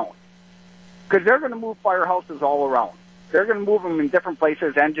go down because they're going to move firehouses all around. They're going to move them in different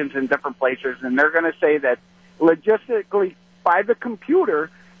places, engines in different places, and they're going to say that logistically by the computer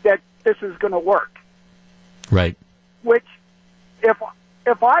that this is going to work. Right. Which,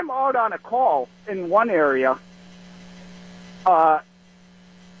 if I'm out on a call in one area, and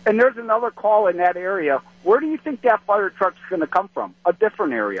there's another call in that area, where do you think that fire truck's going to come from? A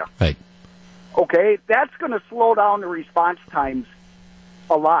different area. Right. Okay, that's going to slow down the response times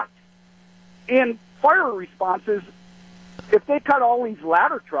a lot. And fire responses, if they cut all these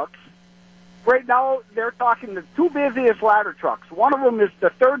ladder trucks, right now they're talking the two busiest ladder trucks. One of them is the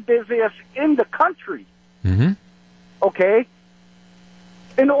third busiest in the country. Mm-hmm. Okay?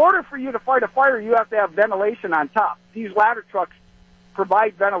 In order for you to fight a fire, you have to have ventilation on top. These ladder trucks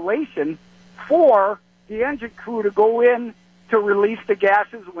provide ventilation for the engine crew to go in to release the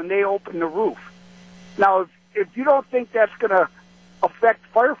gases when they open the roof. Now, if you don't think that's going to affect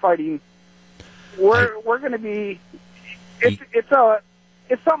firefighting, we're going to be. It's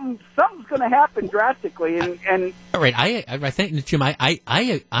something's going to happen drastically, and all right. I think, Jim, I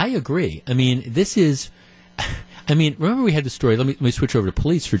agree. I mean, this is. I mean, remember we had the story. Let me switch over to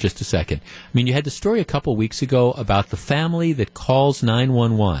police for just a second. I mean, you had the story a couple weeks ago about the family that calls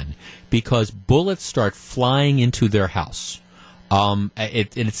 911 because bullets start flying into their house. And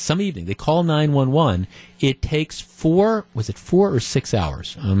it's some evening. They call 911. It takes 4 or 6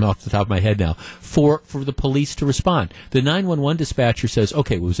 hours? I'm off the top of my head now. For the police to respond. The 911 dispatcher says,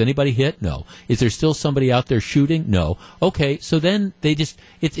 okay, was anybody hit? No. Is there still somebody out there shooting? No. Okay, so then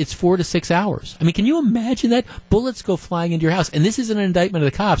it's 4 to 6 hours. I mean, can you imagine that? Bullets go flying into your house. And this is an indictment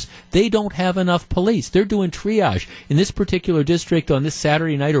of the cops. They don't have enough police. They're doing triage. In this particular district on this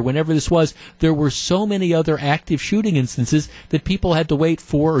Saturday night or whenever this was, there were so many other active shooting instances that people had to wait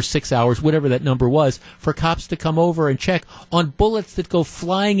 4 or 6 hours, whatever that number was, for cops to come over and check on bullets that go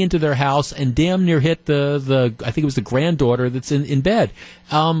flying into their house and damn near hit the I think it was the granddaughter that's in bed.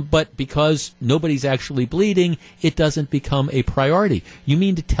 But because nobody's actually bleeding, it doesn't become a priority. You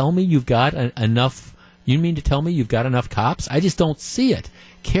mean to tell me you've got enough? You mean to tell me you've got enough cops? I just don't see it.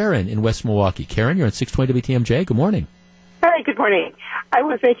 Karen in West Milwaukee. Karen, you're on 620 WTMJ. Good morning. Hi, good morning. I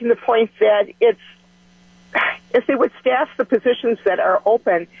was making the point that if they would staff the positions that are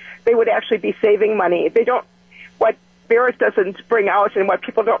open, they would actually be saving money. They don't. What Barrett doesn't bring out and what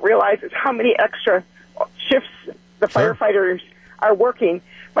people don't realize is how many extra shifts the firefighters are working.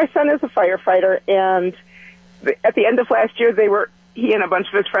 My son is a firefighter, and at the end of last year, he and a bunch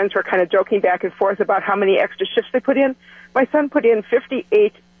of his friends were kind of joking back and forth about how many extra shifts they put in. My son put in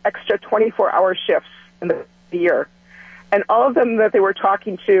 58 extra 24-hour shifts in the year. And all of them that they were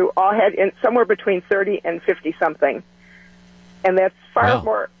talking to all had somewhere between 30 and 50-something. And that's far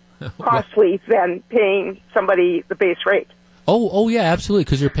more costly than paying somebody the base rate. Oh, yeah, absolutely,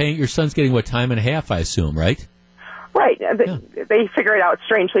 because your son's getting, time and a half, I assume, right? Right. They figure it out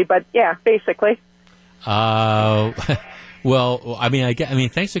strangely, but, yeah, basically. Well, I mean,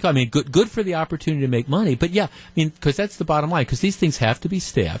 thanks for calling. I mean, good for the opportunity to make money, but yeah, I mean, because that's the bottom line. Because these things have to be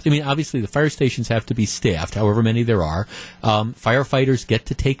staffed. I mean, obviously, the fire stations have to be staffed, however many there are. Firefighters get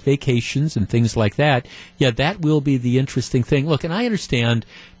to take vacations and things like that. Yeah, that will be the interesting thing. Look, and I understand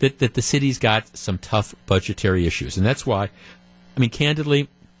that the city's got some tough budgetary issues, and that's why. I mean, candidly,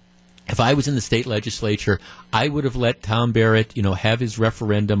 if I was in the state legislature, I would have let Tom Barrett, have his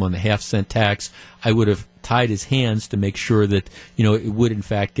referendum on the half-cent tax. I would have tied his hands to make sure that, it would in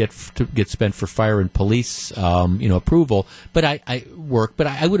fact get spent for fire and police, approval. But I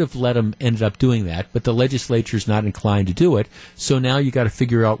would have let him end up doing that. But the legislature's not inclined to do it. So now you got to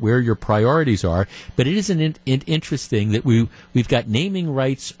figure out where your priorities are. But it is interesting that we've got naming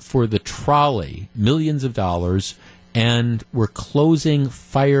rights for the trolley, millions of dollars, and we're closing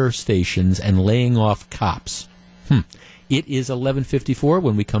fire stations and laying off cops. It is 11:54.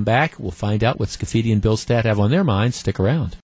 When we come back, we'll find out what Scafidi and Bill Stat have on their minds. Stick around.